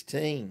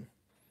 16.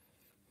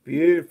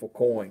 Beautiful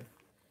coin.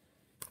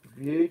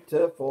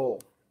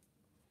 Beautiful.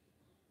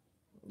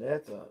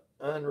 That's an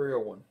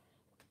unreal one.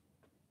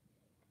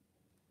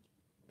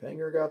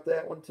 Finger got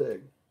that one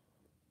too.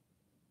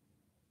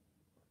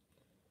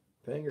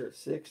 Finger at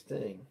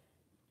 16.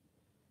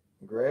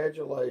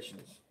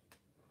 Congratulations.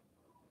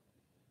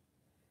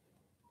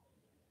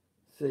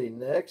 See,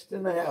 next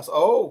in the house.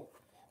 Oh,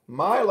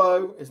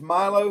 Milo. Is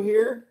Milo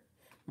here?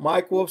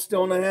 Mike Wolf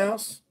still in the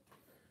house?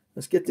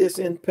 Let's get this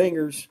in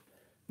Finger's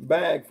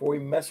bag before we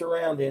mess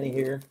around any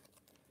here.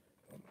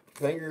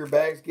 Finger, your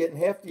bag's getting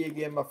hefty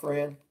again, my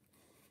friend.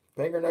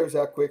 Finger knows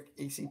how quick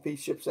ECP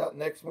ships out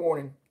next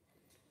morning.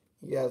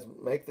 You guys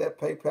make that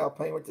PayPal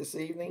payment this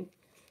evening.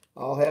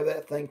 I'll have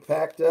that thing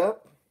packed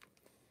up,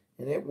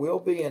 and it will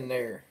be in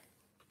there.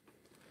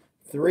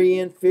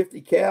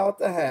 3N50 cal at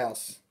the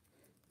house.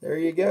 There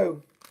you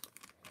go.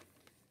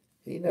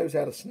 He knows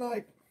how to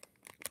snipe.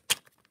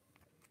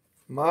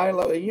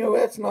 Milo, you know,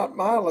 that's not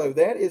Milo.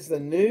 That is the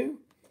new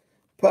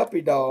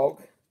puppy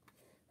dog.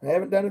 I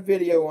haven't done a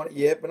video on it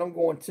yet, but I'm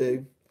going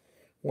to.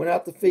 Went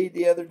out to feed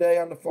the other day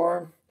on the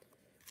farm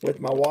with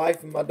my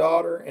wife and my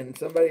daughter, and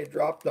somebody had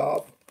dropped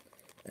off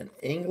an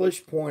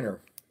English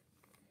pointer.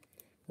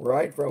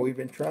 Right from, we've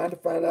been trying to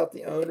find out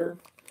the owner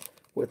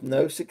with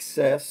no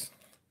success.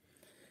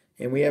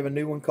 And we have a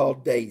new one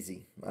called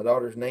Daisy. My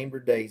daughter's named her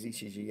Daisy.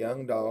 She's a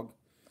young dog.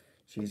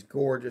 She's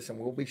gorgeous, and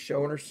we'll be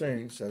showing her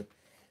soon. So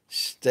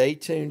stay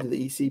tuned to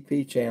the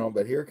ECP channel.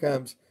 But here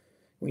comes,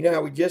 we know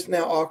how we just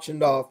now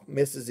auctioned off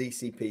Mrs.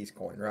 ECP's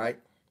coin, right?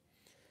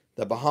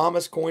 The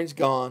Bahamas coin's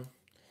gone.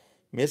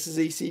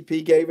 Mrs.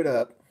 ECP gave it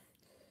up.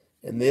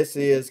 And this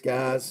is,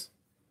 guys,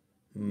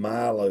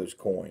 Milo's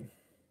coin.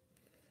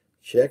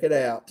 Check it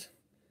out.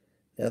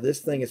 Now, this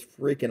thing is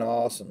freaking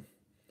awesome.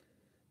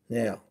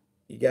 Now,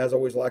 you guys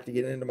always like to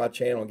get into my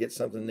channel and get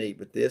something neat,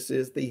 but this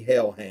is the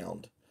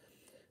Hellhound.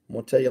 I'm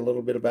going to tell you a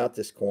little bit about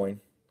this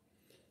coin.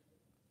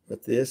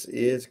 But this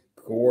is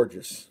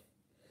gorgeous.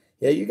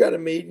 Yeah, you got to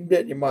meet him,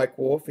 didn't you, Mike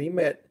Wolf? He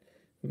met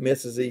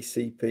Mrs.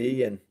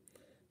 ECP and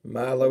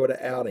Milo at an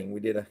outing. We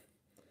did a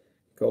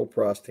gold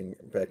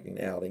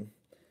prospecting outing.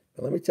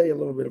 But let me tell you a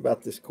little bit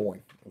about this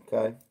coin,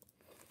 okay?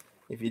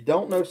 If you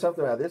don't know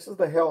something about it, this is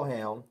the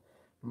Hellhound,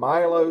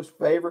 Milo's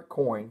favorite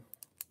coin.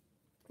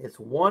 It's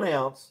 1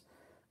 ounce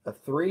of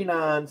 3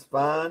 nines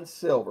fine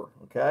silver,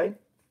 okay?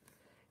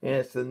 And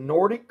it's the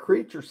Nordic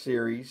Creature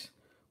series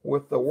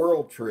with the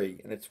World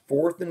Tree, and it's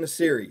 4th in the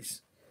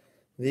series.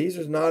 These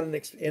are not an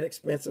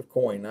inexpensive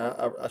coin.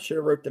 I should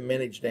have wrote the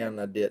mintage down,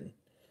 and I didn't.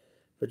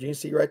 But you can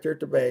see right there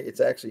at the back, it's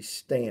actually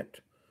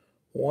stamped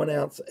 1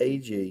 ounce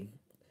AG.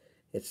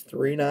 It's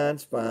 3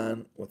 nines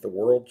fine with the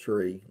World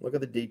Tree. Look at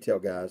the detail,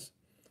 guys.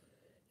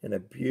 And a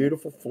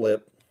beautiful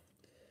flip.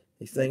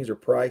 These things are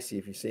pricey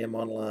if you see them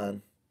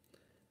online.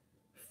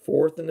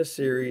 4th in the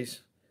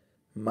series.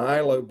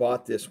 Milo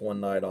bought this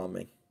one night on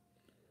me.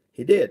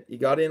 He did. He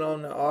got in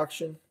on the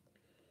auction.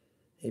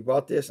 He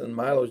bought this, and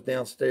Milo's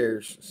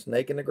downstairs.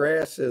 Snake in the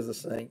grass, says the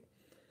saint.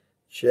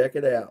 Check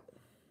it out.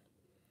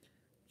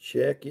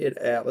 Check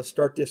it out. Let's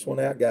start this one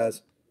out,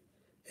 guys,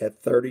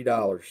 at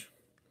 $30.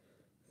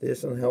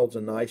 This one holds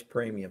a nice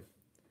premium.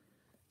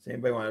 Does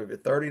anybody want it?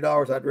 At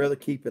 $30, I'd rather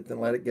keep it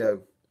than let it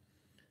go.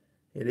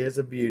 It is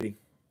a beauty.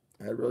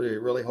 It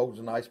really holds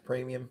a nice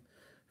premium.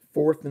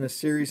 4th in the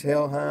series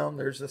Hellhound.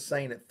 There's the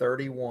Saint at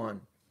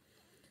 31.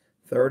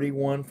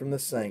 31 from the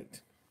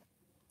Saint.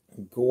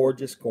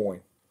 Gorgeous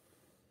coin.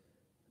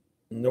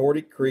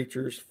 Nordic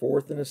Creatures,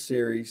 4th in the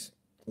series.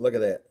 Look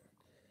at that.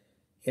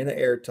 In an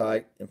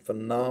airtight and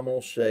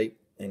phenomenal shape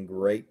and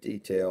great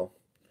detail.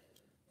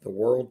 The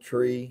World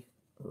Tree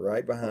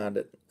right behind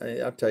it.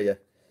 I'll tell you,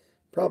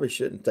 probably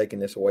shouldn't have taken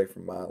this away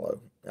from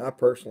Milo. I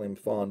personally am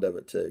fond of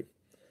it too.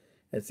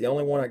 It's the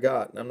only one I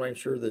got, and I'm not even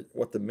sure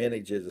what the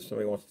mintage is if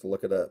somebody wants to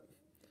look it up.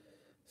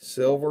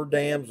 Silver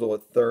Damsel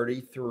at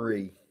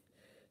 33.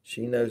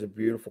 She knows a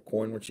beautiful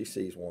coin when she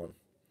sees one.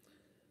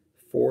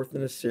 4th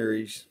in the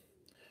series.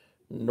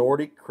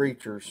 Nordic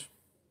Creatures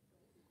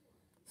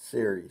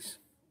series.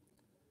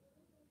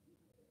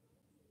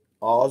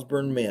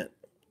 Osborne Mint.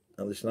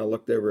 Now listen, I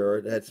looked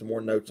over, I had some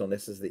more notes on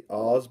this. This is the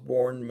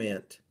Osborne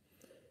Mint.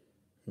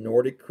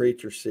 Nordic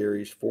Creature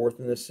series. 4th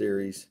in the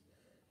series.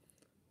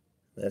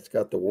 That's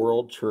got the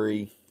World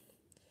Tree,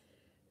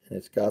 and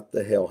it's got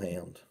the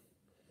Hellhound.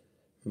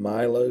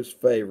 Milo's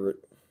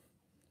favorite.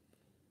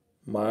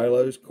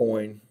 Milo's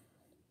coin.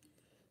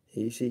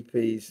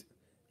 ECP's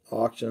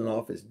auctioning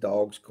off his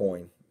dog's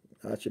coin.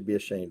 I should be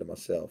ashamed of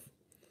myself.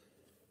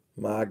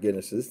 My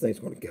goodness, this thing's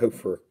going to go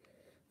for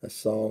a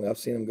song. I've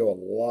seen them go a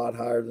lot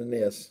higher than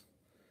this.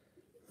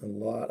 A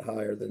lot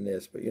higher than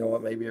this. But you know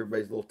what? Maybe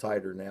everybody's a little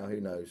tighter now.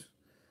 Who knows?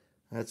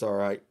 That's all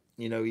right.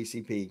 You know,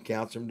 ECP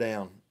counts them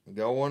down.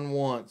 Going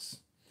once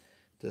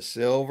to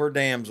Silver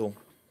Damsel.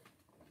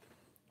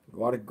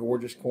 What a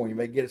gorgeous coin. You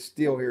may get a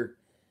steal here,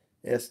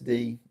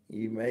 SD.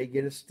 You may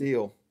get a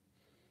steal.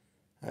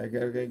 I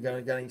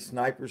got any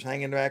snipers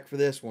hanging back for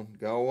this one.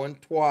 Going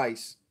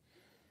twice.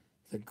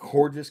 It's a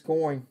gorgeous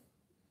coin.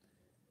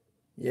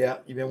 Yeah,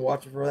 you've been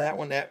watching for that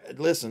one.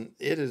 Listen,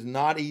 it is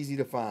not easy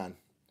to find.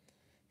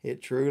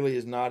 It truly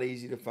is not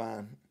easy to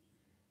find.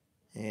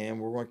 And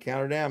we're going to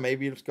count her down.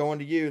 Maybe it's going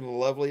to you. The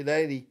lovely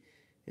lady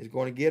is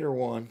going to get her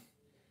one.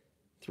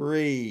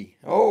 3.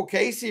 Oh,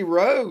 Casey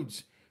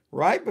Rhodes.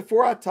 Right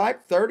before I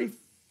typed 30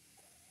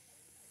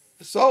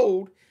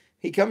 sold,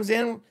 he comes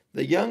in,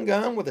 the young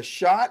gun, with a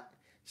shot,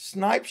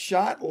 snipe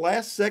shot,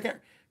 last second,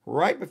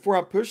 right before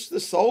I push the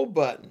sold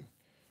button.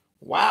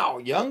 Wow,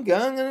 young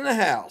gun in the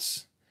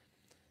house.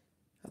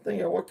 I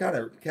think what kind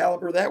of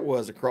caliber that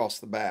was across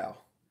the bow.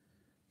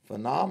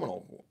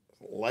 Phenomenal.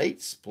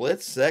 Late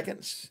split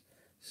second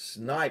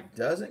snipe.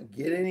 Doesn't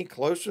get any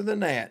closer than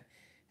that.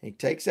 He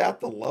takes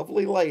out the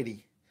lovely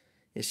lady.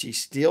 Is she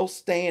still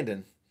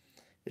standing?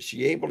 Is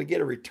she able to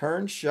get a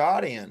return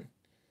shot in?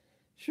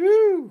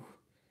 Shoo!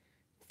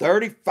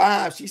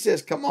 35. She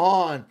says, come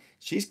on.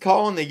 She's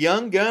calling the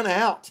young gun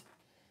out.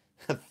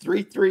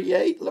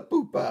 338 La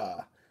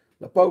Pupa.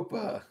 La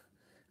Popa.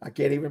 I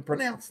can't even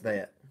pronounce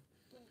that.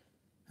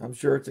 I'm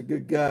sure it's a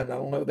good gun. I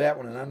don't know that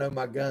one, and I know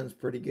my gun's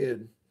pretty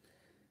good.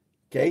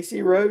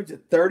 Casey Rhodes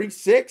at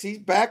 36. He's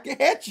back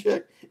at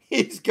you.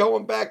 He's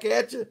going back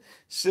at you,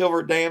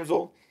 Silver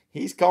Damsel.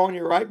 He's calling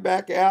you right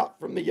back out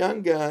from the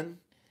young gun.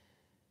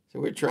 So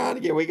we're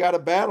trying to we got a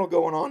battle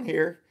going on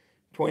here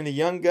between the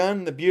young gun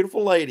and the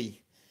beautiful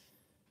lady.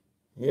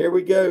 Here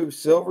we go,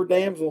 Silver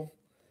Damsel.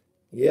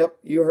 Yep,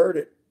 you heard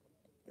it.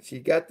 She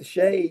got the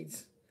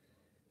shades.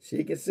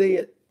 She can see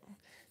it.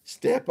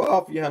 Step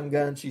off, young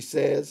gun, she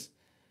says.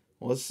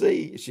 Let's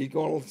see. She's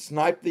going to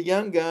snipe the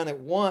young gun at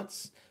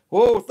once.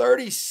 Whoa,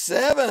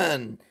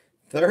 37.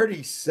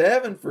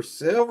 37 for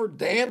Silver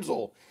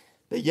Damsel.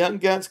 The young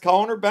gun's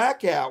calling her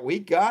back out. We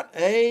got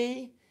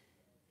a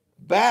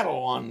battle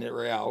on the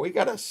rail. We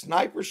got a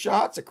sniper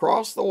shots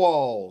across the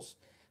walls.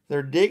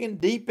 They're digging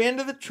deep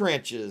into the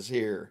trenches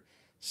here.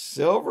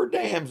 Silver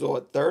Damsel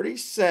at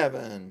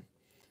 37.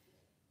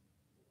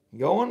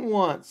 Going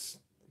once.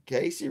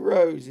 Casey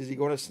Rose. Is he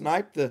going to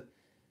snipe the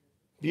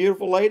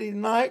beautiful lady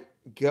tonight?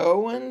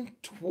 Going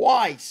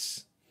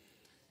twice.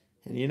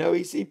 And you know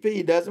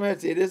ECP doesn't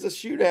matter. It is a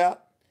shootout.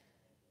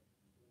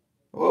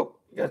 Oh,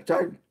 got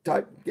to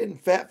type, getting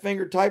fat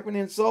finger typing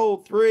in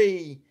sold.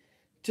 3,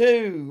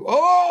 2.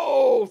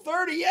 Oh,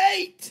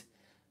 38.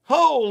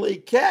 Holy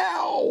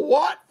cow.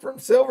 What from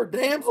Silver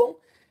Damsel?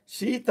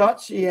 She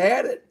thought she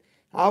had it.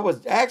 I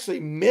was actually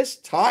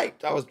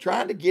mistyped. I was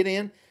trying to get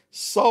in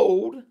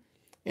sold,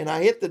 and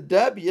I hit the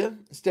W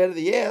instead of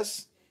the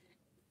S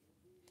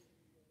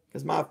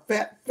because my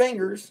fat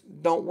fingers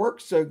don't work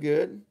so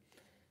good.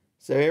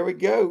 So here we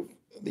go.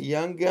 The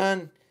young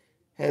gun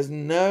has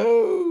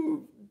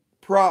no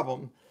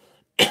problem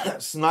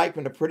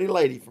sniping a pretty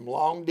lady from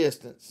long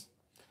distance.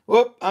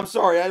 Whoop, I'm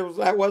sorry.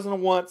 That wasn't a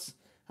once.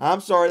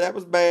 I'm sorry. That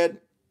was bad.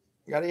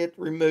 Got to hit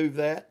remove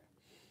that.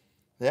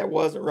 That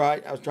wasn't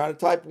right. I was trying to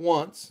type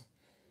once.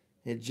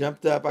 It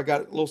jumped up. I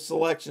got little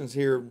selections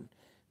here.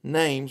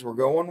 Names. We're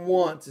going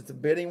once. It's a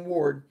bidding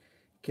ward.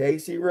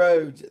 Casey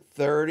Rhodes at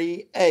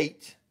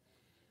 38.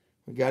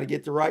 We got to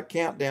get the right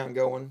countdown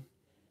going.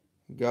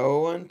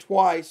 Going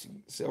twice.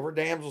 Silver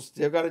Damsel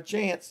still got a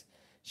chance.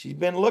 She's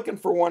been looking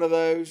for one of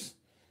those.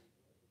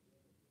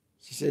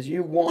 She says,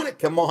 you want it.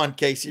 Come on,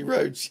 Casey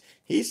Rhodes.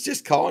 He's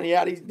just calling you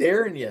out. He's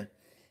daring you.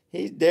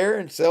 He's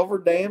daring Silver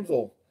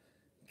Damsel.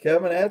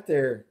 Coming out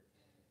there.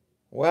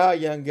 Wow,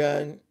 young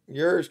gun.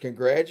 Yours.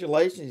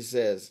 Congratulations, he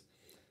says.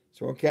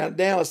 So we'll count it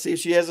down. Let's see if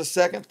she has a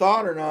second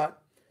thought or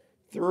not.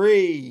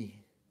 3,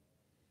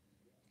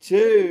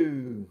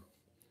 2,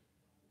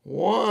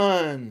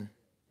 1.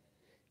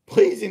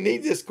 Please, he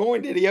needs this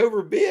coin. Did he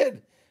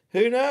overbid?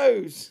 Who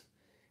knows?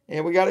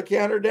 And we got to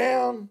count her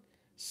down.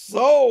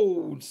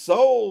 Sold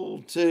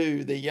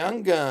to the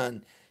young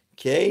gun,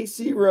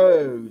 Casey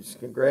Rose.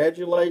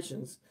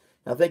 Congratulations.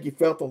 I think you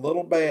felt a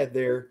little bad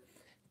there,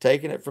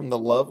 taking it from the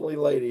lovely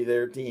lady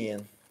there at the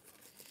end.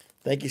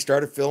 I think he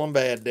started feeling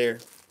bad there.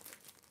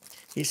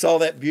 He saw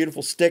that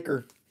beautiful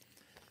sticker,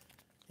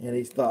 and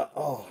he thought,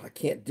 oh, I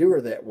can't do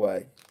her that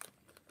way.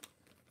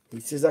 He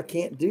says, I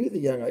can't do the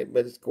young lady,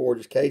 but it's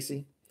gorgeous,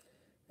 Casey.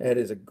 That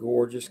is a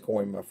gorgeous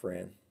coin, my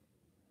friend.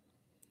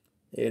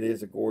 It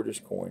is a gorgeous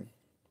coin.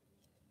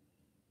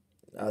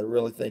 I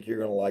really think you're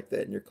going to like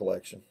that in your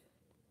collection.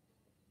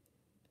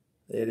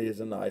 It is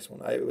a nice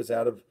one. It was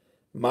out of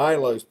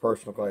Milo's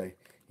personal collection.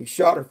 He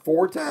shot her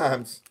 4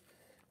 times.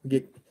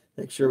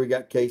 Make sure we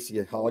got Casey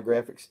a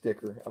holographic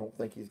sticker. I don't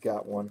think he's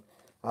got one.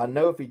 I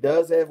know if he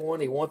does have one,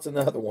 he wants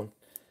another one.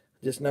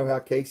 Just know how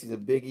Casey's a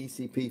big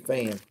ECP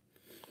fan.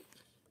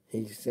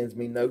 He sends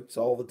me notes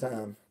all the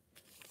time.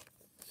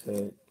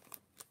 So,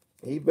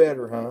 he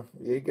better, huh?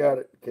 You got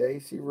it.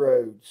 Casey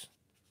Rhodes.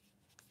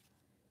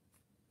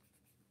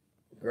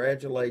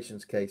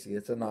 Congratulations, Casey.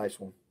 It's a nice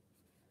one.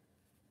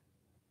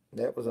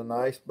 That was a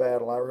nice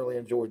battle. I really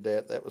enjoyed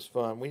that. That was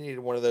fun. We needed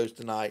one of those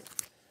tonight.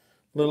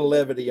 A little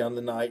levity on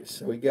the night.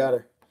 So we got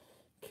her.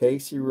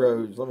 Casey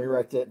Rhodes. Let me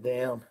write that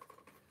down.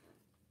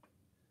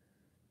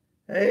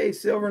 Hey,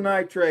 Silver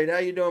Nitrate. How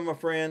you doing, my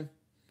friend?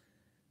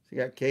 So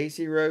you got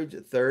Casey Rhodes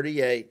at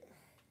 38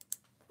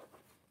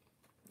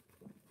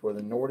 for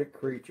the Nordic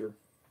Creature.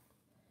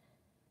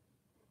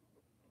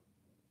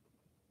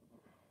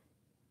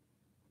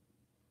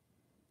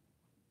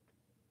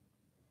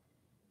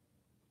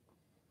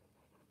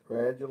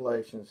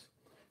 Congratulations.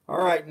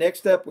 All right,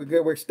 next up,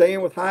 we're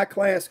staying with high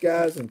class,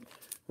 guys, and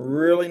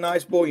really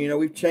nice bull. You know,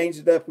 we've changed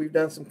it up. We've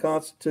done some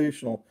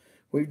constitutional.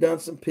 We've done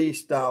some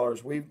peace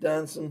dollars. We've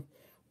done some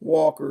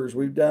walkers.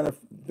 We've done a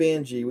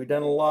Benji. We've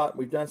done a lot.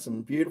 We've done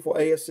some beautiful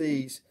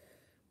ASEs.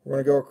 We're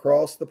going to go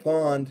across the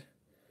pond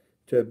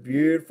to a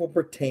beautiful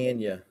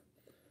Britannia.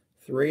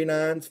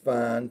 3/9's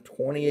fine,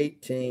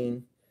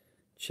 2018.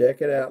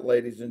 Check it out,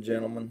 ladies and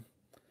gentlemen.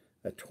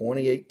 A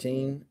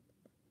 2018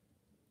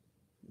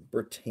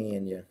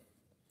 Britannia.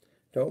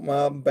 Don't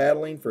mind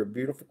battling for a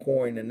beautiful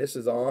coin. And this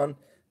is on,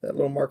 that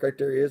little mark right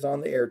there is on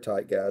the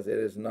airtight, guys. It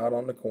is not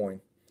on the coin.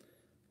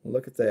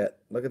 Look at that.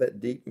 Look at that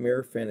deep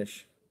mirror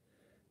finish.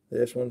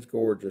 This one's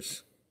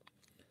gorgeous.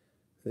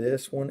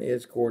 This one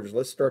is gorgeous.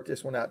 Let's start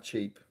this one out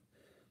cheap.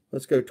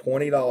 Let's go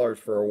 $20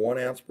 for a 1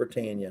 ounce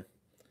Britannia.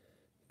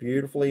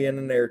 Beautifully in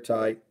and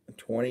airtight.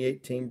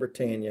 2018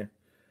 Britannia.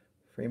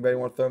 If anybody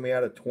want to throw me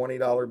out a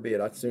 $20 bid,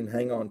 I'd soon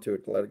hang on to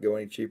it to let it go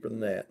any cheaper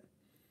than that.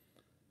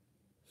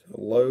 So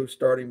low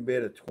starting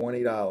bid of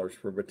 $20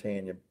 for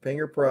Britannia.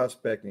 Pinger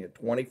Prospecting at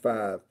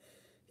 $25.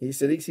 He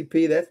said,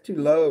 ECP, that's too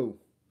low.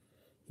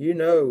 You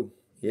know,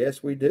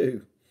 yes we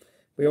do.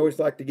 We always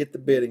like to get the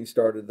bidding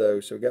started though.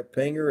 So we got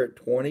Pinger at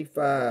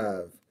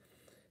 $25.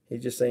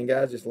 He's just saying,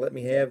 guys, just let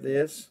me have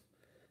this.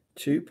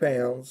 2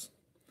 pounds.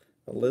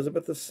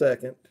 Elizabeth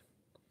II.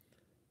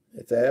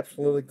 It's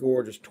absolutely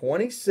gorgeous.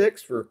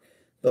 26 for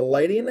the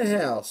lady in the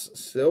house,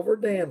 Silver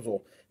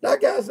Damsel. Now,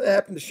 guys, I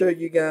happened to show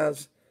you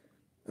guys,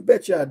 I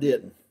bet you I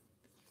didn't,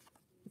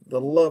 the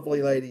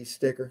lovely lady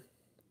sticker.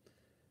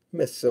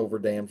 Miss Silver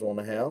Damsel in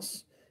the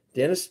house.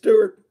 Dennis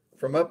Stewart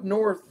from up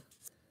north.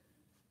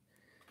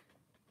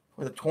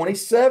 With a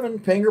 27,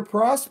 Pinger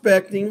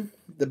Prospecting.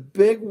 The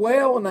big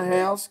whale in the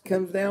house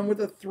comes down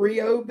with a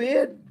 3-0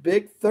 bid.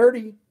 Big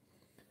 30.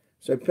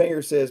 So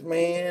Pinger says,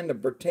 man, the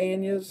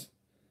Britannias,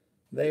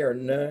 they are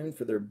known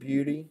for their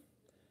beauty.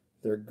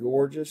 They're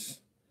gorgeous.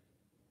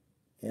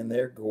 And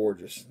they're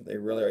gorgeous. They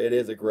really are. It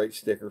is a great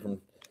sticker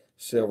from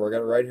Silver. I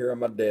got it right here on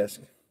my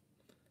desk.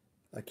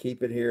 I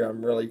keep it here.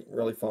 I'm really,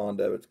 really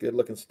fond of it. It's a good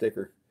looking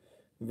sticker.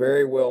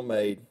 Very well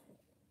made.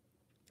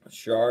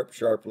 Sharp,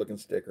 sharp looking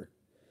sticker.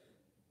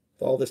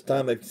 All this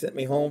time they've sent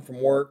me home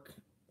from work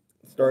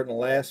starting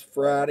last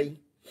Friday.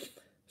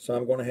 So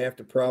I'm going to have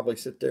to probably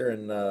sit there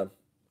and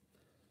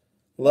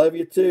love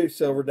you too,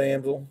 Silver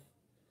Damsel.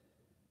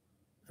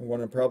 I'm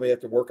going to probably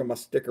have to work on my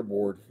sticker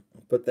board.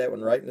 I'll put that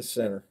one right in the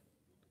center.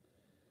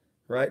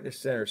 Right in the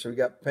center. So we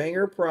got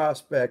Pinger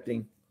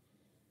Prospecting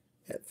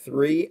at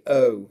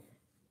 3-0.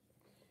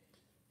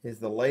 Is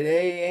the late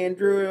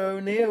Andrew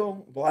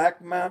O'Neill,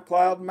 Black Mount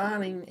Cloud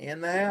Mining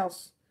in the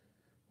house.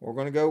 We're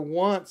going to go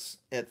once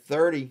at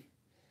 30.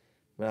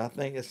 But I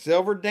think it's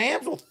Silver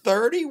Damsel,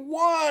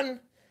 31.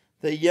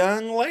 The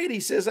young lady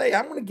says, hey,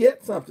 I'm going to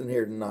get something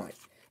here tonight.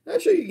 I'll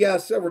show you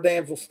guys Silver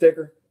Damsel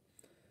sticker.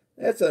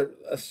 That's a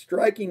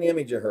striking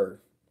image of her.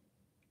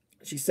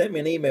 She sent me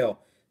an email.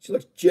 She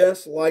looks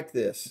just like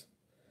this.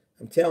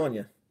 I'm telling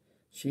you,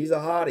 she's a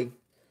hottie.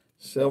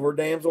 Silver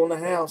Damsel in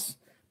the house.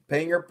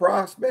 Pinger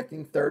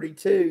Prospecting,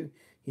 32.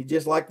 He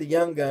just like the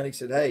young gun. He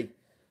said, hey,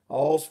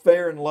 all's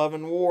fair in love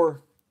and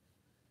war.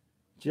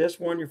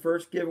 Just won your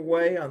first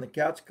giveaway on the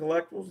Couch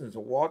Collectibles. It's a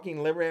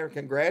walking library.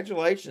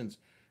 Congratulations.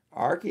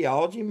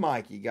 Archaeology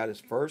Mikey got his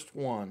first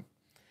one.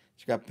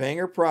 She's got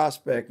Pinger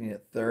Prospecting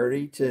at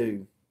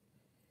 32.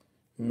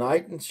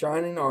 Knight in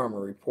Shining Armor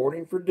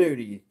reporting for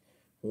duty.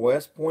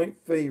 West Point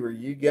Fever,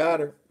 you got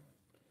her.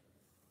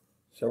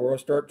 So we're going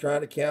to start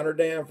trying to count her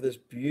down for this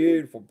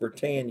beautiful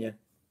Britannia.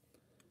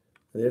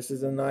 This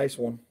is a nice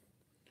one.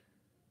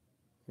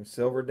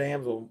 Silver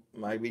Damsel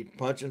might be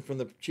punching from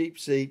the cheap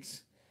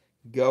seats.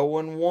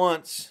 Going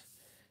once.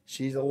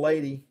 She's a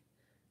lady.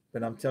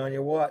 But I'm telling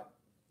you what.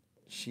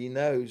 She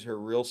knows her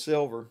real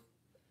silver.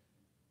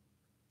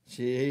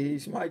 She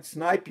might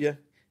snipe you.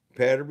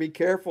 Better be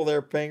careful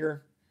there, Pinger.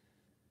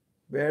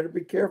 Better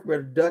be careful.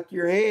 Better duck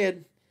your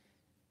head.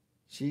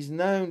 She's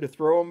known to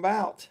throw them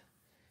out.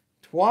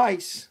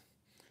 Twice.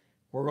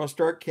 We're going to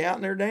start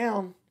counting her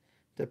down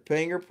to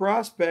Pinger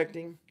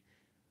Prospecting.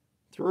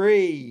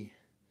 3,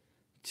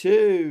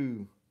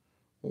 2,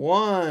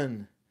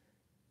 1.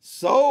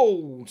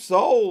 Sold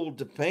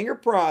to Pinger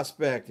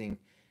Prospecting.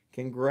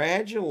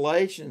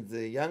 Congratulations.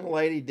 The young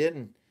lady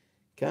didn't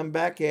come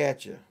back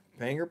at you.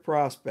 Pinger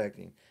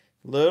Prospecting.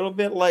 A little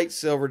bit late,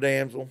 Silver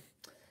Damsel.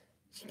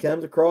 She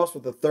comes across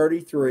with a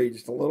 33,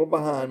 just a little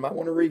behind. Might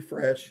want to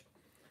refresh.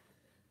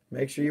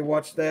 Make sure you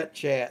watch that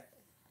chat.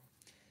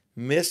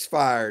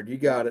 Misfired. You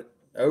got it.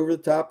 Over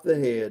the top of the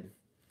head.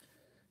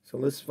 So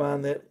let's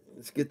find that.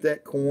 Let's get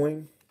that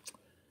coin.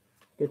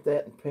 Get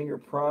that in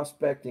Pinger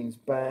Prospecting's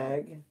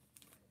bag.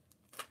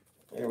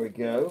 There we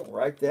go.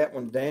 Write that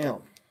one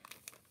down.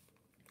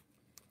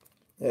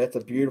 That's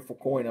a beautiful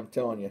coin, I'm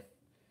telling you.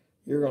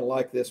 You're going to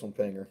like this one,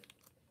 Pinger.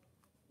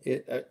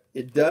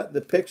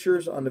 The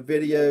pictures on the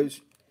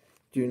videos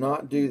do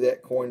not do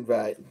that coin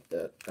value.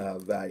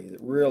 It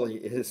really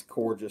is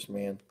gorgeous,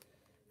 man.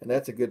 And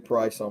that's a good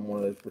price on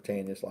one of those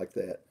Britannias like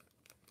that.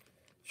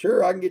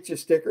 Sure, I can get you a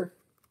sticker.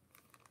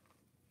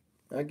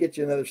 I'll get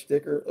you another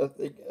sticker.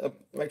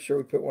 Make sure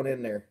we put one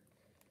in there.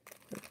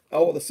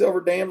 Oh, the Silver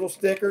Damsel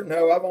sticker?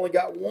 No, I've only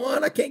got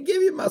one. I can't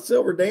give you my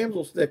Silver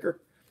Damsel sticker.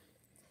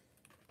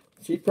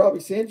 She'd probably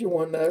send you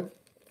one, though.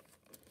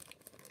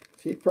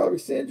 She'd probably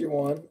send you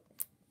one.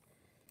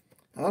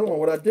 I don't know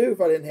what I'd do if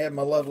I didn't have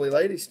my lovely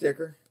lady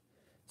sticker.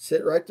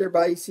 Sit right there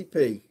by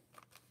ECP.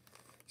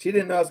 She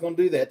didn't know I was going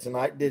to do that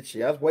tonight, did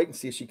she? I was waiting to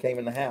see if she came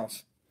in the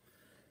house.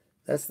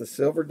 That's the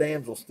Silver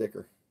Damsel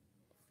sticker.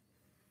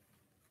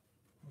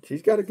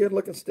 She's got a good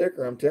looking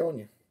sticker, I'm telling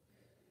you.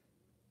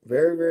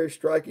 Very, very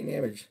striking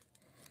image.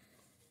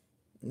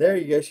 There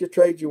you go. She'll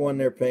trade you one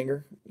there,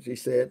 Pinger. She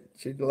said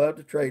she'd love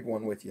to trade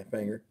one with you,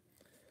 Pinger.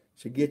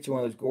 She'll get you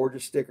one of those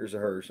gorgeous stickers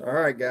of hers. All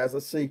right, guys,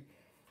 let's see.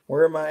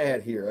 Where am I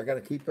at here? I got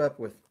to keep up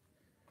with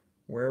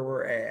where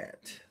we're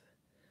at.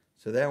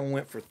 So that one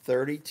went for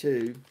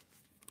 32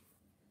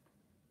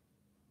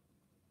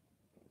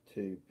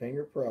 to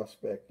Pinger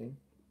Prospecting.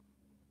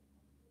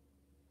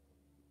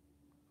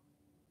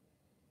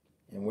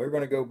 And we're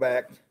going to go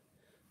back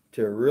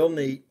to a real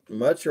neat,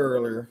 much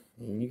earlier.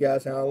 And you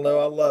guys all know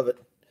I love it.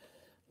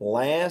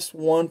 Last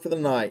one for the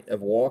night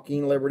of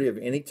Walking Liberty of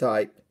any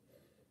type.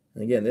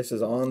 And again, this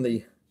is on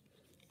the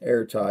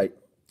airtight.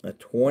 A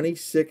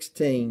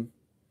 2016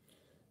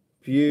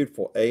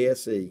 beautiful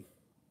ASE.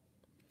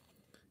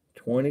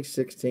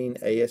 2016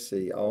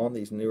 ASE. All on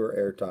these newer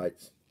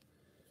airtights.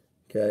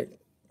 Okay.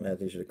 I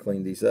think I should have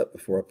cleaned these up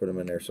before I put them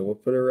in there. So we'll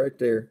put it right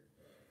there.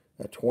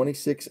 A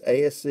 26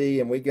 ASE.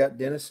 And we got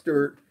Dennis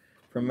Stewart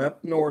from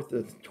up north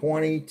at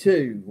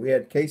 22. We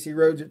had Casey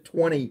Rhodes at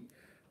 20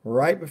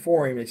 right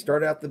before him. They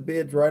start out the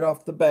bids right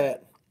off the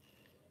bat.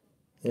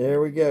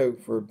 There we go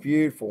for a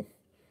beautiful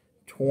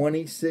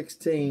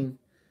 2016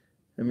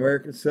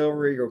 American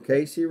Silver Eagle.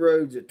 Casey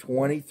Rhodes at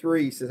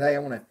 23. He says, hey, I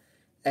want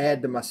to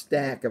add to my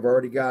stack. I've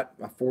already got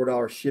my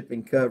 $4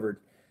 shipping covered.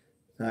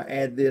 I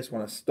add this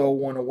when I stole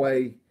one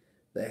away,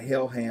 the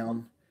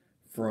Hellhound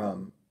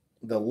from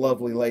the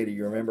lovely lady.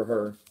 You remember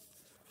her?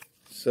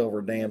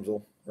 Silver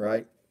Damsel,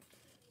 right?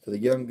 So the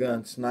young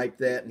gun sniped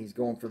that, and he's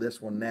going for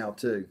this one now,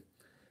 too.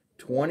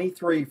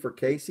 23 for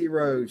Casey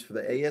Rhodes for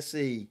the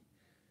ASE.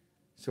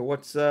 So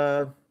what's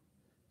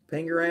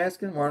Pinger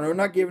asking? Well, we're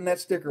not giving that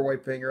sticker away,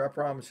 Pinger, I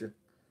promise you.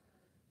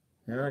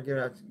 You're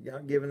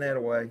not giving that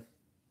away.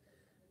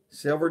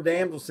 Silver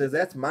Damsel says,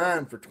 that's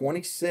mine for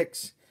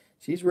 26.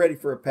 She's ready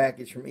for a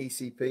package from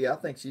ECP. I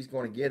think she's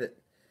going to get it.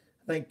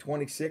 I think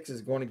 26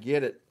 is going to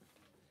get it.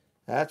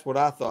 That's what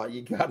I thought.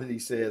 You got it, he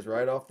says,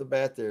 right off the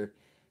bat there.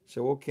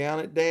 So we'll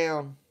count it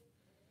down.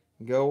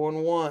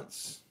 Going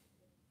once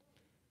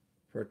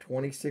for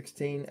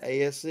 2016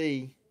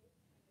 ASE.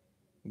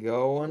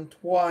 Going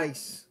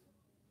twice.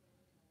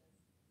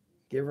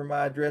 Give her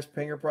my address,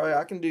 Pinger. Probably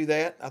I can do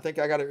that. I think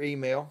I got her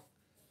email.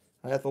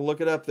 I have to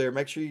look it up there.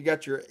 Make sure you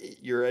got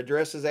your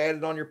addresses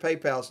added on your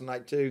PayPal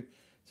tonight too,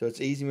 so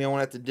it's easy. I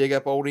won't have to dig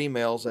up old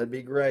emails. That'd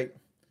be great.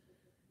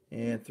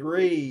 And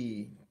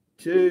 3,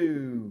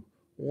 2,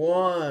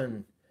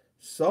 1.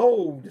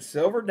 Sold.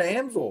 Silver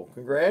Damsel.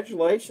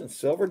 Congratulations,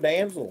 Silver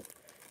Damsel.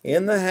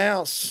 In the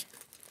house.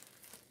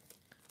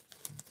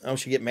 I don't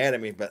should get mad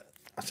at me, but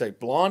I say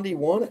Blondie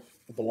won it.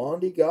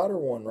 Blondie got her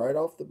one right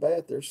off the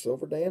bat. There's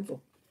Silver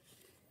Damsel.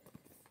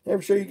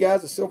 Ever show you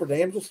guys a Silver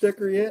Damsel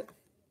sticker yet?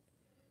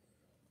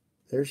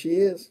 There she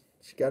is.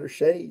 She got her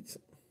shades.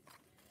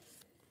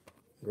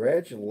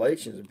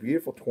 Congratulations. A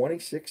beautiful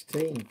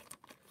 2016. And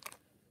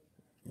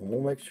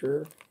we'll make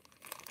sure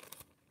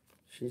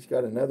she's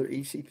got another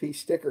ECP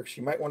sticker.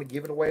 She might want to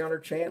give it away on her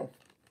channel.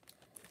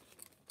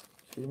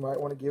 She might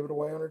want to give it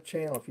away on her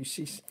channel. If you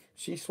see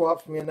she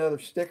swaps me another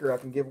sticker, I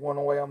can give one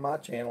away on my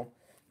channel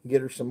and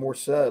get her some more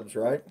subs,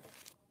 right?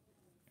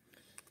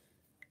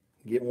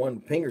 Get one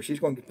Pinger.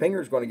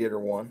 Pinger's going to get her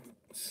one.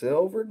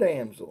 Silver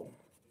Damsel.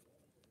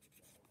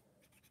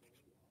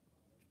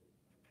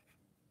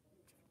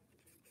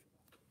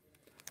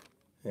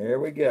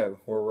 There we go.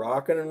 We're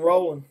rocking and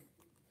rolling.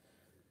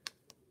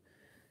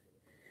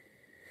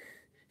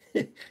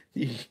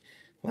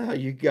 Wow,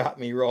 you got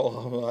me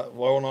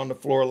rolling on the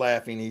floor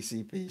laughing,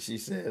 ECP, she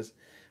says.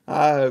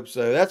 I hope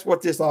so. That's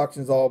what this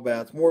auction's all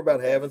about. It's more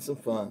about having some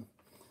fun.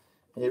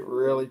 It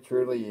really,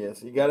 truly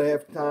is. You got to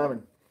have time,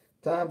 and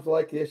times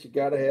like this, you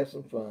got to have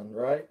some fun,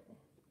 right?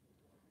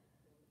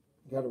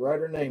 You got to write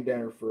her name down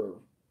here for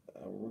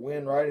a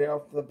win right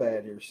off the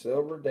bat here.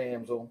 Silver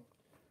Damsel,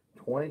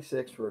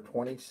 26 for a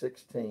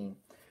 2016.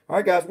 All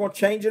right, guys, we're going to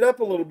change it up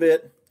a little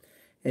bit,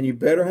 and you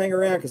better hang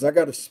around because I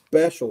got a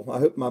special. I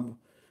hope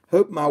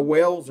my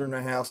wells are in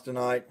the house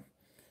tonight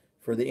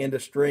for the end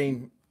of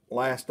stream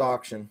last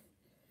auction.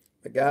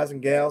 But guys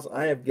and gals,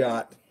 I have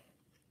got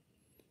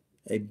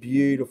a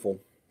beautiful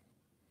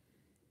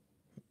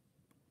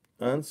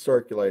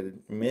uncirculated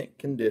mint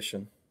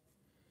condition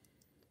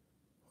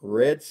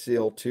red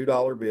seal $2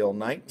 bill,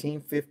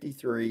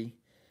 1953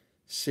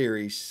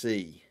 Series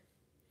C.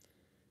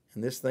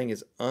 And this thing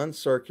is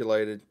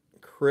uncirculated,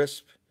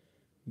 crisp,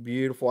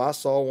 beautiful. I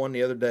saw one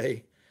the other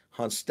day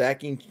on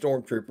Stacking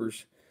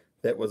Stormtroopers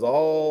that was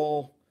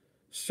all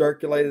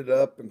circulated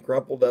up and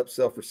crumpled up,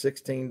 sell for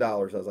 $16.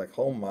 I was like,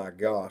 oh my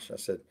gosh. I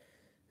said,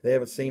 they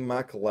haven't seen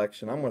my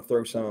collection. I'm going to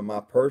throw some of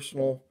my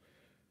personal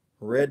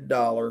red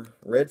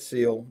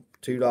seal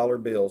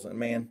 $2 bills. And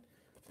man,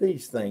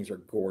 these things are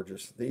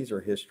gorgeous. These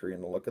are history.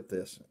 And look at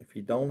this. If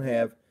you don't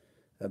have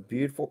a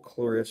beautiful,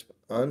 crisp,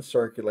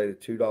 uncirculated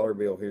 $2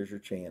 bill, here's your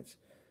chance.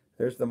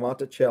 There's the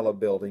Monticello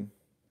building.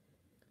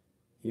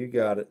 You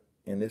got it.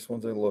 And this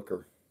one's a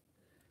looker.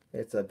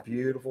 It's a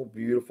beautiful,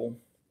 beautiful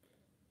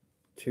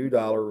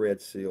 $2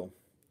 red seal.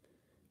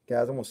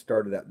 Guys, I'm going to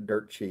start it out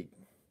dirt cheap.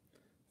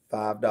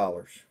 $5.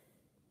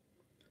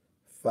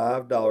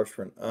 $5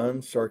 for an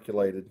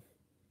uncirculated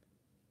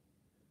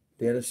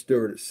Dennis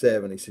Stewart at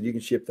 7. He said you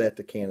can ship that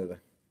to Canada.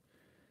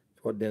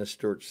 That's what Dennis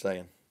Stewart's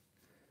saying.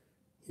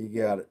 You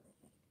got it.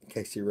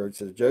 Casey Rhodes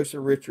says Joseph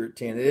Richard at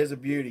 10. It is a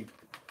beauty.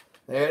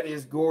 That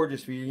is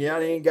gorgeous. If you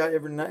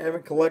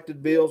haven't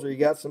collected bills, or you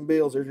got some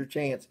bills, there's your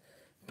chance.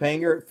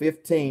 Panger at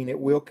 15. It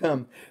will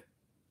come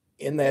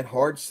in that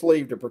hard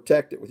sleeve to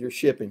protect it with your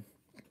shipping.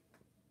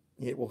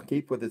 It will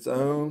keep with its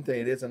own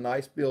thing. It is a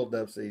nice build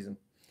dove season.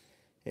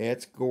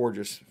 It's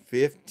gorgeous.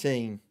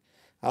 15.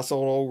 I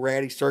saw an old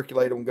ratty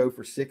circulator one go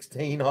for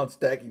 16 on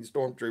Stacking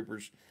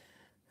Stormtroopers.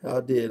 I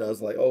did. I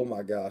was like, oh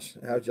my gosh.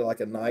 How'd you like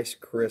a nice,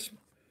 crisp,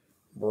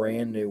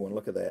 brand new one?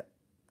 Look at that.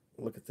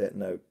 Look at that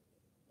note.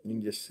 You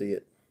can just see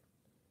it.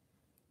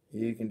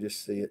 You can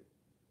just see it.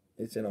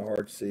 It's in a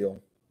hard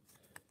seal.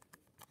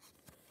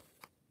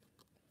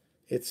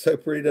 It's so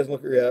pretty. It doesn't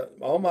look real.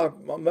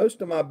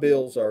 Most of my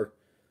bills are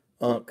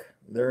unk.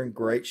 They're in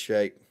great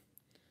shape.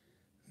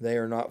 They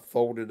are not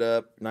folded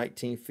up.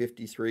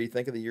 1953.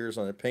 Think of the years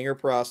on it. Pinger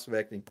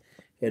Prospecting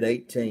at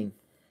 18.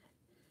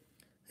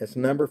 That's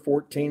number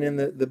 14 in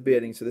the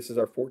bidding. So this is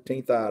our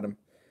 14th item.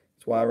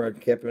 That's why I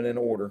kept it in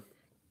order.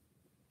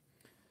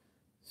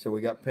 So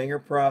we got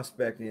Pinger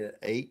Prospecting at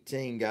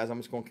 18. Guys, I'm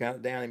just going to count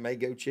it down. It may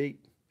go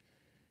cheap.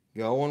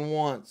 Going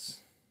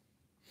once.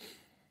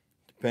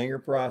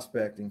 Pinger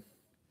Prospecting.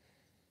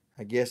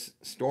 I guess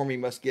Stormy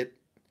must get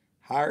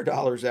higher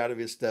dollars out of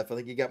his stuff. I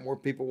think he got more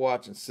people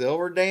watching.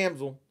 Silver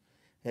Damsel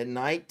at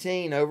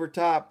 19 over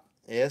top.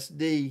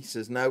 SD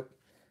says, nope.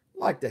 I'd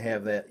like to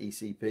have that,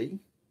 ECP.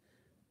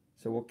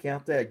 So we'll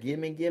count that.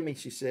 Gimme, gimme,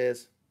 she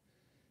says.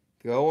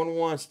 Going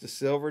once to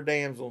Silver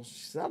Damsel. She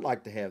says, I'd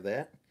like to have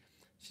that.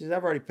 She says,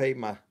 I've already paid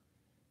my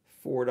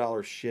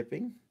 $4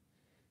 shipping.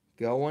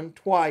 Going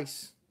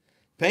twice.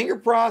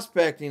 Pinger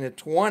Prospecting at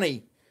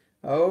 20.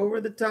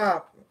 Over the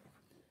top.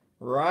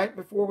 Right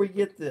before we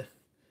get the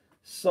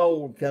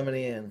sold coming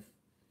in.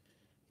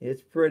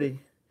 It's pretty,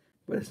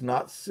 but it's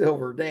not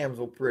Silver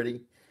Damsel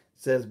pretty,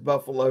 says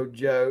Buffalo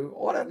Joe.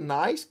 What a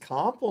nice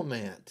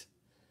compliment.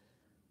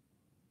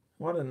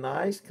 What a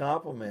nice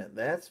compliment.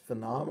 That's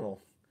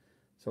phenomenal.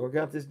 So we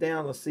got this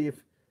down. Let's see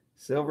if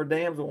Silver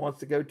Damsel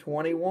wants to go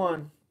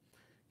 21.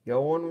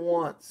 Going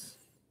once.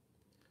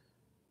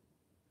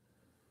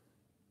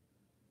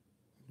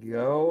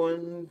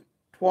 Going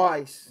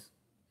twice.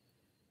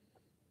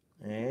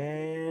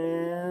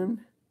 And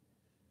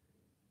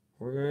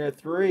we're going to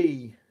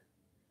 3,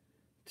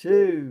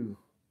 2,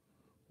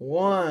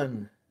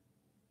 1.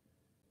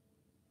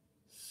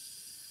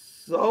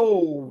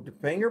 Sold.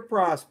 Pinger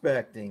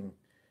Prospecting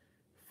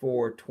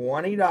for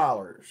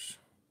 $20.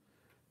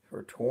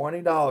 For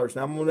 $20.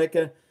 Now I'm going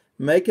to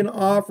make an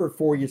offer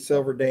for you,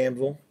 Silver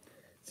Damsel,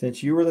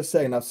 since you were the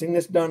second. I've seen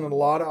this done in a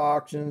lot of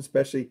auctions,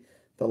 especially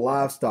the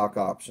livestock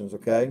options,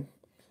 okay?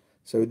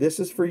 So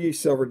this is for you,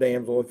 Silver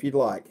Damsel, if you'd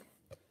like.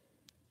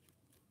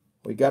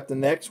 We got the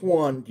next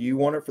one. Do you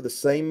want it for the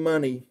same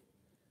money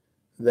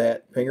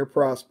that Pinger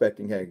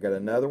Prospecting had? Got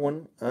another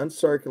one,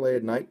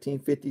 uncirculated,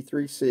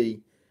 1953C.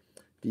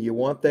 Do you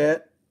want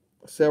that,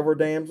 Silver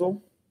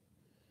Damsel?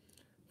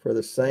 For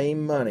the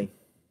same money.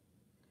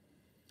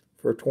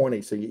 For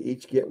 20, so you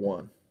each get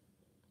one.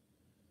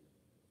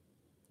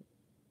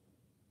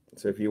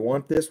 So if you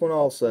want this one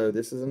also,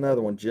 this is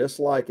another one just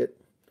like it.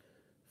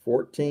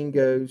 14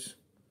 goes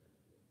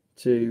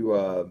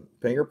to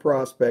Pinger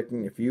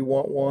Prospecting. If you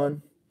want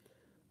one,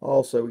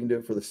 also we can do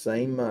it for the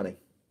same money.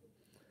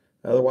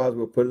 Otherwise,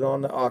 we'll put it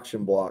on the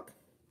auction block.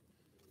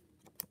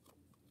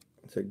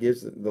 So it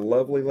gives the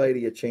lovely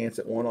lady a chance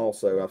at one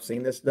also. I've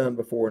seen this done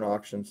before in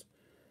auctions.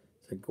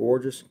 It's a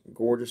gorgeous,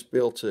 gorgeous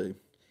bill too.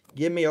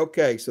 Give me,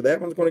 okay, so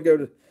that one's going to go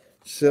to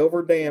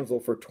Silver Damsel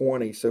for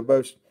 20. So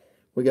both,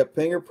 we got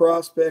Pinger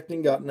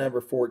Prospecting, got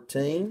number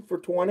 14 for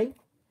 20.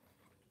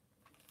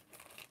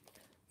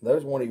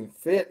 Those won't even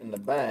fit in the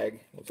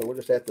bag, so we'll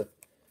just have to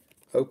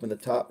open the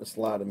top and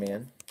slide them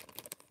in.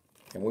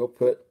 And we'll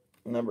put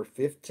number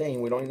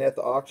 15. We don't even have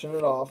to auction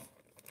it off.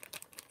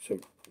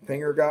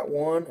 Pinger got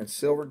one, and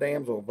Silver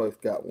Damsel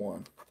both got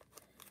one.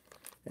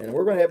 And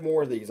we're going to have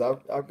more of these.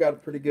 I've got a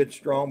pretty good,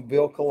 strong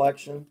bill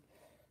collection.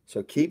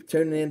 So keep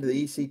tuning into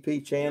the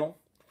ECP channel,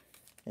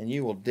 and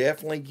you will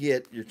definitely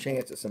get your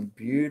chance at some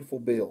beautiful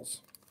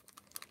bills.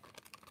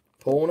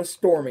 Pulling a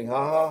Stormy,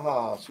 ha ha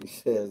ha, she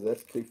says.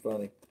 That's too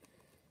funny.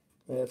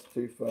 That's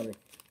too funny.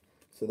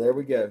 So there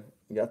we go.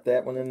 Got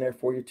that one in there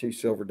for you too,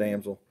 Silver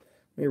Damsel.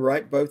 Let me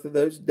write both of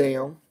those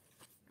down.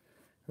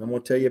 And I'm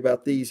going to tell you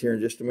about these here in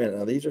just a minute.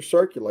 Now, these are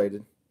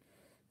circulated.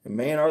 And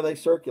man, are they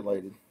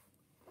circulated.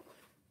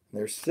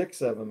 There's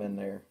 6 of them in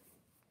there.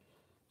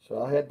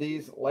 So I had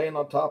these laying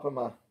on top of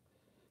my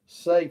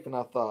safe, and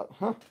I thought,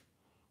 what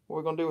are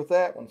we going to do with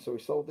that one? So we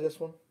sold this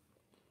one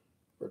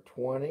for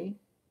 20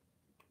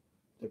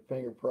 to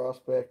Pinger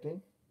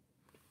Prospecting.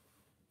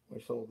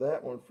 We sold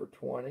that one for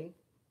 20,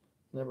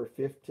 number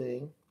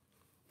 15,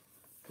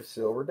 to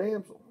Silver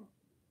Damsel.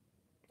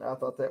 I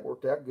thought that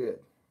worked out good.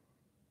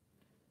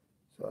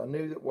 So I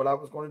knew that what I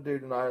was going to do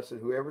tonight, I said,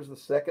 whoever's the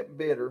second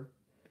bidder,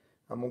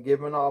 I'm going to give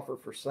them an offer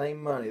for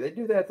same money. They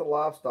do that at the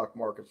livestock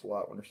markets a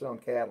lot when they're selling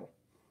cattle.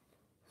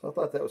 So I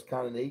thought that was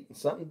kind of neat and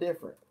something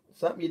different.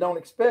 Something you don't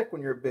expect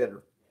when you're a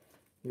bidder.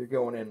 You're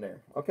going in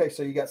there. Okay,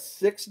 so you got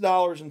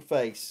 $6 in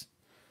face.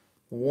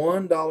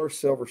 $1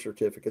 silver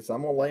certificates.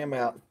 I'm going to lay them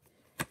out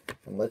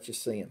and let you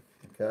see them.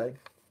 Okay?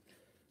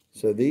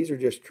 So these are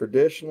just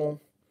traditional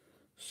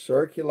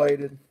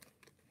circulated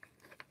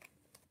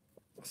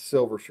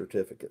silver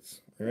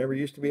certificates. Remember,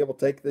 you used to be able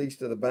to take these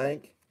to the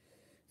bank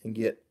and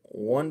get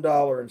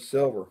 $1 in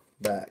silver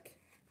back.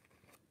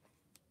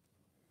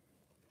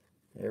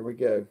 There we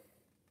go.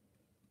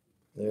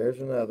 There's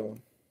another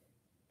one.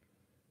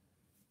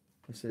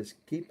 It says,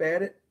 keep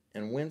at it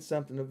and win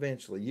something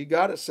eventually. You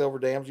got it, Silver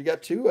Dams. You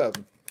got 2 of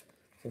them.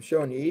 I'm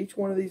showing you each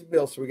one of these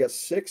bills. So we got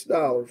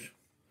 $6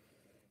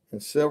 in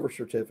silver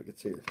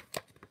certificates here.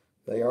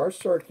 They are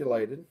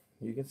circulated.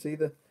 You can see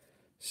the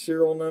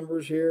serial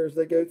numbers here as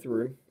they go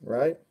through,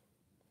 right?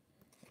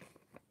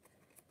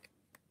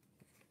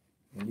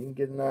 And you can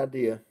get an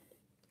idea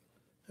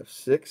of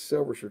 6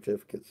 silver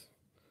certificates.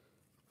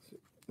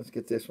 Let's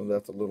get this one.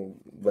 That's a little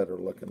better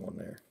looking one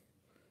there.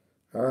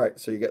 All right,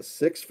 so you got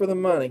 6 for the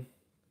money.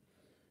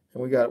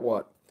 And we got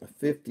what? A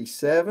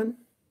 57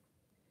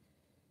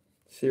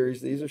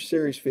 series. These are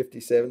series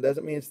 57.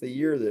 Doesn't mean it's the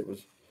year that it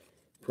was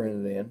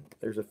printed in.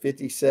 There's a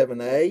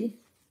 57A.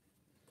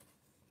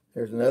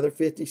 There's another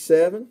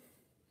 57.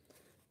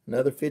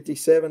 Another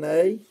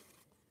 57A.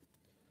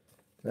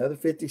 Another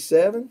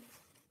 57.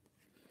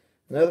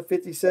 Another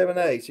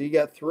 57A. So you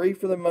got 3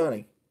 for the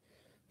money.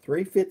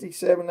 3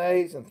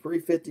 57As and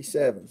 3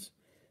 57s.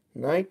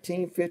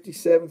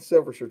 1957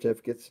 silver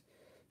certificates.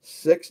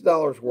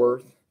 $6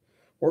 worth.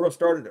 We're going to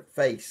start it at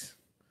face.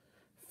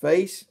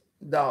 Face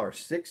dollar.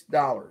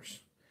 $6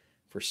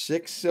 for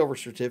 6 silver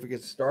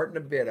certificates. Starting to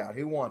bid out.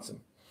 Who wants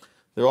them?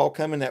 They're all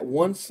coming that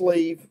one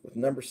sleeve with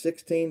number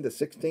 16, the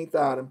 16th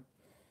item.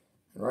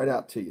 And right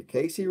out to you.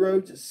 Casey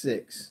Rhodes at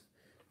 6.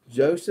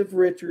 Joseph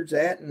Richards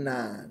at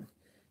 9.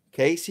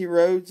 Casey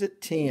Rhodes at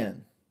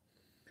 10.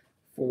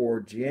 For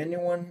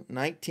genuine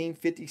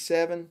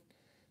 1957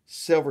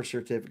 silver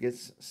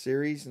certificates,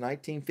 series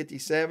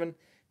 1957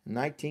 and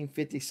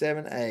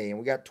 1957A. And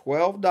we got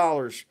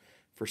 $12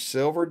 for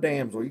Silver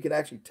Damsel. You could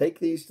actually take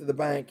these to the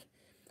bank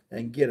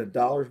and get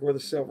 $1 worth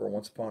of silver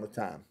once upon a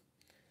time.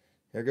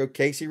 There go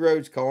Casey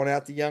Rhodes calling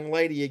out the young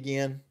lady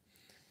again.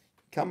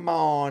 Come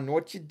on,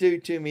 what you do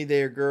to me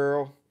there,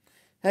 girl?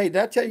 Hey, did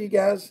I tell you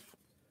guys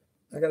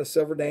I got a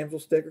Silver Damsel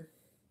sticker?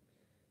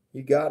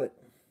 You got it.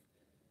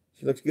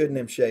 She looks good in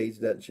them shades,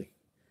 doesn't she?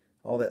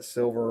 All that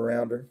silver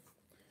around her.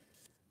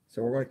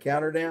 So we're going to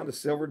count her down to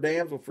Silver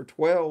Damsel for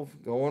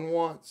 12. Going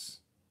once.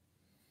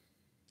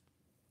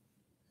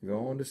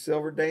 Going to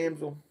Silver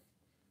Damsel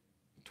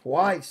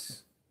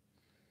twice.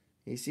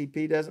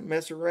 ECP doesn't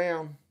mess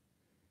around.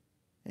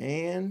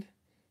 And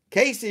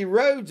Casey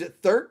Rhodes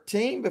at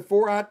 13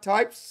 before I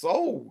typed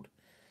sold.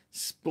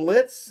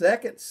 Split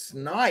second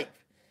snipe.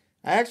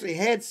 I actually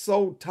had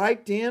sold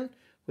typed in.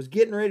 Was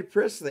getting ready to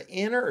press the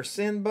enter or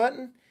send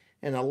button.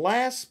 And the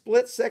last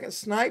split second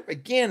snipe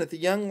again at the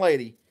young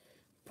lady.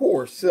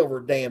 Poor Silver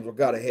Damsel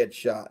got a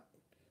headshot.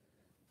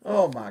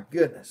 Oh my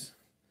goodness.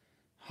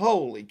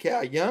 Holy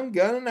cow. Young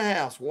gun in the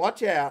house.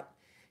 Watch out.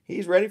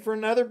 He's ready for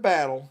another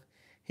battle.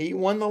 He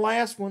won the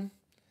last one.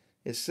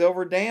 Is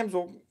Silver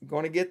Damsel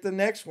going to get the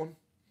next one?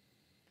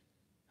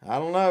 I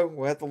don't know.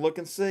 We'll have to look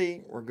and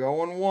see. We're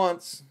going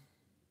once.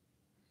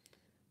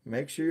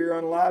 Make sure you're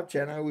on live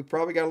chat. I know we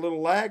probably got a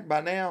little lag by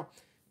now.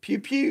 Pew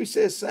pew,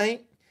 says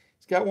Saint.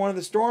 He's got one of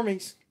the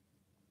Stormies.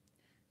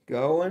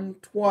 Going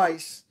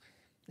twice.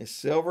 Is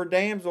Silver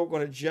Damsel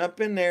going to jump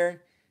in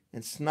there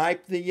and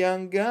snipe the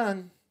young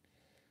gun?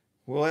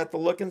 We'll have to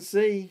look and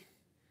see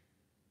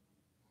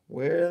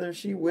whether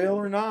she will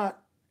or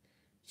not.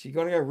 She's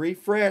going to go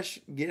refresh,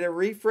 get a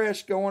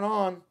refresh going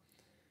on.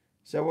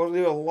 So we'll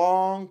do a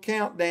long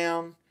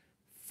countdown.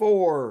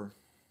 4,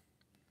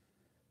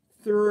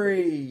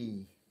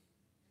 3,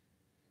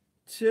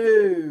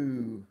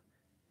 2.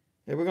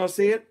 And we're going to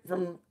see it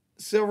from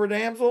Silver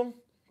Damsel.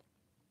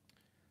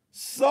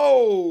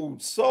 Sold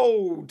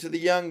to the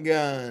young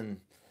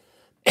gun.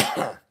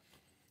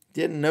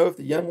 Didn't know if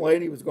the young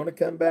lady was going to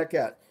come back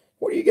out.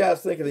 What do you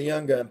guys think of the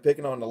young gun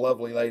picking on the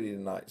lovely lady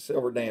tonight?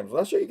 Silver Damsel.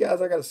 I'll show you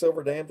guys I got a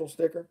Silver Damsel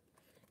sticker.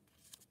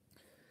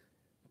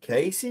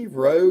 Casey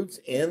Rhodes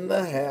in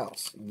the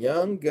house.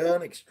 Young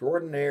gun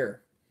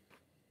extraordinaire.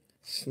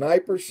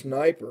 Sniper.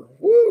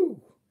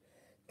 Woo!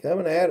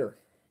 Coming at her.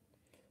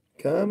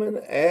 Coming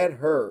at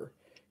her.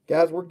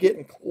 Guys, we're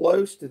getting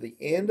close to the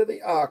end of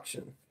the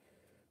auction.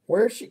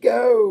 Where'd she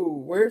go?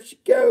 Where'd she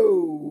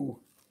go?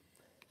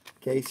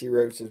 Casey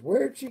Rhodes says,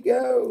 where'd she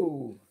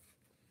go?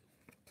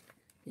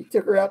 You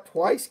took her out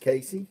twice,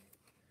 Casey.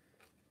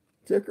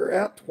 Took her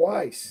out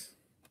twice.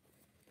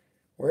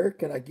 Where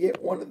can I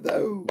get one of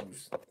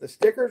those? The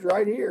sticker's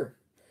right here.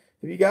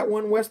 If you got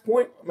one, West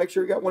Point, make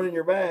sure you got one in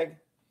your bag.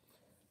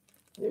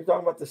 You're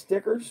talking about the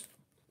stickers?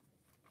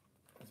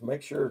 Let's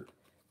make sure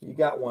you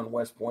got one,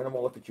 West Point. I'm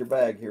going to look at your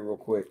bag here real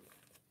quick.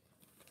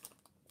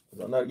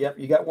 I know, yep,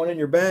 you got one in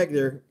your bag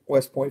there,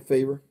 West Point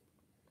Fever.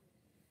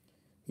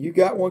 You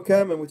got one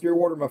coming with your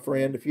order, my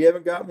friend. If you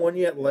haven't got one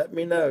yet, let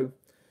me know.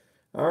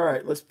 All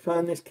right, let's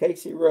find this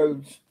Casey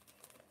Rhodes.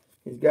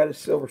 He's got his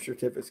silver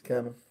certificates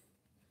coming.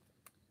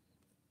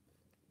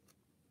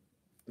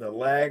 The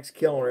lag's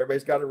killing her.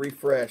 Everybody's got to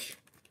refresh.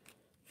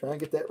 Try and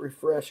get that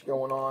refresh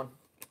going on.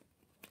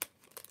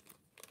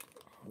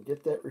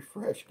 Get that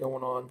refresh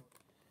going on.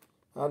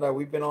 I know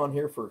we've been on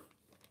here for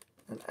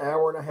an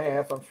hour and a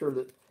half. I'm sure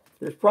that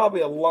there's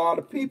probably a lot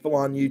of people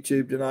on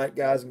YouTube tonight,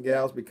 guys and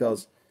gals,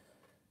 because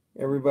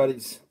a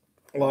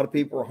lot of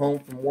people are home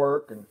from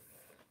work and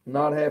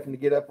not having to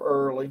get up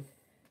early.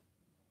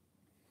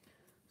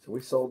 So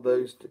we sold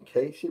those to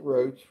Casey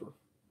Rhodes for,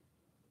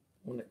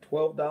 wasn't it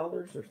 $12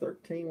 or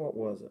 $13? What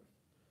was it?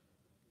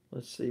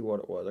 Let's see what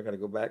it was. I got to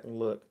go back and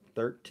look.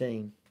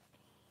 13.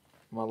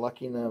 My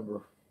lucky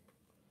number.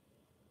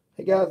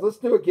 Hey guys, let's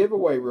do a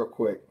giveaway real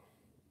quick.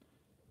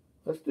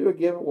 Let's do a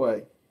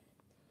giveaway.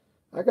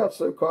 I got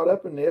so caught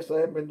up in this, I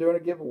haven't been doing a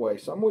giveaway.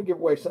 So I'm going to give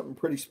away something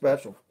pretty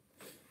special.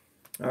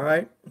 All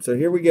right, so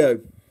here we go.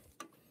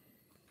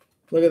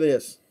 Look at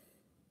this.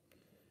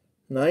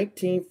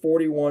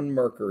 1941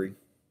 Mercury.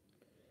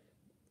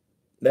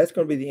 That's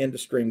going to be the end of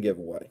stream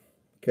giveaway.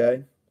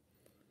 Okay?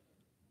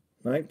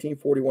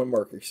 1941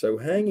 Mercury. So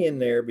hang in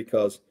there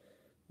because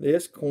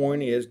this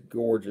coin is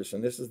gorgeous.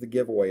 And this is the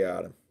giveaway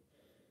item.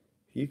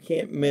 You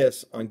can't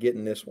miss on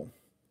getting this one.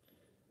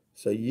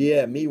 So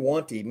yeah, me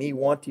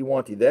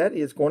wanty. That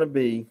is going to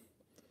be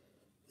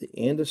the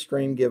end of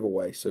stream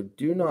giveaway. So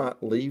do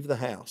not leave the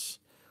house.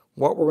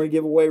 What we're going to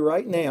give away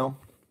right now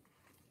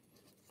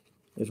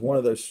is one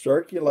of those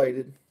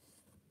circulated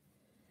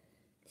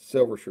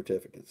silver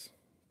certificates.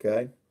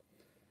 Okay?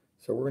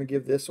 So we're going to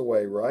give this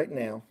away right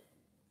now.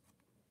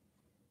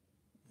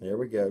 There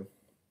we go.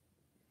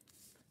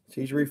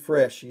 She's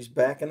refreshed. She's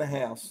back in the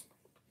house.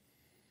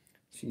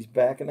 She's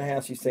back in the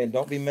house. She's saying,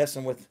 don't be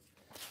messing with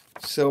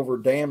Silver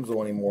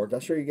Damsel anymore. Did I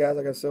show you guys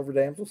I got a Silver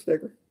Damsel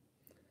sticker?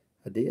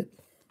 I did.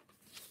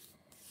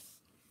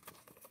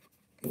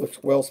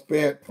 Looks well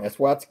spent. That's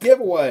why it's a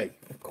giveaway.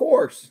 Of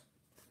course.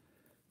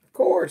 Of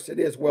course it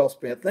is well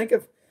spent. Think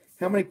of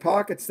how many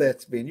pockets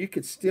that's been. You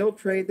could still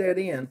trade that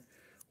in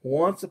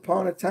once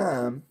upon a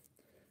time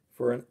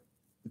for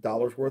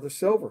 $1 worth of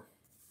silver.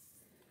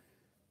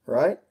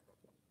 Right?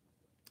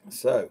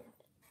 So,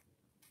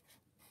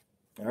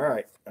 all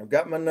right. I've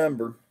got my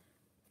number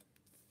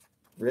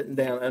written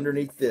down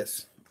underneath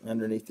this.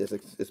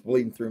 It's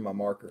bleeding through my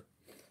marker.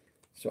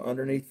 So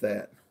underneath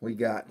that, we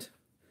got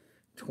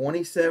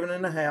 27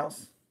 in the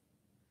house.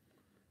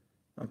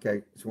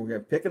 Okay, so we're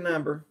going to pick a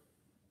number.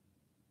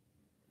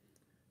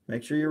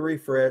 Make sure you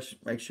refresh.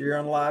 Make sure you're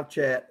on live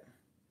chat.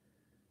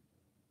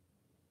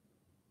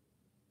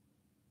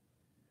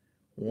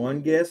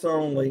 One guess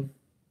only.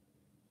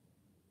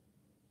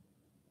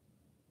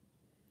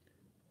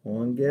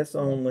 One guess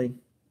only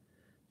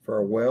for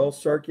a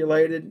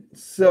well-circulated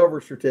silver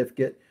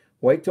certificate.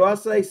 Wait till I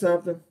say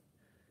something.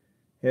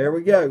 Here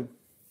we go.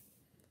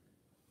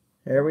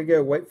 Here we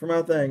go. Wait for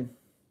my thing.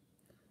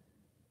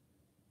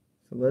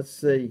 So let's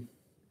see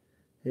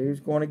who's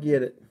going to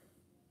get it.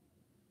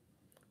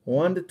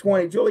 1 to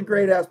 20. Julie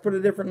Greathouse, put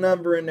a different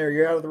number in there.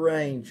 You're out of the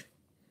range.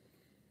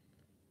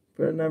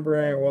 Put a number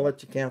in there. We'll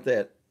let you count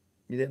that.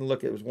 You didn't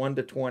look. It was 1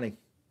 to 20.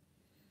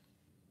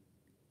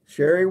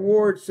 Sherry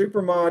Ward,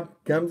 Supermod,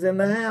 comes in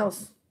the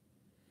house.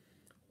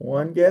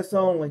 One guess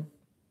only.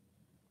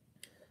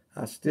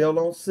 I still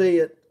don't see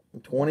it.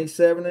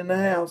 27 in the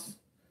house.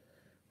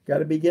 Got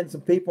to be getting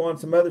some people on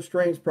some other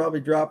streams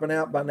probably dropping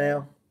out by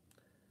now.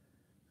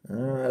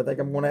 I think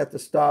I'm going to have to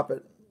stop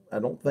it. I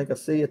don't think I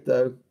see it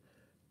though.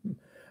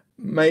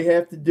 May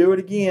have to do it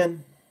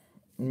again.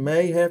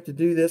 May have to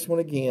do this one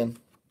again.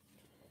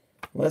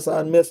 Unless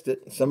I missed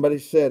it. Somebody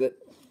said it.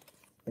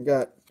 I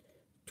got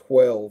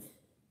 12.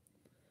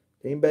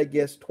 Anybody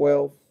guess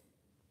 12?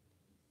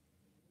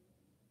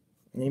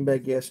 Anybody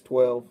guess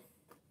 12?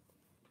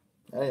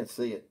 I didn't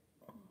see it.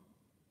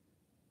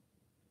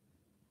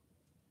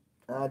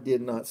 I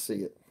did not see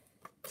it.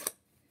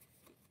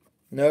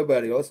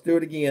 Nobody. Let's do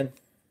it again.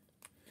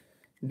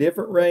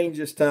 Different range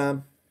this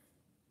time.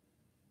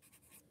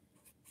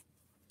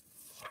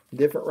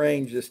 Different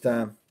range this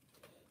time.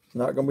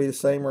 Not going to be the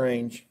same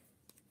range.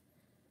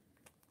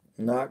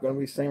 Not going to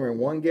be the same range.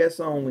 One guess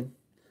only.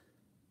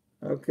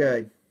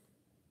 Okay.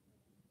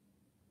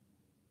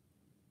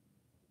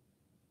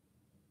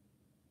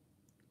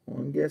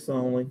 One guess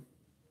only.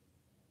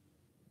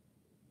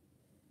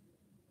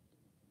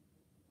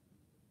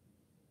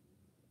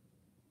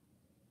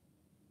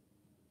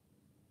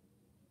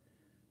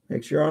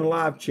 Make sure you're on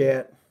live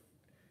chat.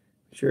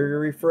 Make sure you're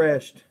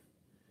refreshed.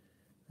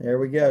 There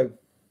we go.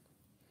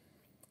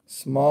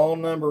 Small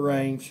number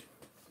range.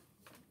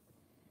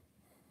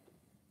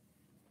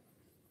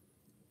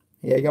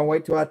 Yeah, you're going to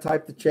wait till I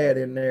type the chat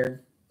in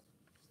there.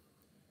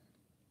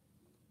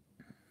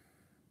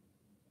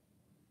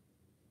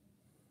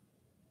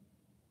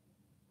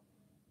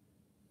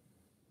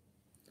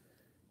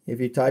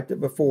 If you typed it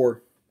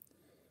before.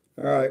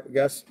 All right, we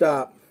got to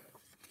stop.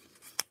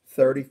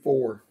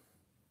 34.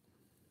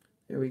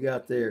 Here we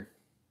got there.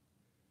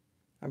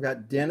 I've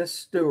got Dennis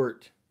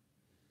Stewart.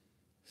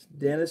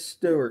 Dennis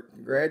Stewart.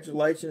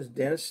 Congratulations,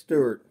 Dennis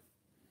Stewart.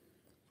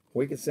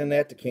 We can send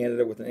that to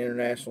Canada with an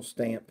international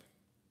stamp.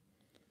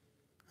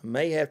 I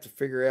may have to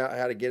figure out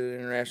how to get an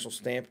international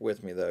stamp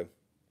with me, though.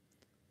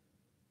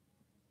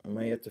 I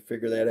may have to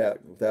figure that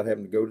out without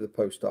having to go to the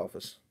post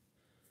office.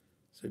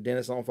 So,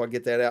 Dennis, I don't know if I'll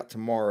get that out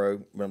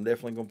tomorrow, but I'm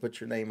definitely going to put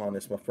your name on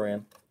this, my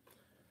friend.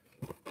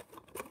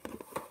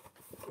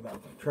 I'm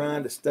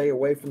trying to stay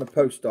away from the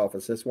post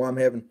office. That's why I'm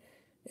having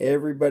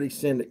everybody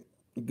send it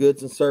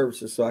goods and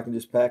services so I can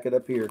just pack it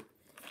up here.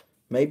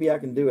 Maybe I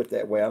can do it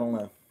that way. I don't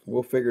know.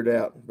 We'll figure it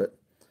out. But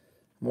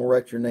I'm going to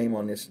write your name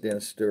on this,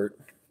 Dennis Stewart,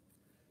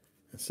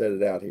 and set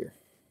it out here.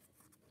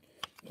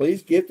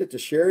 Please gift it to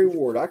Sherry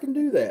Ward. I can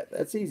do that.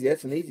 That's easy.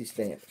 That's an easy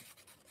stamp.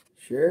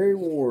 Sherry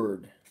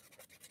Ward.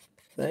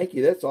 Thank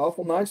you. That's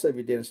awful nice of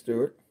you, Dennis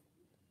Stewart.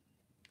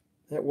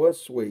 That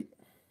was sweet.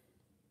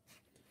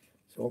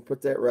 So we'll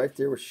put that right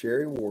there with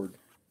Sherry Ward.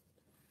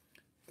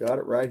 Got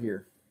it right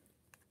here.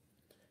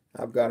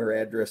 I've got her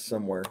address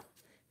somewhere.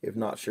 If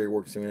not, Sherry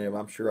Ward,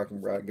 I'm sure I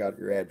can got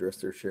your address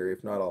there, Sherry.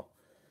 If not, I'll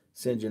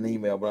send you an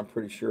email, but I'm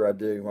pretty sure I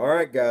do. All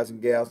right, guys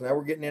and gals. Now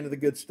we're getting into the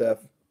good stuff.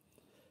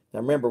 Now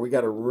remember, we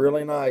got a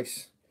really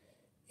nice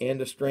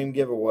end of stream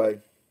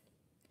giveaway.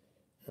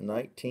 A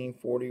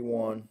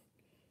 1941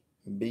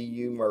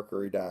 BU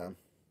Mercury dime.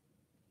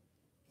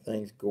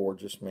 Thing's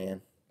gorgeous,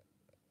 man.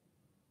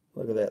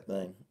 Look at that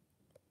thing.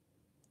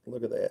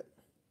 Look at that.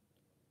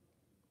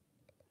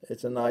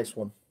 It's a nice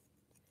one.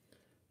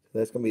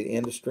 That's going to be the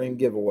end of stream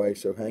giveaway,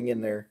 so hang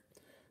in there.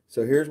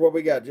 So here's what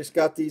we got. Just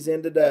got these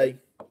in today.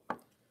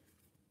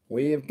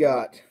 We have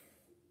got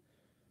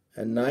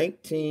a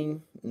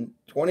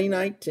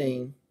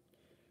 2019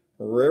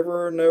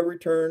 River of No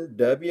Return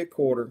W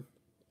quarter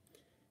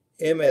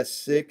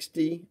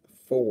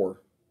MS64.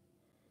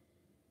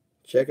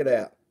 Check it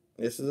out.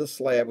 This is a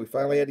slab. We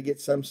finally had to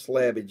get some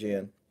slabbage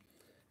in.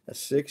 A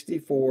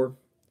 64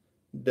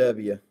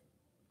 W.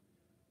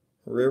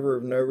 River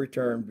of No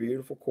Return.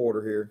 Beautiful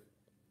quarter here.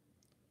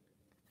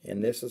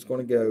 And this is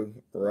going to go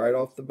right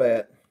off the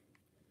bat.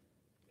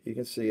 You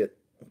can see it.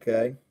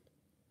 Okay.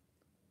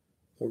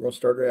 We're going to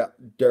start it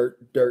out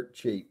dirt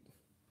cheap.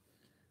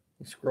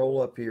 You scroll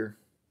up here.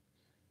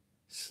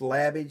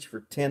 Slabbage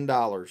for $10.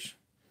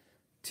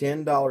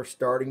 $10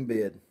 starting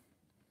bid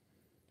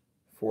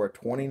for a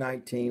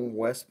 2019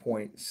 West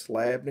Point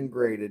slabbed and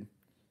graded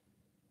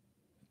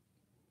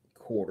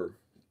quarter.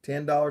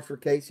 $10 for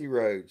Casey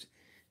Rhodes.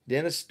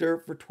 Dennis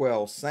Stewart for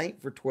 12.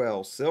 Saint for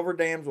 12. Silver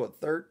Dams with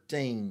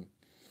 13.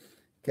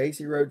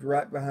 Casey Rhodes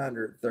right behind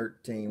her at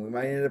 13. We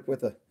might end up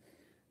with a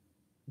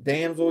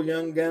Damsel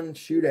Young Gun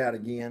shootout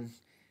again.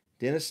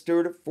 Dennis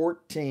Stewart at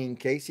 14.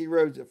 Casey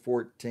Rhodes at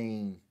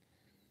 14.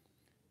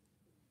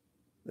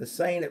 The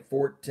Saint at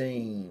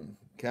 14.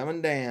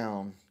 Coming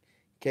down.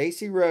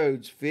 Casey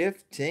Rhodes,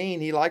 15.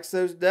 He likes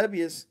those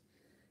W's.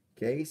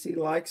 Casey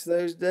likes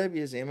those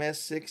W's.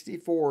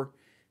 MS64.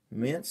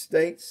 Mint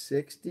State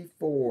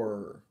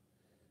 64.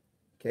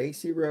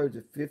 Casey Rhodes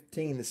at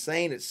 15. The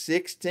Saint at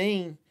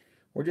 16.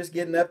 We're just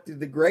getting up to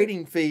the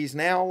grading fees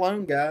now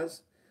alone,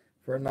 guys,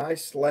 for a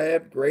nice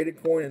slab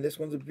graded coin. And this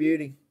one's a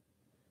beauty.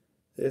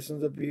 This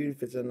one's a beauty.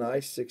 It's a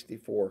nice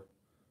 64.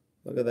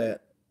 Look at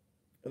that.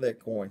 Look at that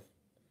coin.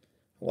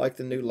 I like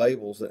the new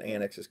labels that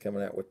Annex is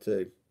coming out with,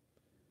 too.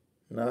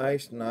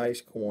 Nice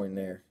coin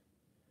there.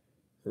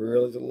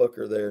 Really the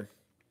looker there.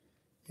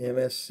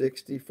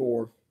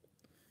 MS64.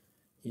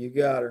 You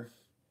got her.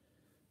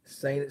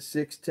 Saint at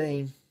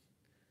 16.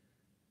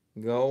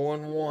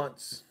 Going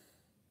once.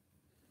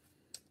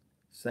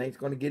 Saint's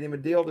going to get him a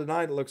deal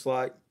tonight, it looks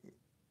like.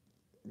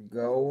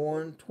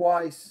 Going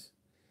twice.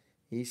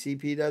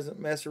 ECP doesn't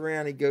mess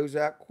around. He goes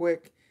out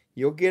quick.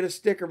 You'll get a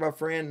sticker, my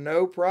friend.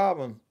 No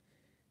problem.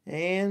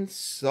 And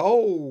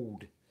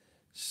sold.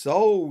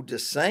 Sold to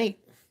Saint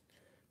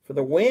for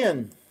the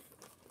win.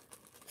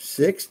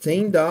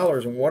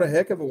 $16. And what a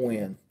heck of a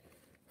win.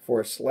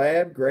 For a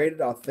slab graded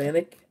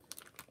authentic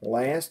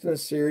Last in the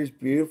series,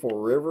 beautiful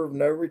River of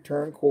No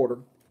Return quarter.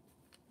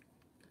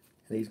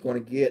 And he's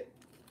going to get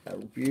a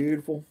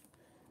beautiful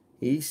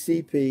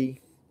ECP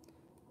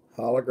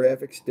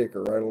holographic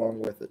sticker right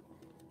along with it.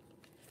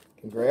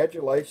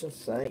 Congratulations,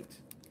 Saint.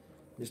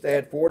 Just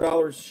add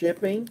 $4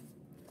 shipping,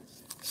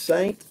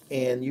 Saint,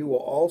 and you will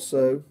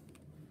also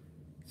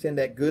send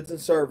that goods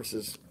and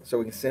services so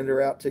we can send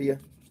her out to you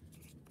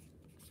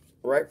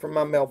right from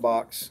my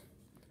mailbox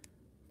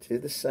to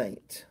the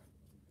Saint.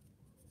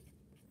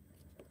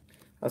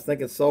 I was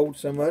thinking sold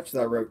so much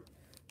that I wrote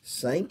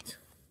Saint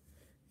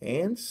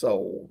and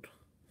sold.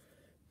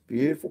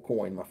 Beautiful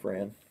coin, my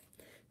friend.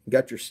 You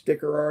got your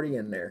sticker already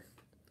in there.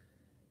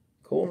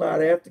 Cool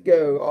night. I have to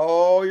go.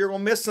 Oh, you're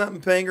going to miss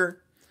something, Pinger.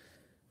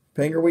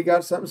 Pinger, we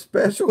got something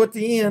special at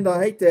the end.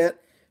 I hate that.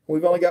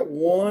 We've only got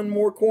one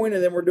more coin,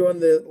 and then we're doing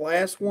the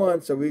last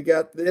one. So we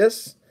got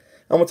this.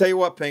 I'm going to tell you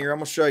what, Pinger. I'm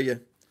going to show you.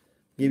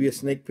 Give you a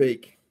sneak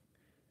peek.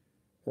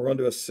 We're going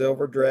to do a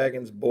Silver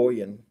Dragons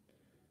Bullion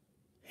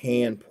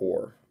hand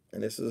pour.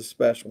 And this is a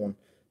special one.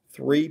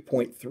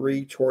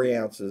 3.3 troy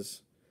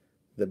ounces.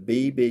 The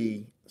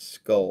BB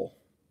skull.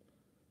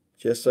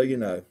 Just so you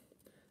know.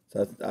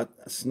 So I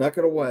snuck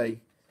it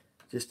away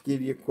just to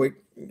give you a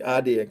quick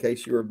idea in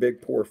case you're a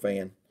big pour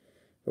fan.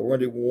 But we're going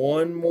to do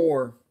one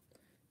more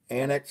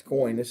Annex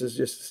coin. This is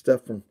just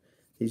stuff from,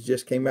 these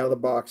just came out of the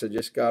box. I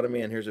just got them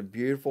in. Here's a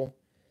beautiful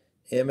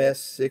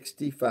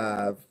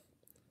MS65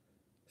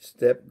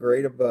 step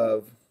grade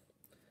above.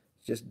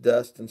 Just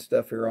dust and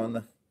stuff here on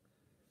the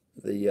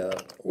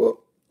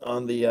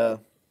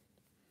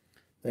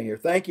thing here.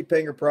 Thank you,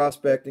 Pinger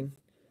Prospecting.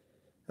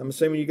 I'm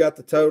assuming you got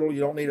the total. You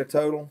don't need a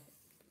total.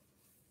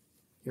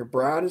 Your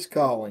bride is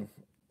calling.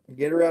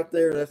 Get her out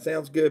there. That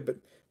sounds good. But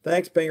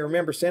thanks, Pinger.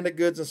 Remember, send it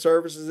goods and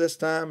services this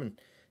time,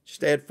 and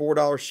just add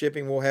 $4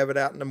 shipping. We'll have it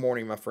out in the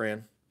morning, my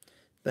friend.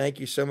 Thank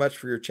you so much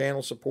for your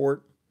channel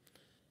support,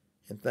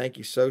 and thank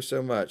you so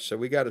much. So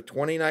we got a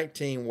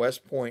 2019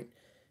 West Point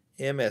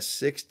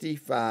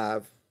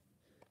MS65.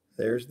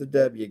 There's the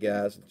W,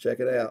 guys. Check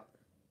it out.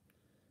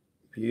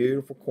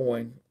 Beautiful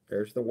coin.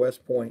 There's the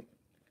West Point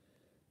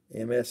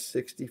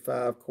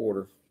MS65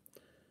 quarter.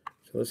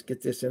 So let's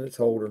get this in its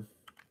holder.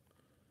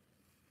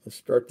 Let's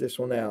start this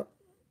one out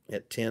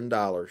at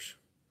 $10.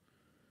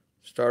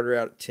 Start her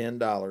out at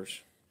 $10.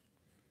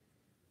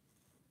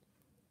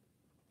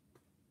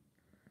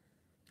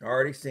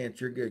 Already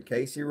sent. You're good.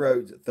 Casey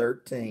Rhodes at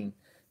 13.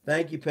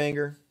 Thank you,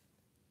 Pinger.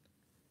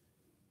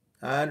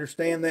 I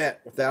understand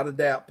that without a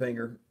doubt,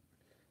 Pinger.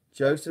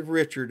 Joseph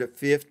Richard at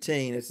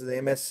 15. This is the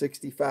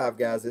MS65,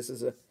 guys. This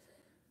is a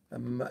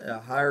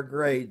higher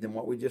grade than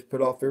what we just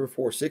put off there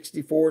before.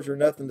 64s are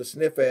nothing to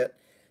sniff at.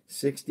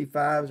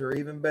 65s are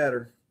even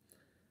better.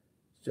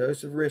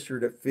 Joseph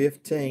Richard at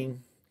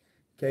 15.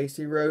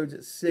 Casey Rhodes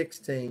at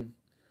 16.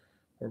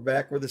 We're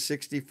back where the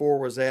 64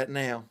 was at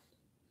now.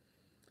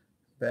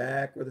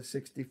 Back where the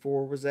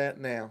 64 was at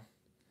now.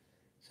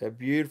 So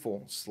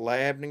beautiful,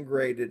 slabbed and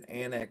graded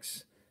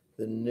Annex.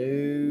 The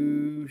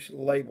new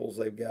labels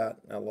they've got.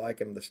 I like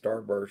them. The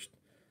Starburst,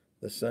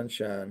 the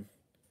Sunshine.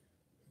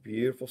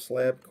 Beautiful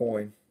slab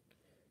coin.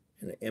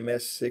 And the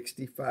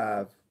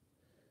MS65.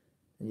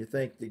 And you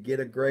think to get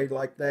a grade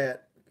like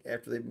that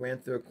after they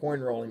went through a coin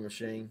rolling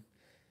machine,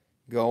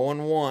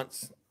 going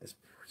once is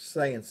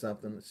saying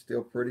something. It's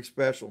still pretty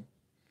special.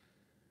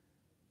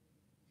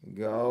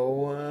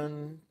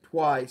 Going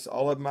twice.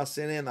 All of them I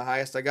sent in. The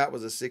highest I got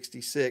was a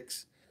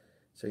 66.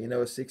 So you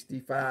know a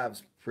 65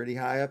 is pretty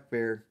high up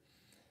there.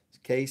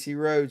 Casey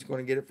Rhodes going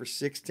to get it for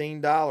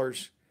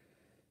 $16.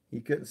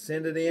 You couldn't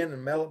send it in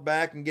and mail it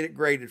back and get it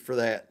graded for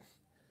that.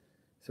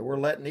 So we're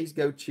letting these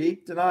go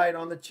cheap tonight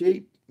on the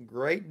cheap.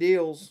 Great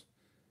deals.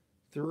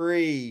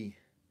 3,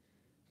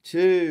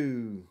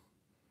 2,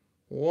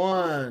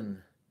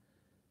 1.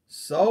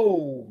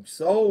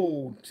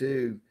 Sold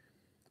to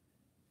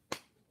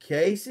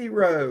Casey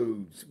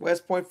Rhodes.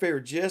 West Point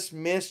favorite. Just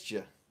missed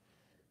you.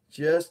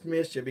 Just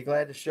missed you. Be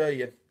glad to show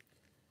you.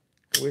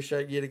 Wish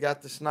you'd have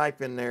got the snipe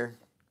in there.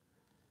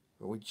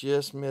 But we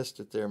just missed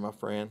it there, my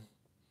friend.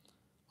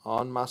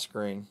 On my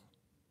screen.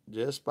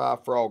 Just by a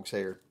frog's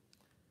hair.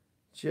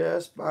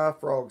 Just by a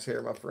frog's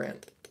hair, my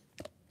friend.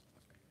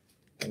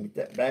 And get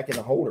that back in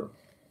the holder.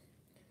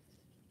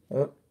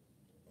 Oh,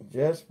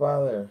 just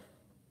by there.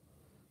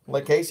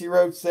 Let Casey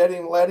Rhodes set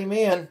him, let him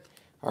in.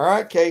 All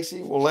right,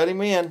 Casey, we'll let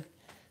him in.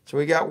 So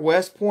we got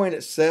West Point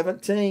at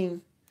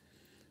 17.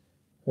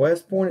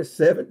 West Point at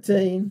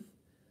 17.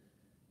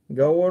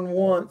 Going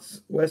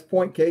once. West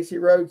Point, Casey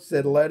Rhodes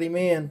said let him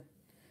in.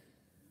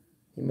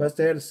 He must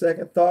have had a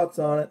second thoughts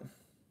on it.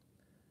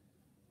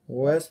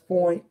 West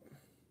Point,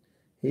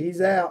 he's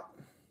out.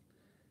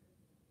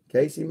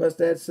 Casey must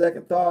have had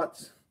second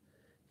thoughts.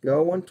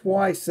 Going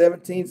twice.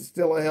 17 is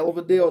still a hell of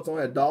a deal. It's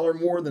only $1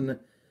 more than the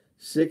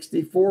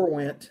 64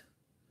 went.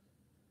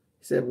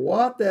 He said,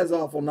 what? That's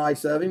awful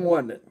nice of him,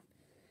 wasn't it?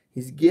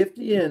 He's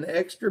gifting you an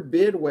extra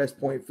bid, West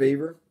Point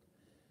Fever.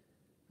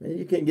 Man,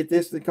 you can't get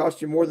this. It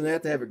cost you more than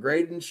that to have it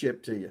graded and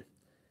shipped to you.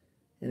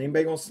 And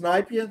anybody going to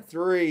snipe you?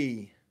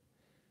 3,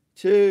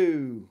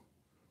 2,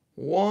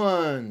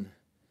 1.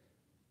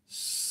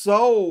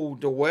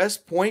 Sold to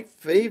West Point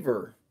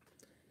Fever.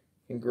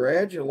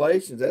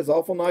 Congratulations. That's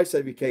awful nice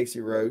of you, Casey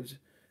Rhodes.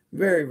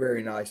 Very,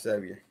 very nice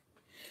of you.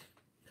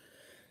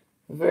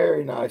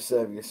 Very nice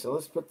of you. So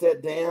let's put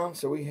that down.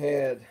 So we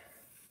had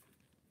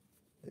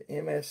the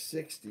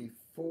MS64.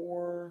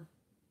 I'm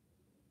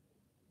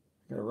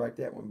going to write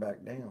that one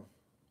back down.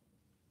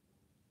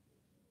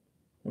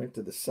 Went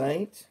to the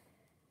Saint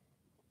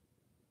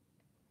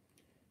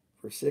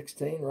for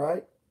 16,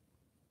 right?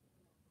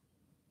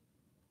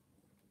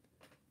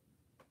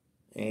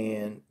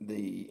 And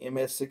the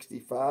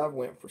MS65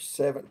 went for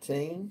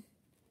 17,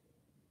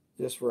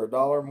 just for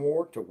 $1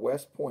 more to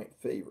West Point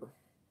Fever.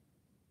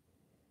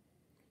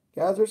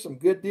 Guys, there's some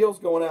good deals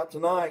going out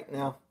tonight.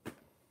 Now,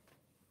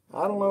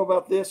 I don't know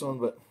about this one,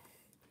 but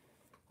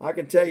I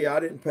can tell you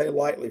I didn't pay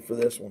lightly for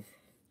this one.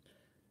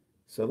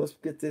 So let's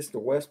get this to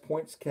West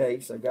Point's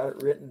case. I got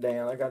it written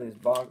down. I got his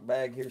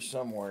bag here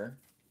somewhere.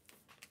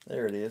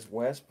 There it is,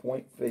 West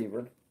Point Fever.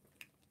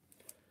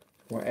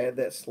 I'm going to add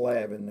that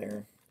slab in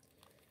there.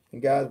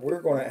 And guys,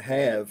 we're going to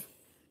have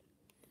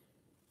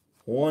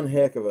one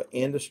heck of an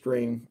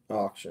end-of-stream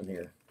auction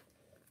here.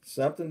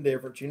 Something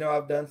different. You know,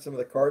 I've done some of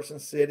the Carson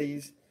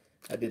Cities.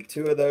 I did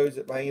 2 of those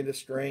at my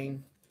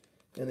end-of-stream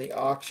in the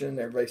auction.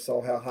 Everybody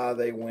saw how high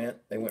they went.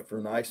 They went for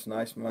nice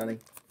money.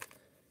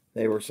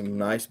 There were some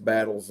nice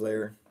battles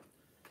there.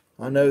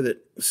 I know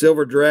that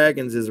Silver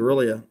Dragons is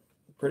really a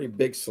pretty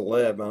big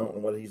celeb. I don't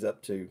know what he's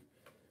up to.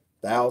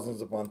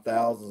 Thousands upon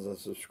thousands of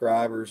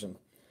subscribers. And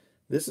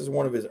this is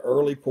one of his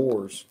early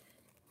pours.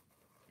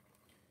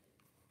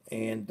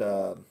 And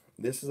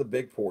this is a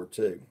big pour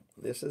too.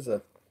 This is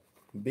a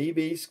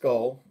BB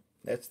Skull.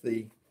 That's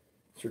the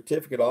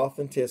certificate of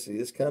authenticity.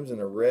 This comes in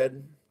a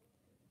red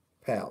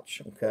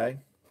pouch, okay?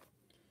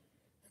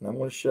 And I'm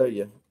going to show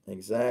you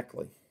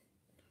exactly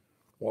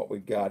what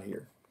we've got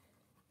here.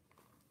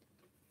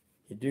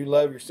 You do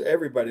love your,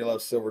 everybody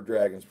loves Silver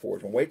Dragons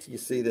pours. And wait till you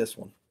see this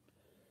one.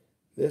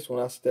 This one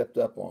I stepped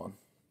up on.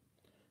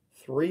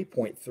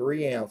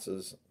 3.3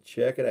 ounces.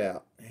 Check it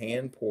out.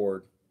 Hand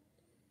poured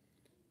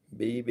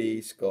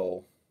BB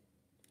Skull.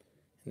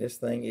 And this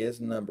thing is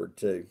numbered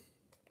too.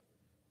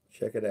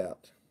 Check it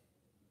out.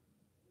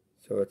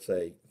 So it's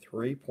a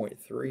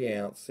 3.3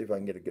 ounce. See if I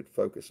can get a good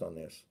focus on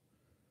this.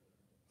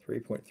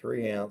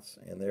 3.3 ounce.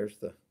 And there's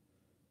the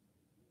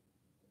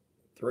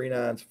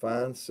 3/9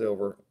 fine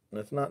silver. And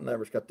it's not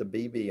numbered. It's got the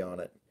BB on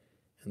it.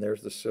 And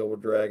there's the Silver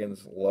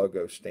Dragons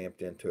logo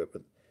stamped into it.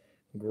 But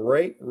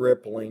great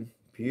rippling.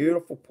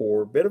 Beautiful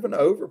pour. Bit of an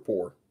over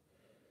pour.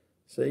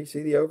 See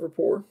the over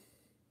pour?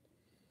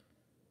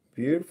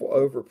 Beautiful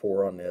over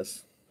pour on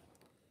this.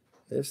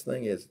 This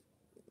thing is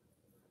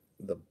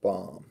the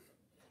bomb.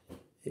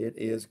 It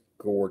is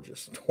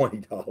gorgeous.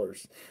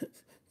 $20.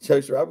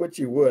 Joseph, I bet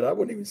you would. I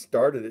wouldn't even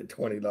start it at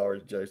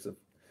 $20, Joseph.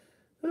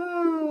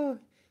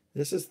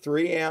 This is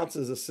 3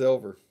 ounces of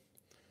silver.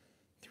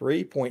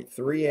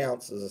 3.3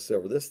 ounces of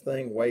silver. This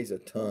thing weighs a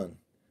ton.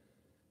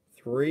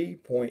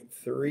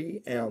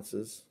 3.3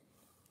 ounces.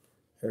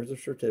 Here's a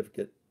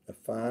certificate. A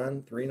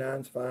fine,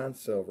 3/9 fine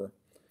silver.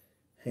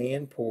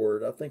 Hand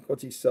poured. I think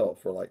what's he sell it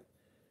for, like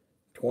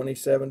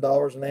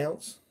 $27 an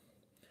ounce?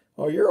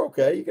 Oh, you're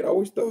okay. You can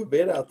always throw a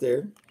bid out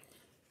there.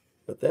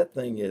 But that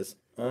thing is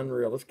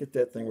unreal. Let's get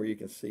that thing where you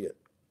can see it.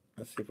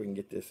 Let's see if we can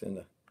get this in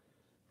the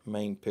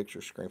main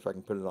picture screen, if I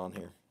can put it on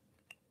here.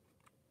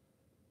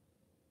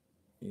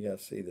 You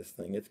gotta see this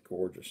thing. It's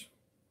gorgeous.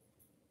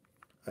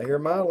 I hear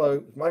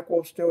Milo. Is Mike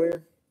Wolf still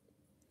here?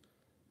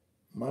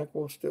 Mike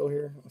Wolf still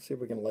here? Let's see if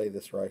we can lay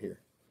this right here.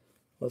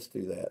 Let's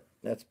do that.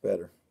 That's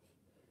better.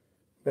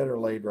 Better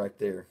laid right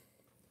there.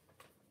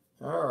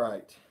 All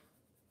right.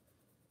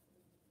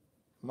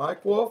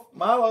 Mike Wolf.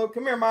 Milo.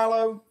 Come here,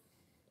 Milo.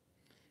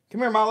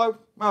 Come here, Milo.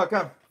 Milo,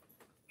 come.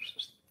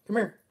 Come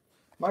here.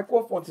 Mike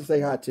Wolf wants to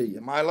say hi to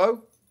you.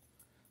 Milo.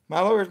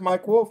 Milo, here's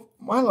Mike Wolf.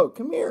 Milo,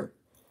 come here.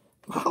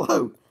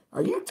 Milo,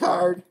 are you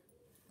tired?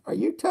 Are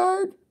you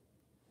tired?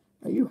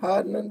 Are you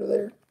hiding under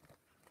there?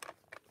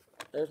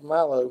 There's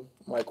Milo,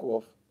 Mike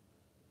Wolf.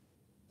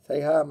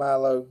 Say hi,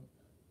 Milo.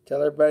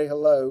 Tell everybody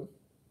hello.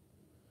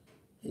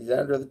 He's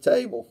under the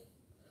table.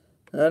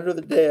 Under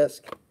the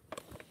desk.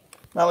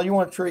 Milo, you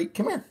want a treat?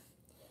 Come here.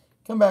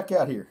 Come back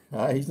out here.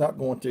 He's not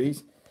going to.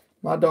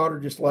 My daughter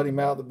just let him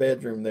out of the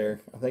bedroom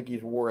there. I think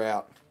he's wore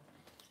out.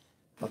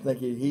 I think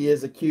he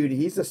is a cutie.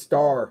 He's a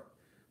star.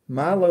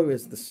 Milo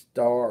is the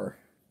star.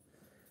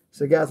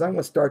 So, guys, I'm going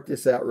to start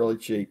this out really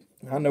cheap.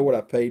 I know what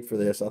I paid for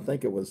this. I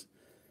think it was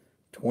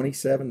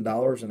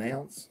 $27 an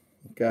ounce.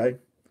 Okay.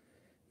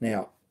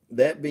 Now,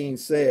 that being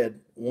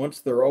said, once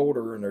they're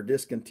older and they're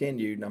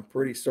discontinued, and I'm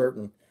pretty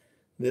certain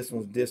this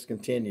one's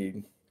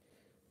discontinued,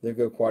 they'll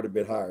go quite a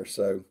bit higher.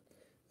 So,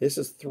 this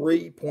is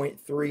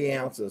 3.3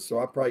 ounces. So,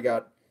 I probably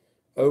got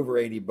over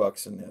 80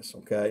 bucks in this,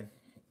 okay,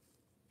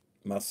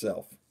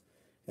 myself.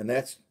 And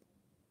that's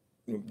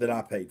that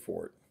I paid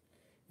for it.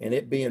 And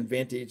it being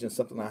vintage and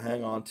something I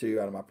hang on to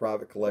out of my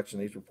private collection,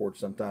 these reports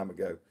some time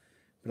ago.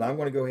 But I'm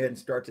going to go ahead and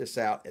start this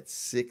out at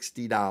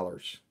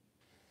 $60.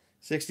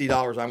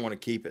 $60, I want to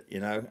keep it, you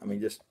know. I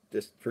mean, just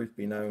truth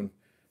be known,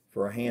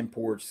 for a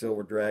hand-poured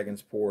Silver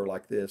Dragons pour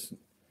like this,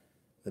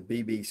 the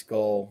BB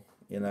skull,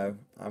 you know,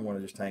 I want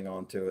to just hang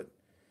on to it.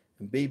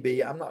 And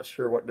BB, I'm not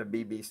sure what the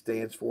BB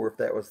stands for, if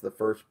that was the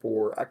first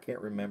pour. I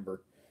can't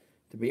remember.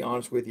 To be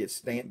honest with you, it's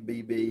stamped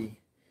BB.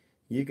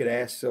 You could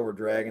ask Silver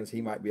Dragons.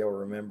 He might be able to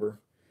remember.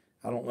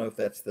 I don't know if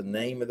that's the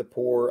name of the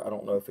pour. I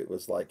don't know if it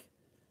was like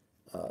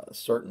a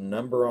certain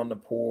number on the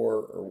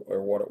pour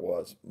or what it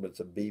was, but it's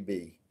a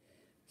BB.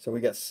 So we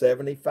got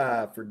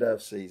 75 for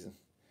dove season.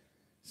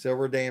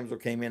 Silver Damsel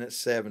came in at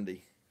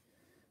 70.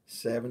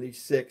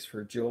 76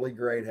 for Julie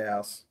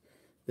Greathouse.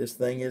 This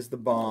thing is the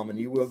bomb, and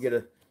you will get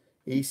a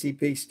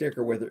ECP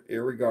sticker with it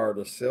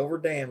irregardless. Silver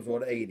Damsel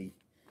at 80.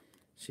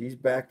 She's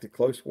back to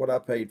close to what I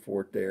paid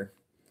for it there.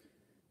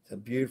 It's a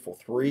beautiful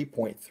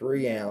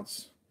 3.3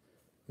 ounce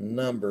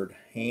numbered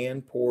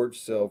hand poured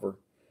silver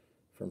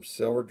from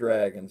Silver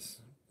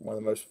Dragons, one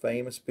of the most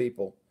famous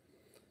people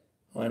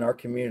in our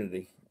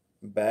community.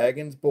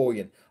 Baggins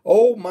Bullion.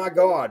 Oh my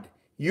God,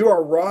 you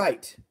are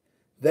right.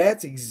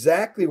 That's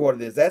exactly what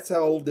it is. That's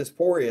how old this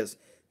pour is.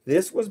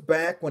 This was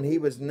back when he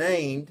was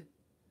named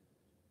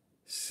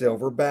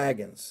Silver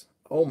Baggins.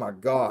 Oh my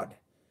God.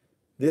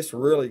 This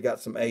really got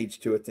some age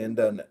to it then,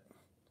 doesn't it?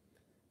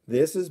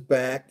 This is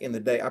back in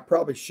the day. I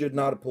probably should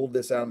not have pulled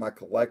this out of my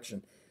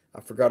collection. I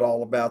forgot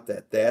all about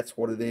that. That's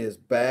what it is.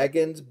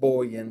 Baggins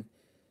Bullion.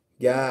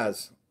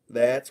 Guys,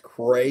 that's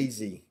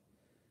crazy.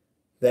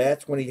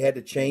 That's when he had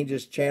to change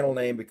his channel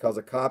name because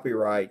of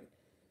copyright.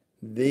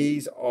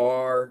 These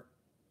are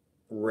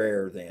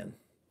rare then.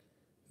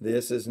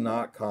 This is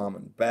not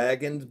common.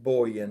 Baggins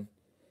Bullion,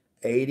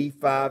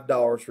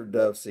 $85 for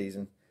dove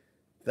season.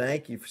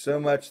 Thank you so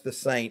much, the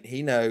Saint.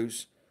 He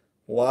knows.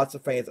 Lots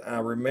of fans. I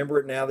remember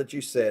it now that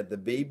you said the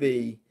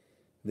BB.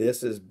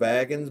 This is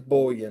Baggins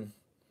Bullion,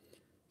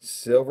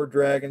 Silver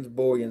Dragons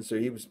Bullion. So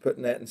he was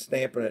putting that and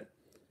stamping it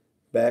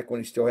back when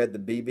he still had the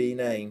BB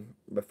name.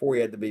 Before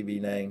he had the BB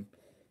name,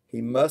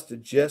 he must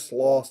have just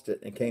lost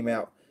it and came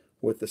out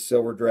with the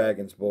Silver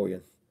Dragons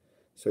Bullion.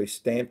 So he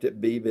stamped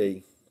it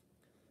BB.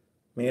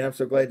 Man, I'm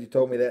so glad you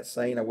told me that,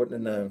 Saint. I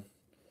wouldn't have known.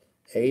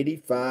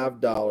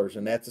 $85,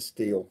 and that's a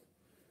steal.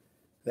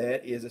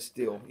 That is a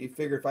steal. You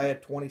figure if I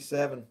had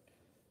 27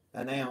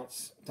 an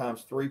ounce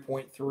times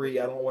 3.3,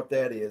 I don't know what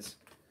that is.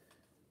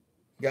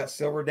 You got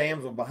Silver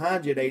Damsel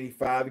behind you at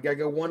 85. You got to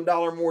go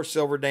 $1 more,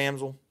 Silver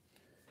Damsel.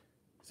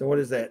 So what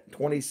is that?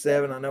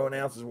 27. I know an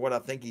ounce is what I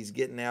think he's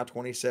getting now.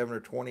 27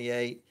 or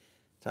 28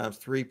 times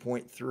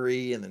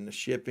 3.3, and then the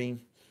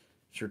shipping,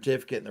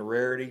 certificate, and the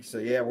rarity. So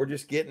yeah, we're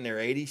just getting there.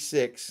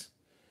 86.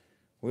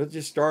 We'll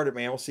just start it,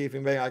 man. We'll see if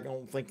anybody. I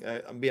don't think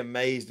I'd be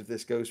amazed if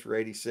this goes for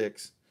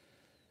 86,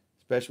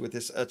 especially with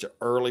this such an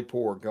early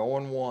pour.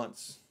 Going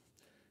once.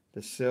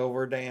 The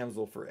Silver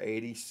Damsel for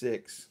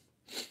 86.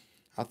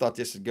 I thought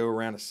this would go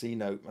around a C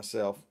note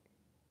myself,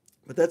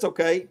 but that's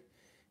okay.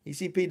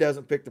 ECP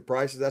doesn't pick the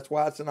prices. That's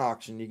why it's an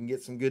auction. You can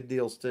get some good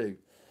deals too.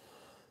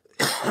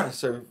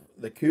 So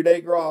the coup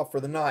de grace for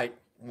the night.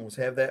 We'll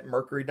have that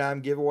Mercury Dime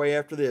giveaway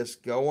after this.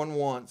 Going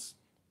once.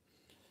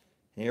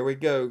 Here we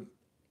go.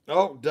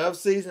 Oh, dove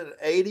season at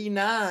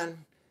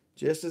 89.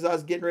 Just as I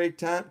was getting ready to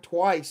time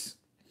twice.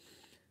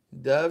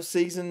 Dove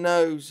season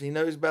knows. He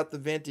knows about the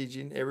vintage,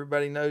 and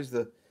everybody knows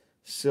the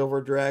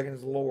Silver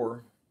Dragons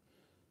lore.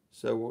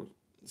 So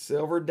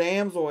Silver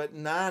Damsel at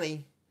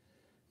 90.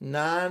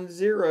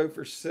 90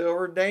 for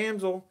Silver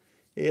Damsel.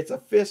 It's a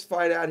fist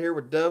fight out here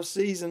with dove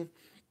season.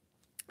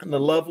 And the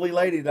lovely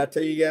lady, did I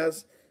tell you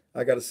guys,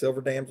 I got a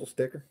Silver Damsel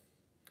sticker?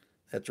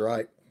 That's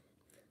right.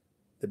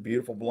 The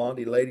beautiful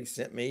blondie lady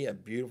sent me a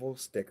beautiful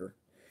sticker.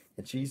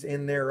 And she's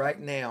in there right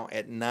now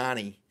at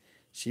 90.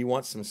 She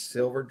wants some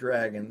Silver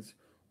Dragons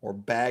or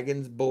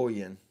Baggins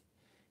Bullion.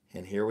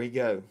 And here we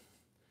go.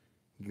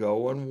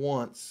 Going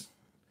once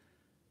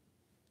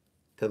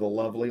to the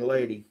lovely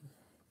lady.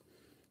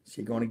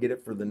 She's going to get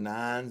it for the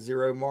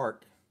 90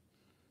 mark.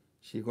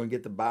 She's going to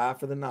get the buy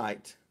for the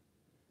night.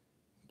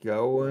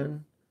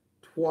 Going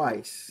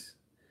twice.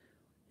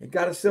 It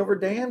got a Silver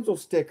Damsel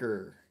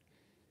sticker.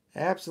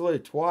 Absolutely,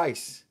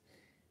 twice.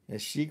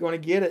 Is she going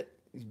to get it?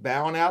 He's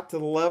bowing out to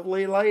the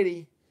lovely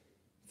lady.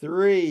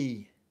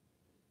 3,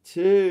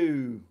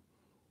 2,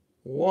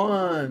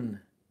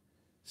 1.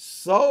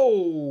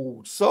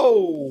 Sold.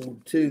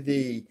 Sold to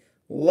the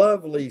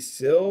lovely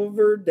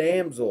Silver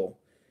Damsel.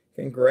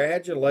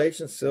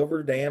 Congratulations,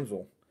 Silver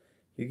Damsel.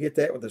 You get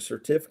that with a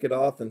certificate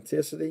of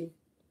authenticity.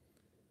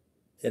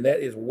 And that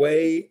is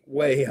way,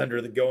 way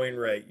under the going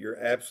rate. You're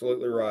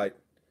absolutely right.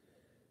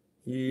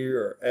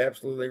 You're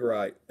absolutely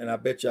right. And I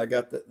bet you I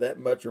got that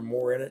much or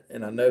more in it.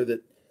 And I know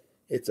that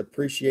it's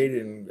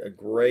appreciated in a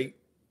great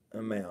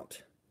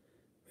amount.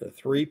 A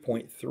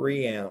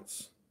 3.3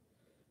 ounce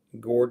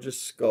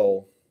gorgeous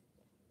skull.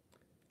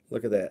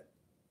 Look at that.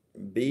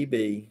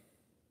 BB.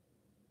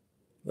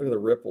 Look at the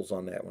ripples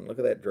on that one. Look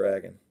at that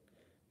dragon.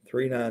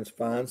 3 nines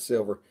fine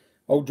silver.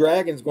 Oh,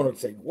 Dragon's going to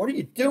say, what are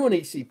you doing,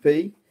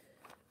 ECP?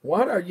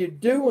 What are you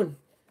doing?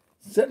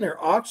 Sitting there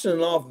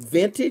auctioning off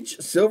vintage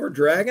Silver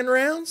Dragon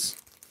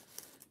rounds?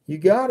 You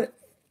got it.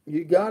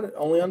 You got it.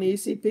 Only on the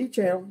ECP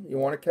channel. You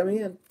want to come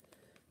in.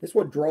 This is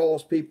what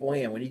draws people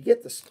in. When you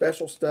get the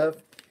special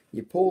stuff,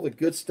 you pull the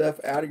good stuff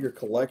out of your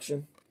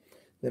collection,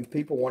 then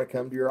people want to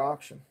come to your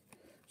auction.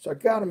 So I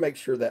got to make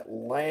sure that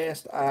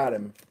last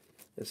item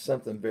is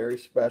something very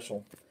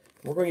special.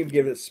 We're going to even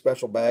give it a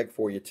special bag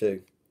for you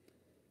too.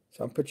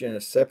 So I'm putting you in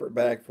a separate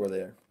bag for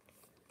there.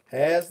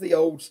 Has the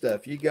old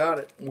stuff. You got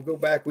it. We'll go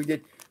back. We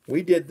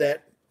did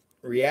that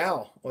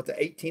Real, what, the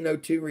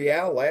 1802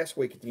 Real last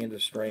week at the end of the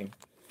stream.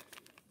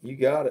 You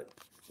got it.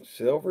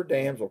 Silver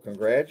Damsel.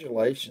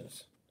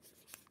 Congratulations.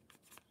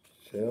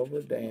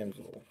 Silver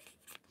Damsel.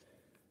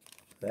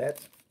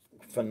 That's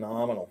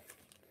phenomenal.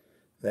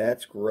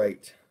 That's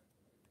great.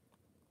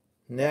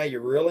 Now you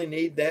really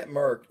need that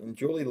Merc. And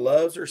Julie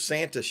loves her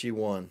Santa she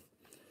won.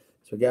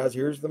 So guys,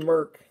 here's the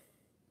Merc.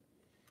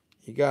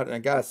 You got it.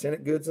 And guys,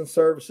 Senate Goods and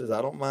Services.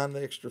 I don't mind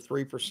the extra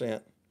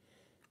 3%.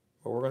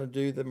 But we're going to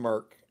do the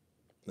Merc.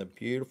 The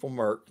beautiful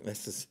Merc.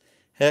 This is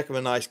a heck of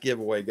a nice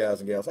giveaway, guys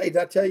and gals. Hey, did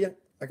I tell you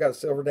I got a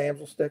Silver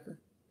Damsel sticker?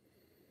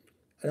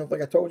 I don't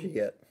think I told you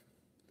yet.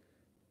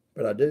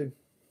 But I do.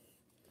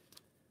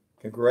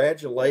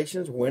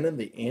 Congratulations, winning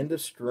the end of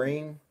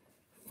stream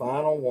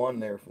final one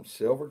there from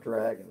Silver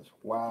Dragons.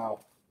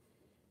 Wow.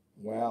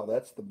 Wow,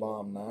 that's the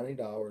bomb.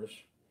 $90.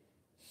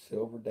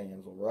 Silver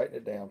Damsel. Writing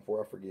it down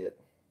before I forget.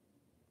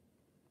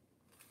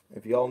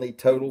 If y'all need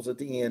totals at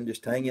the end,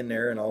 just hang in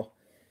there and I'll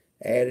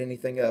add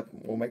anything up.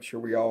 We'll make sure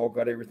we all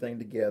got everything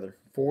together.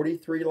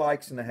 43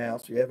 likes in the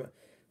house. You haven't.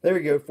 There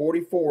we go,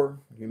 44.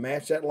 If you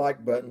mash that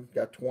like button,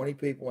 got 20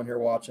 people in here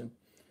watching.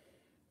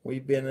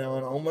 We've been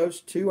on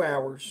almost 2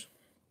 hours.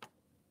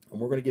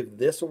 And we're going to give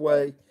this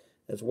away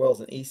as well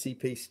as an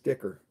ECP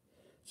sticker.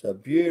 So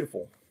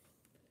beautiful.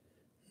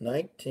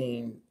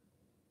 19.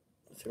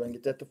 Let's see if I can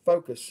get that to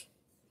focus.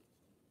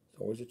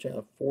 It's always a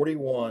channel.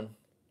 41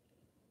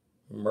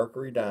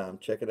 Mercury Dime.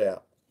 Check it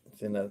out.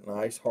 It's in a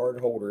nice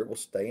hard holder. It will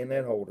stay in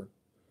that holder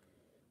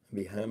and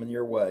be humming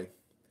your way.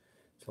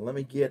 So let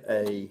me get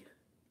a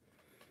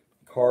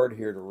card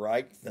here to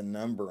write the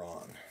number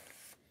on.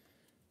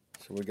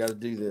 So we got to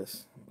do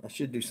this. I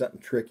should do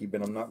something tricky,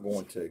 but I'm not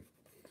going to.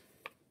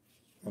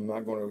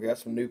 We got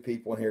some new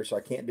people in here, so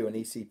I can't do an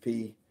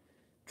ECP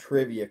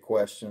trivia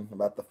question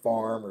about the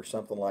farm or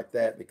something like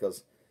that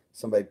because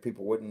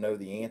people wouldn't know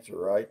the answer,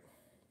 right?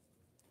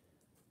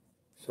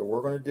 So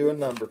we're going to do a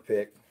number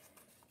pick.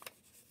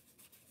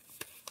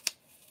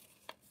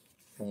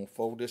 And we'll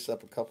fold this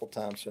up a couple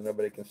times so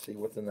nobody can see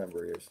what the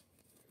number is.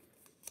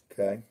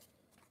 Okay.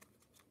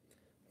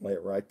 Lay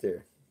it right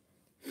there.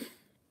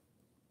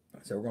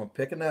 So we're going to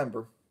pick a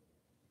number.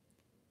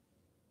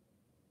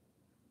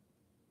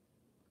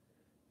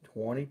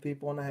 20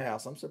 people in the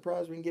house. I'm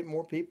surprised we can get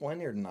more people in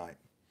here tonight.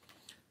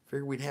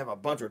 Figured we'd have a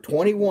bunch of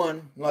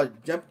 21. Like,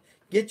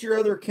 get your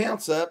other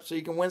accounts up so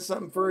you can win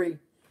something free.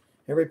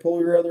 Everybody pull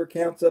your other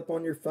accounts up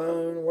on your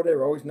phone or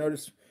whatever. Always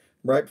notice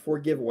right before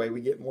giveaway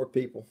we get more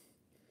people.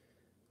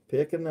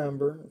 Pick a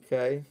number.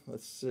 Okay,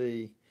 let's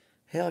see.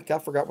 Heck, I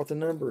forgot what the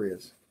number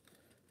is.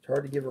 It's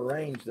hard to give a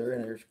range there.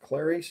 And there's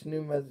Clarice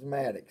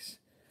Numismatics.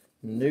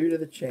 New to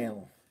the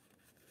channel.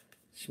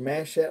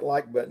 Smash that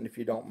like button if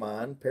you don't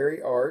mind.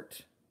 Perry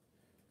Art.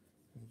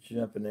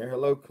 Jump in there.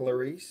 Hello,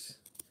 Clarice.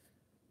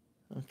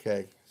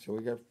 Okay, so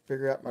we got to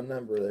figure out my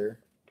number there.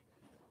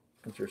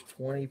 Since there's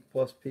 20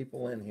 plus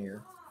people in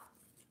here.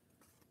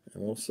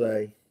 And we'll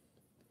say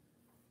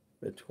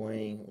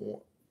between,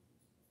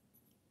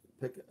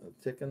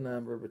 pick a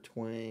number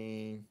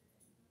between,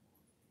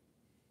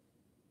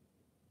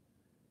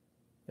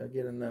 I'll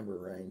get a number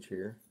range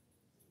here.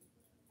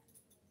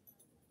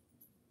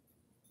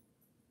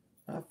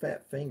 My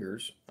fat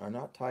fingers are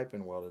not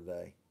typing well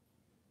today.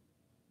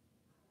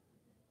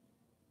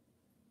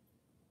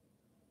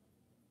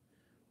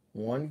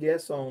 One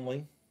guess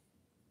only.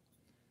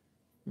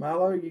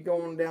 Milo, are you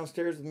going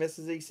downstairs with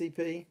Mrs.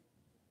 ECP?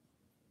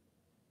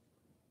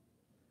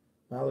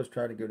 Milo's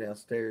trying to go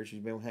downstairs.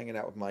 She's been hanging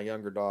out with my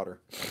younger daughter.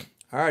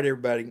 All right,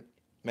 everybody.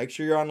 Make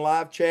sure you're on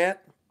live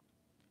chat.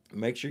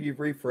 Make sure you've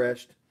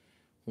refreshed.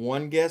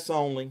 One guess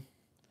only.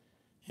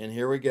 And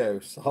here we go.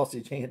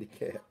 Sausage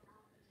handicap.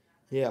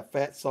 Yeah,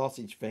 fat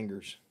sausage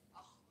fingers.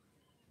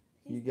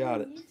 You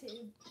got it.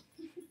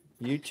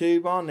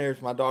 YouTube on there.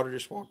 My daughter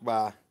just walked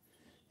by.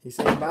 He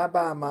said,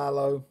 bye-bye,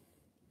 Milo.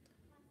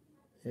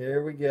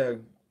 Here we go.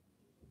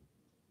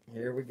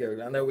 Here we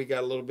go. I know we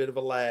got a little bit of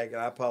a lag.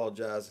 I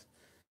apologize.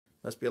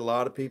 Must be a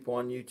lot of people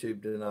on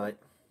YouTube tonight.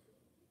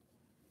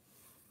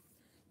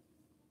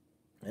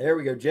 There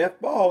we go.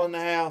 Jeff Ball in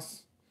the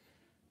house.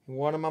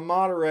 One of my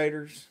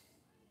moderators.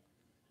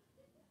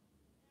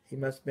 He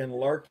must have been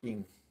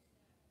lurking.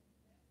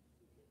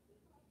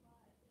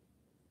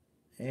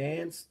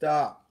 And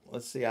stop.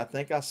 Let's see. I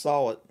think I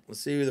saw it. Let's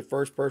see who the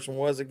first person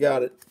was that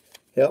got it.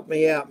 Help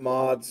me out,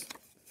 mods.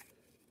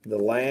 The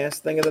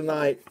last thing of the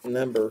night,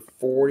 number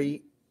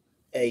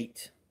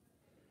 48.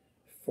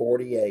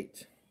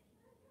 48.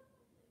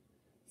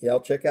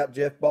 Y'all check out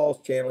Jeff Ball's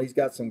channel. He's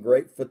got some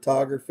great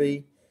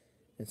photography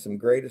and some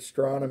great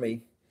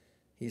astronomy.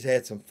 He's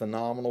had some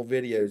phenomenal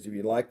videos. If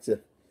you'd like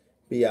to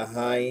be a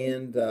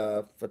high-end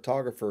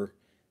photographer,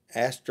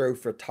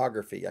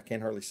 astrophotography. I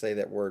can't hardly say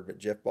that word, but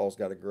Jeff Ball's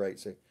got a great.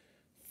 So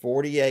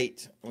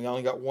 48. We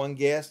only got one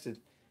guest.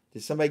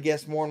 Did somebody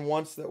guess more than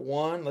once that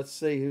won? Let's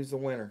see who's the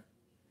winner.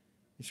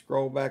 You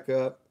scroll back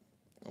up.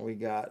 We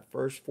got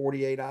first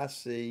 48 I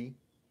see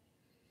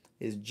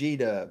is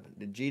G-Dub.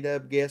 Did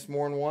G-Dub guess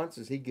more than once?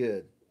 Is he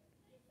good?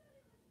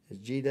 Is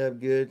G-Dub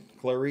good?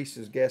 Clarice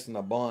is guessing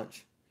a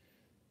bunch.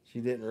 She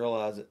didn't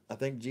realize it. I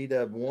think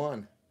G-Dub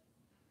won.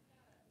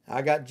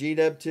 I got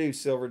G-Dub too,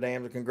 Silver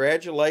Damsel.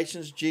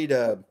 Congratulations,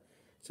 G-Dub.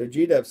 So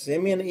G-Dub,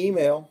 send me an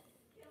email.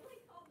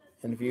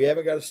 And if you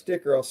haven't got a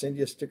sticker, I'll send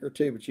you a sticker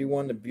too. But you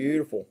won the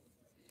beautiful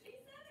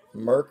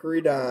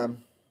Mercury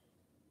dime.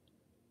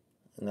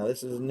 Now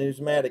this is a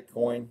numismatic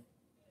coin.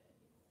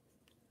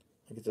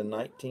 I think it's a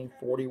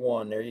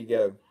 1941. There you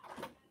go.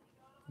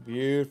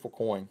 Beautiful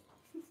coin.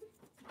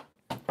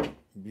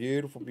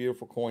 Beautiful,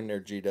 beautiful coin there,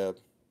 G-Dub.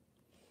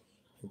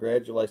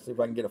 Congratulations. See if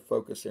I can get a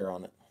focus here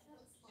on it.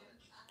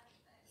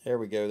 There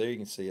we go. There you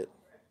can see it.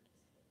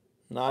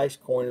 Nice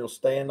coin. It'll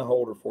stay in the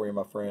holder for you,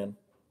 my friend.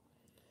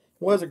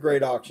 It was a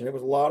great auction. It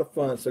was a lot of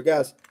fun. So,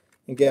 guys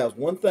and gals,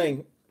 one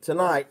thing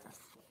tonight,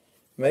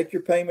 make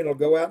your payment. It'll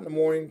go out in the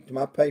morning to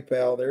my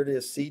PayPal. There it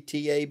is,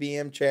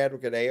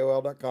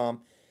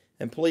 ctabmchadwick@aol.com.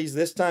 And please,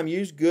 this time,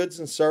 use goods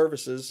and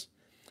services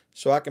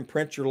so I can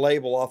print your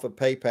label off of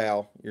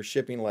PayPal, your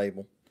shipping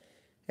label.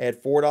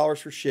 Add $4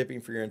 for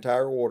shipping for your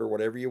entire order,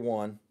 whatever you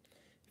want.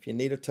 If you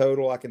need a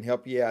total, I can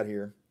help you out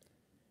here.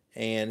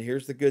 And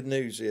here's the good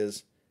news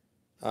is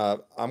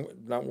I'm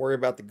not worried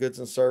about the goods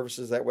and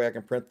services. That way I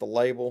can print the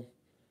label,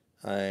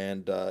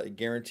 and it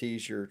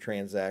guarantees your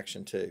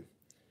transaction too.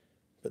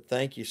 But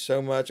thank you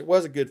so much. It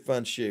was a good,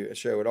 fun show.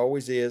 It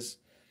always is.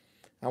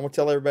 I want to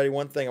tell everybody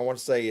one thing I want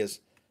to say is,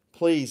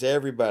 please,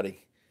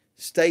 everybody,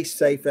 stay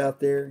safe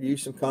out there.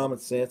 Use some common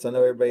sense. I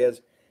know everybody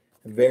has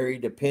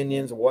varied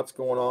opinions of what's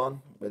going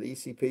on, but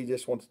ECP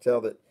just wants to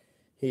tell that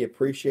he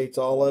appreciates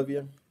all of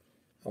you.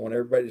 I want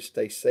everybody to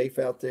stay safe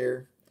out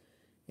there.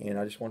 And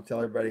I just want to tell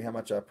everybody how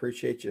much I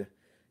appreciate you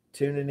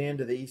tuning in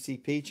to the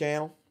ECP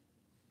channel.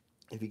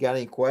 If you got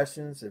any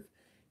questions, if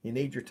you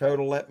need your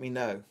total, let me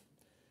know.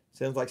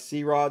 Sounds like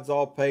C-Rod's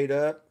all paid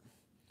up.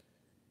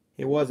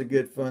 It was a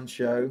good, fun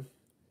show.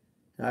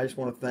 And I just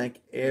want to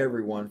thank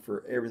everyone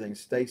for everything.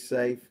 Stay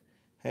safe,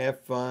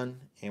 have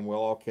fun, and we'll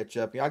all catch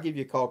up. I'll give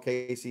you a call,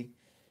 Casey,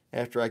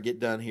 after I get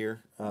done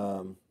here.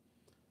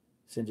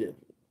 Send you,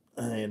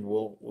 and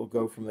we'll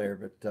go from there.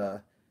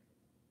 But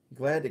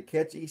glad to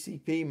catch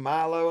ECP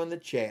Milo in the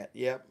chat.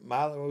 Yep,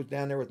 Milo was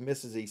down there with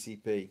Mrs.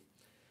 ECP.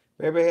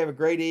 Everybody have a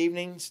great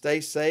evening.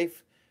 Stay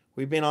safe.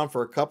 We've been on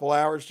for a couple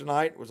hours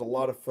tonight. It was a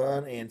lot of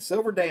fun. And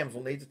Silver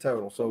Damsel needs a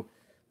total. So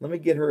let me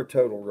get her a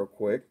total real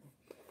quick.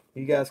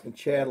 You guys can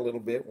chat a little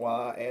bit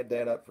while I add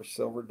that up for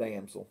Silver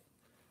Damsel.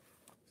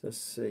 Let's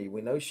see.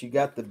 We know she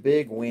got the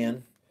big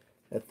win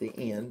at the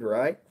end,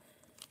 right?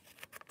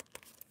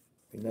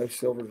 We know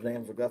Silver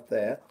Damsel got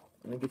that.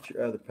 Let me get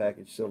your other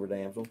package, Silver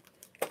Damsel.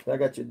 I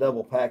got you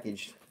double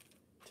packaged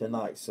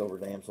tonight, Silver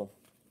Damsel.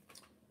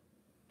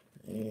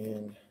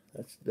 And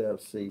that's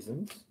Dove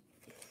Seasons.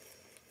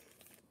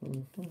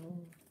 Let's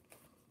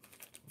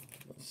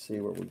see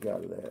where we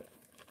got it at.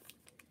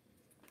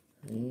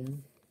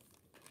 And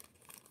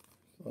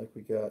like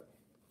we got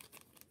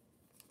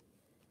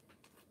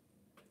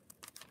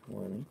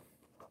 20.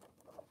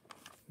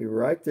 Be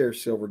right there,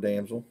 Silver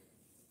Damsel.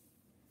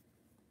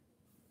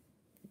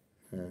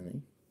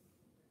 Honey.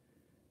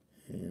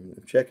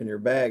 And checking your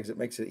bags, it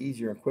makes it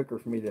easier and quicker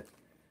for me to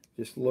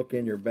just look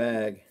in your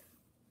bag.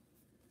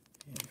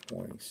 And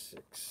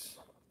 26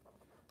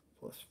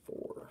 plus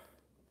 4.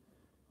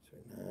 So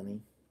 90.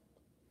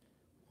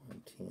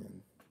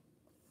 110.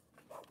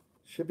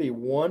 Should be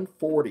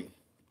 140.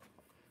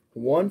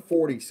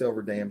 140,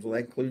 Silver Damsel. That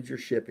includes your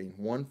shipping.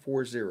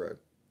 140.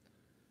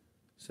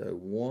 So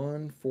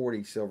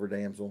 140, Silver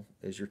Damsel,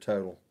 is your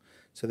total.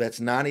 So that's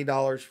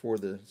 $90 for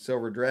the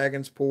Silver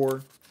Dragons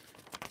pour.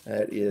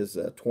 That is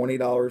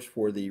 $20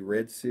 for the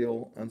Red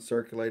Seal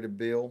uncirculated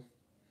bill.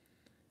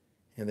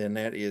 And then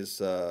that is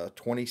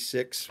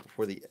 $26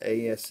 for the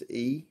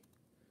ASE,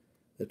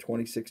 the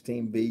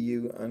 2016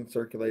 BU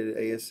uncirculated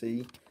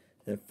ASE.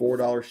 And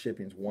 $4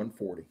 shipping is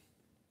 $140.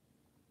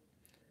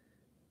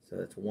 So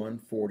that's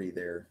 $140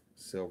 there,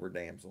 Silver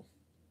Damsel.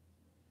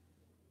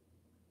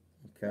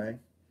 Okay.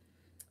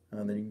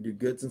 And then you can do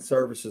goods and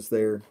services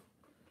there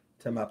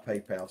to my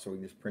PayPal, so we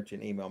can just print you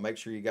an email. Make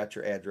sure you got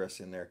your address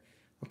in there.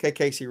 Okay,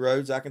 Casey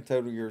Rhodes, I can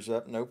total yours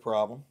up, no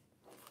problem.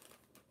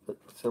 Put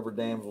Silver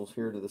Damsels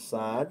here to the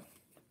side.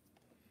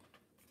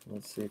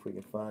 Let's see if we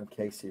can find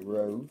Casey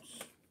Rhodes.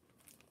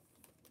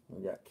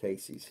 We got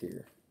Casey's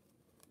here.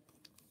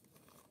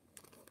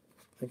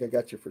 I think I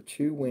got you for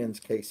 2 wins,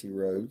 Casey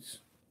Rhodes.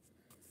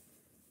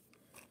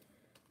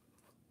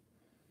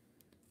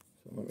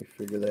 So let me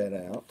figure that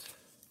out.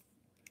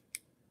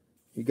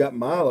 You got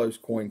Milo's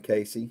coin,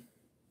 Casey.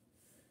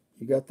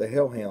 You got the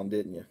Hellhound,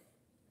 didn't you?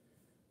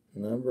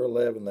 Number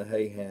 11, the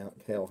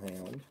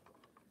Hellhound.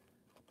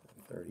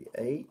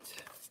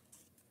 38.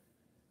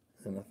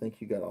 And I think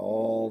you got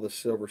all the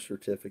silver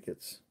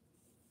certificates.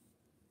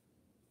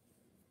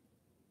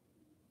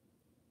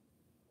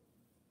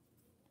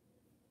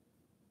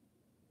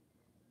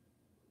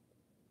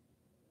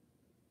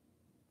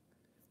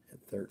 At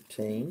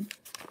 13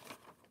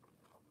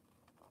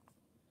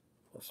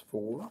 plus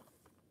 4.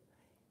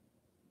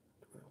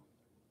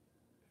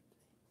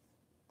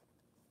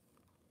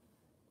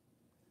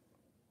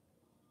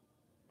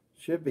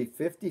 Should be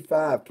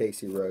 55,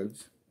 Casey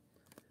Rhodes.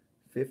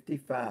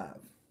 55.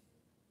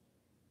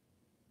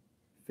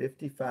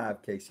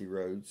 55, Casey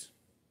Rhodes.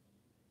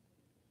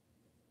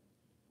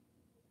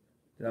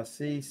 Did I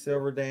see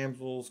Silver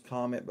Damsel's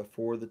comment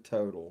before the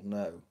total?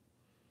 No.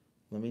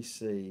 Let me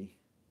see.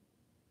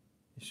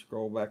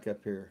 Scroll back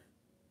up here.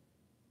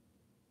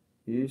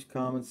 Use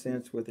common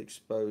sense with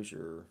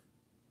exposure.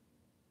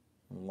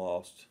 I'm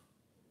lost.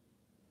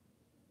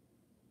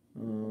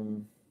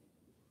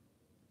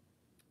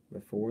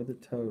 Before the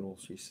total,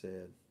 she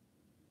said.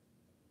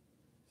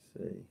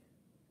 Let's see.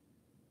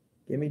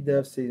 Give me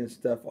dove season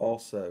stuff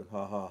also.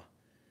 Haha.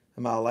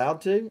 Am I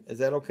allowed to? Is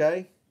that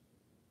okay?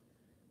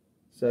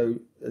 So,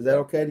 is that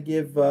okay to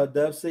give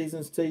dove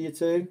seasons to you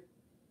too?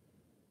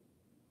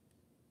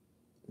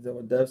 Is that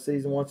what dove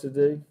season wants to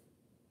do?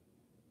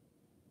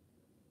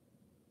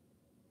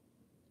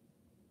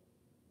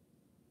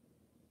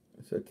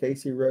 So,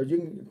 Casey Rhodes, you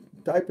can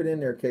type it in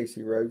there,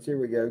 Casey Rhodes. Here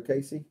we go,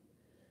 Casey.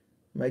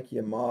 Make you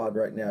a mod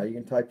right now. You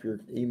can type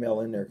your email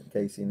in there,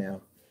 Casey,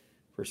 now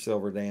for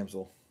Silver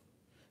Damsel.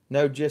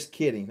 No, just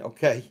kidding.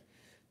 Okay.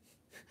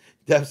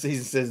 Dove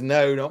Season says,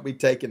 no, don't be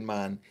taking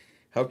mine.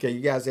 Okay, you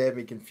guys have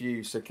me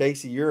confused. So,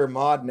 Casey, you're a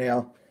mod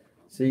now.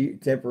 See,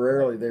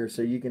 temporarily there,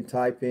 so you can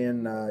type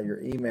in your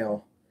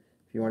email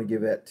if you want to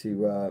give that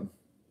to.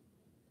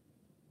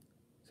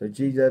 So,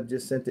 G-Dub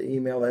just sent the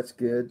email. That's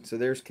good. So,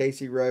 there's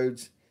Casey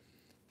Rhodes'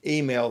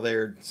 email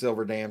there,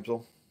 Silver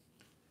Damsel.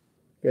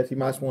 Guess you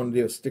might want to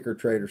do a sticker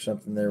trade or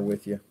something there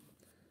with you.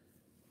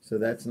 So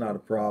that's not a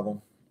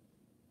problem.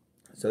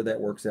 So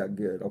that works out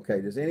good. Okay,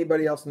 does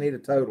anybody else need a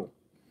total?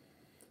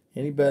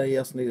 Anybody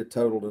else need a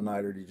total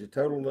tonight, or did you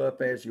total it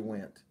up as you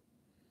went?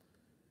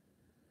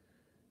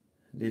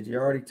 Did you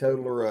already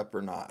total her up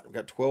or not? We've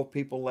got 12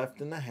 people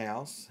left in the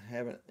house.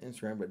 Have an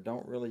Instagram, but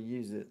don't really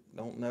use it.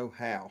 Don't know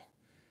how.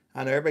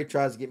 I know everybody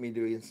tries to get me to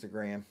do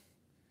Instagram.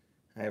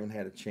 I haven't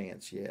had a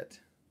chance yet.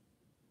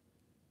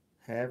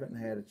 Haven't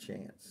had a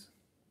chance.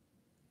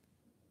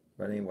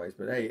 But anyways,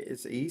 but hey,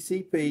 it's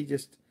ECP,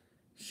 just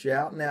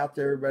shouting out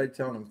to everybody,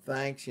 telling them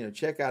thanks. You know,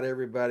 check out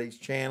everybody's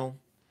channel.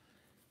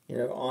 You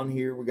know, on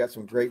here we got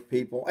some great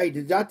people. Hey,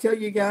 did I tell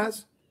you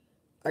guys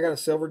I got a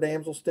Silver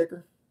Damsel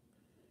sticker?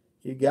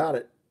 You got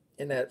it.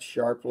 Isn't that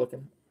sharp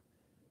looking?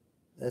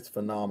 That's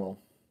phenomenal.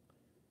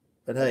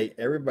 But hey,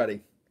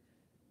 everybody,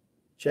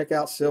 check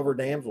out Silver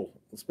Damsel,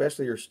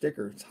 especially your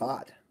sticker. It's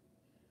hot.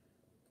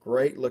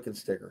 Great looking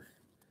sticker.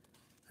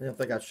 I don't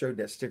think I showed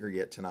that sticker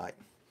yet tonight.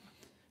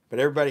 But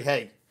everybody,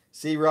 hey,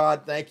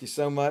 C-Rod, thank you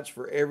so much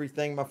for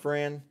everything, my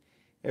friend.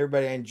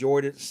 Everybody, I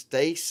enjoyed it.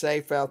 Stay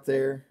safe out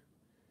there.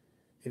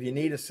 If you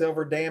need a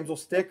Silver Damsel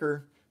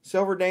sticker,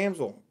 Silver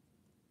Damsel,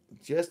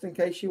 just in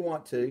case you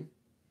want to,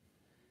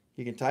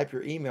 you can type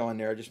your email in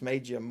there. I just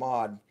made you a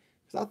mod.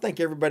 Because I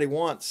think everybody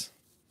wants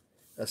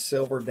a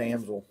Silver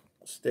Damsel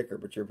sticker,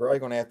 but you're probably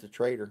going to have to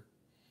trade her.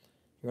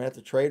 You're going to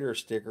have to trade her a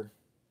sticker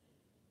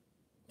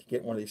to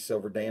get one of these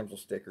Silver Damsel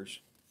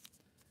stickers.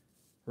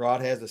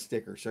 Rod has a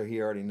sticker, so he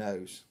already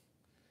knows.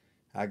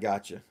 I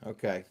got you.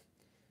 Okay.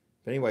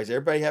 But anyways,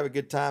 everybody have a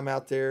good time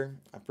out there.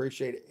 I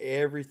appreciate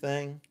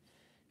everything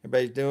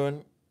everybody's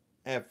doing.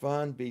 Have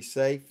fun. Be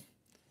safe.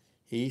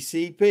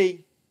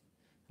 ECP.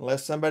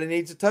 Unless somebody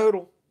needs a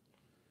total.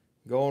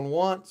 Going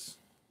once.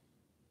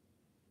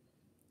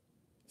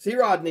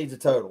 C-Rod needs a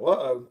total.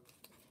 Uh-oh.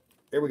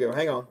 Here we go.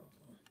 Hang on.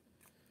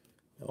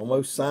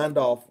 Almost signed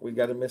off. We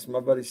got to miss my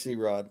buddy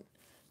C-Rod.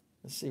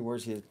 Let's see,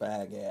 where's his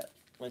bag at?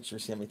 Make sure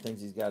see how many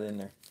things he's got in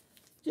there.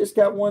 Just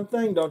got one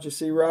thing, don't you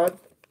see, Rod?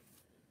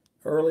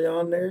 Early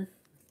on there.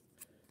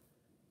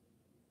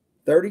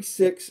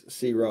 36,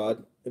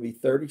 C-Rod. It'll be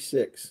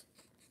 36.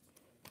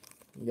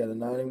 You got a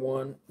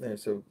 91. There,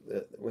 so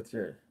what's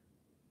your...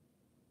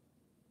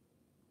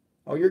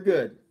 Oh, you're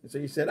good. So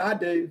you said, I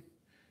do.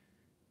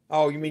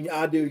 Oh, you mean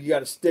I do? You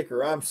got a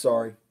sticker. I'm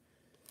sorry.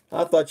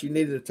 I thought you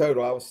needed a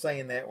total. I was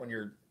saying that when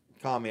your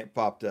comment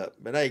popped up.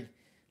 But hey,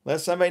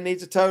 unless somebody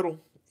needs a total,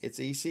 it's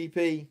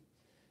ECP.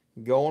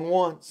 Going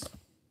once.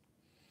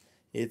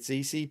 It's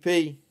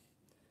ECP.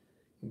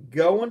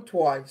 Going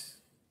twice.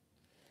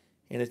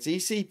 And it's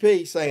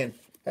ECP saying,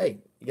 hey,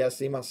 you guys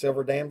see my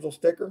Silver Damsel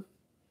sticker?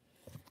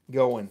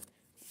 Going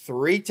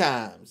 3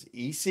 times.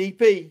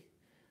 ECP.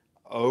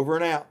 Over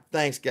and out.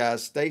 Thanks,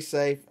 guys. Stay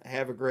safe.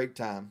 Have a great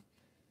time.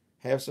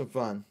 Have some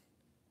fun.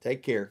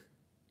 Take care.